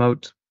to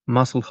promote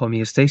muscle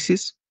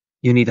homeostasis.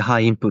 You need a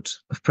high input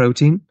of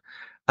protein,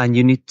 and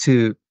you need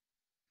to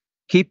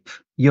keep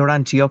your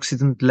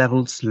antioxidant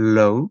levels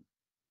low.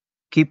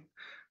 Keep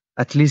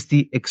at least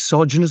the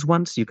exogenous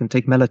ones. You can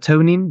take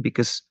melatonin,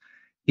 because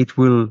it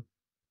will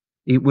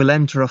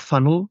enter a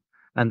funnel,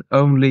 and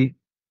only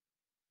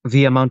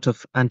the amount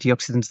of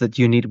antioxidants that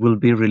you need will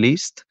be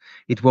released.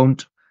 It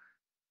won't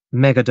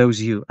mega dose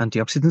you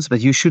antioxidants,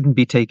 but you shouldn't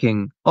be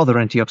taking other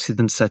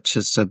antioxidants such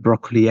as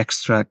broccoli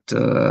extract,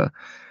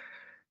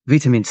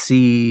 vitamin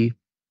C,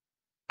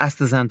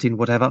 astaxanthin,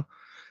 whatever.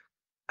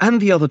 And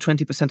the other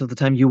 20% of the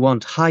time, you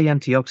want high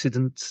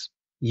antioxidants.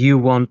 You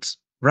want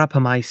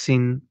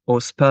rapamycin or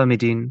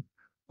spermidine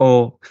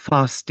or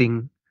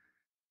fasting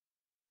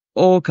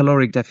or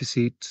caloric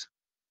deficit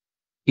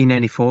in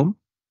any form.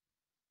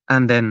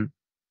 And then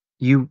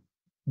you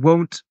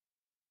won't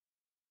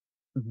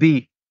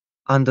be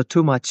under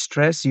too much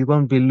stress. You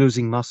won't be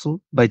losing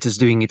muscle by just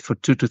doing it for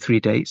 2 to 3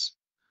 days.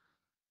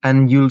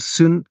 And you'll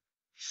soon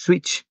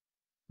switch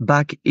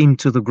back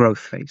into the growth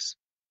phase.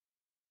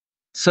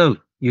 So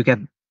you get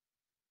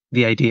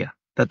the idea.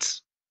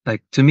 That's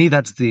to me,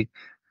 that's the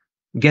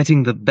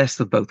getting the best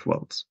of both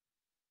worlds.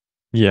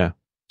 Yeah,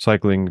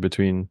 cycling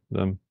between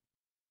them.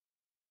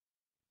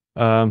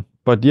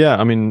 But yeah,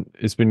 I mean,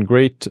 it's been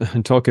great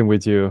talking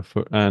with you,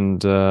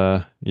 and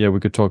we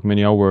could talk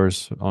many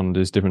hours on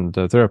these different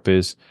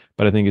therapies.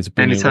 But I think it's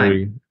been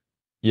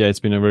it's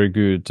been a very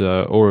good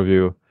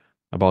overview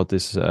about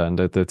this and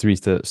the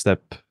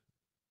 3-step.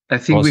 I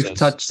think we've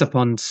touched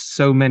upon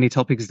so many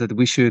topics that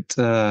we should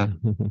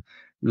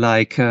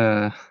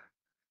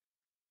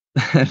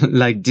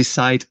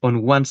decide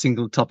on one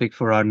single topic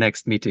for our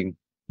next meeting.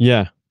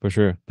 Yeah, for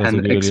sure. That's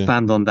and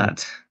expand on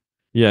that.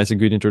 Yeah, it's a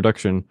good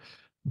introduction.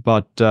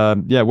 But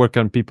where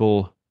can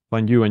people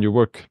find you and your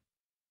work?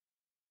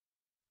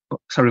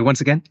 Sorry, once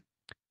again?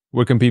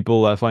 Where can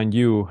people find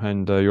you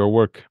and your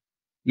work?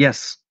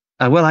 Yes.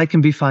 Well, I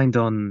can be found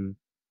on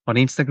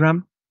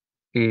Instagram.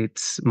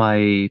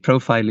 My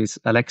profile is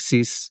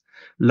Alexis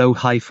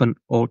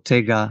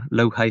 _Ortega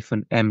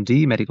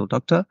 _MD, medical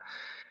doctor.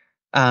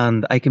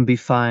 And I can be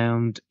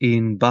found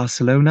in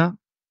Barcelona,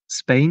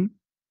 Spain,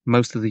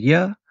 most of the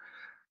year.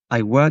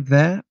 I work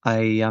there. I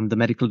am the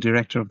medical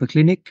director of the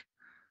clinic.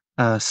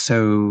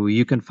 So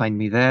you can find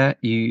me there.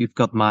 You've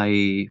got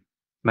my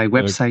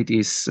website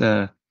is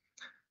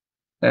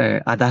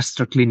at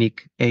Astra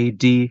Clinic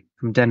AD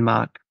from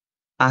Denmark,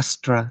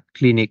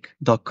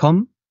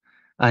 astraclinic.com.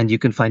 And you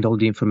can find all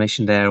the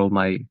information there, all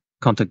my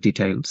contact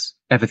details,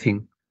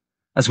 everything,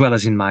 as well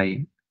as in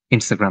my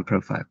Instagram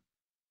profile.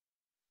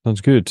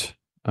 Sounds good.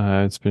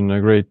 It's been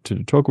great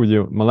to talk with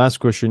you. My last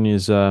question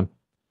is,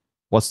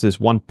 what's this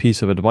one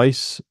piece of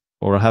advice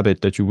or a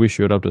habit that you wish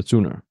you had adopted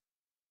sooner?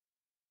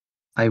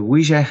 I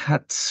wish I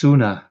had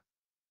sooner.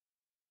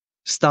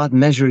 Start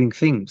measuring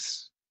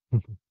things.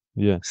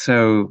 Yeah.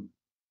 So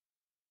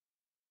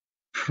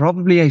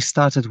probably I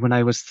started when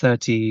I was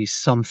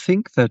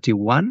 30-something,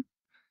 31.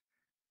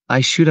 I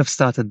should have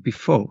started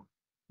before,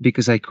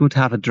 because I could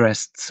have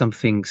addressed some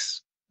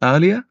things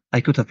earlier.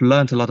 I could have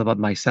learned a lot about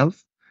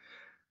myself.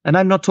 And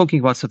I'm not talking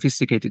about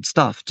sophisticated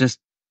stuff, just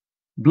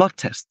blood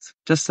tests,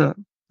 just a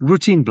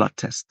routine blood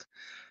test.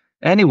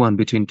 Anyone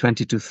between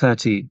 20 to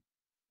 30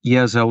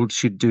 years old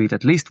should do it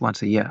at least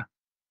once a year.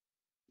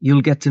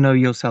 You'll get to know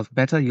yourself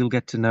better. You'll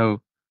get to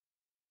know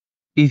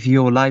if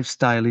your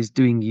lifestyle is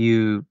doing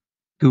you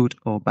good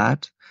or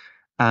bad.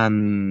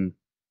 And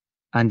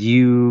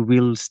you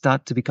will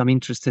start to become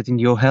interested in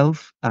your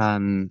health,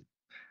 and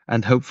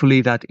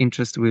hopefully that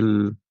interest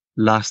will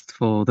last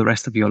for the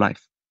rest of your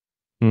life.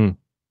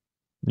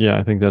 Yeah,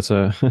 I think that's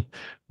a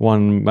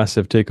one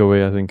massive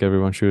takeaway I think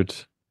everyone should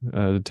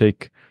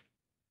take.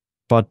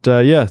 But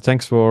yeah,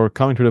 thanks for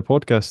coming to the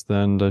podcast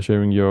and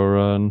sharing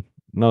your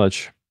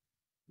knowledge.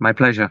 My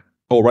pleasure.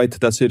 All right,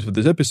 that's it for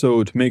this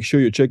episode. Make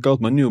sure you check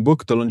out my new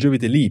book, The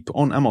Longevity Leap,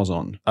 on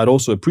Amazon. I'd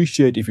also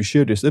appreciate if you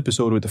share this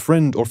episode with a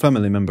friend or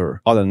family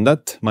member. Other than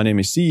that, my name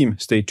is Siim.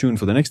 Stay tuned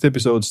for the next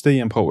episode. Stay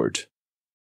empowered.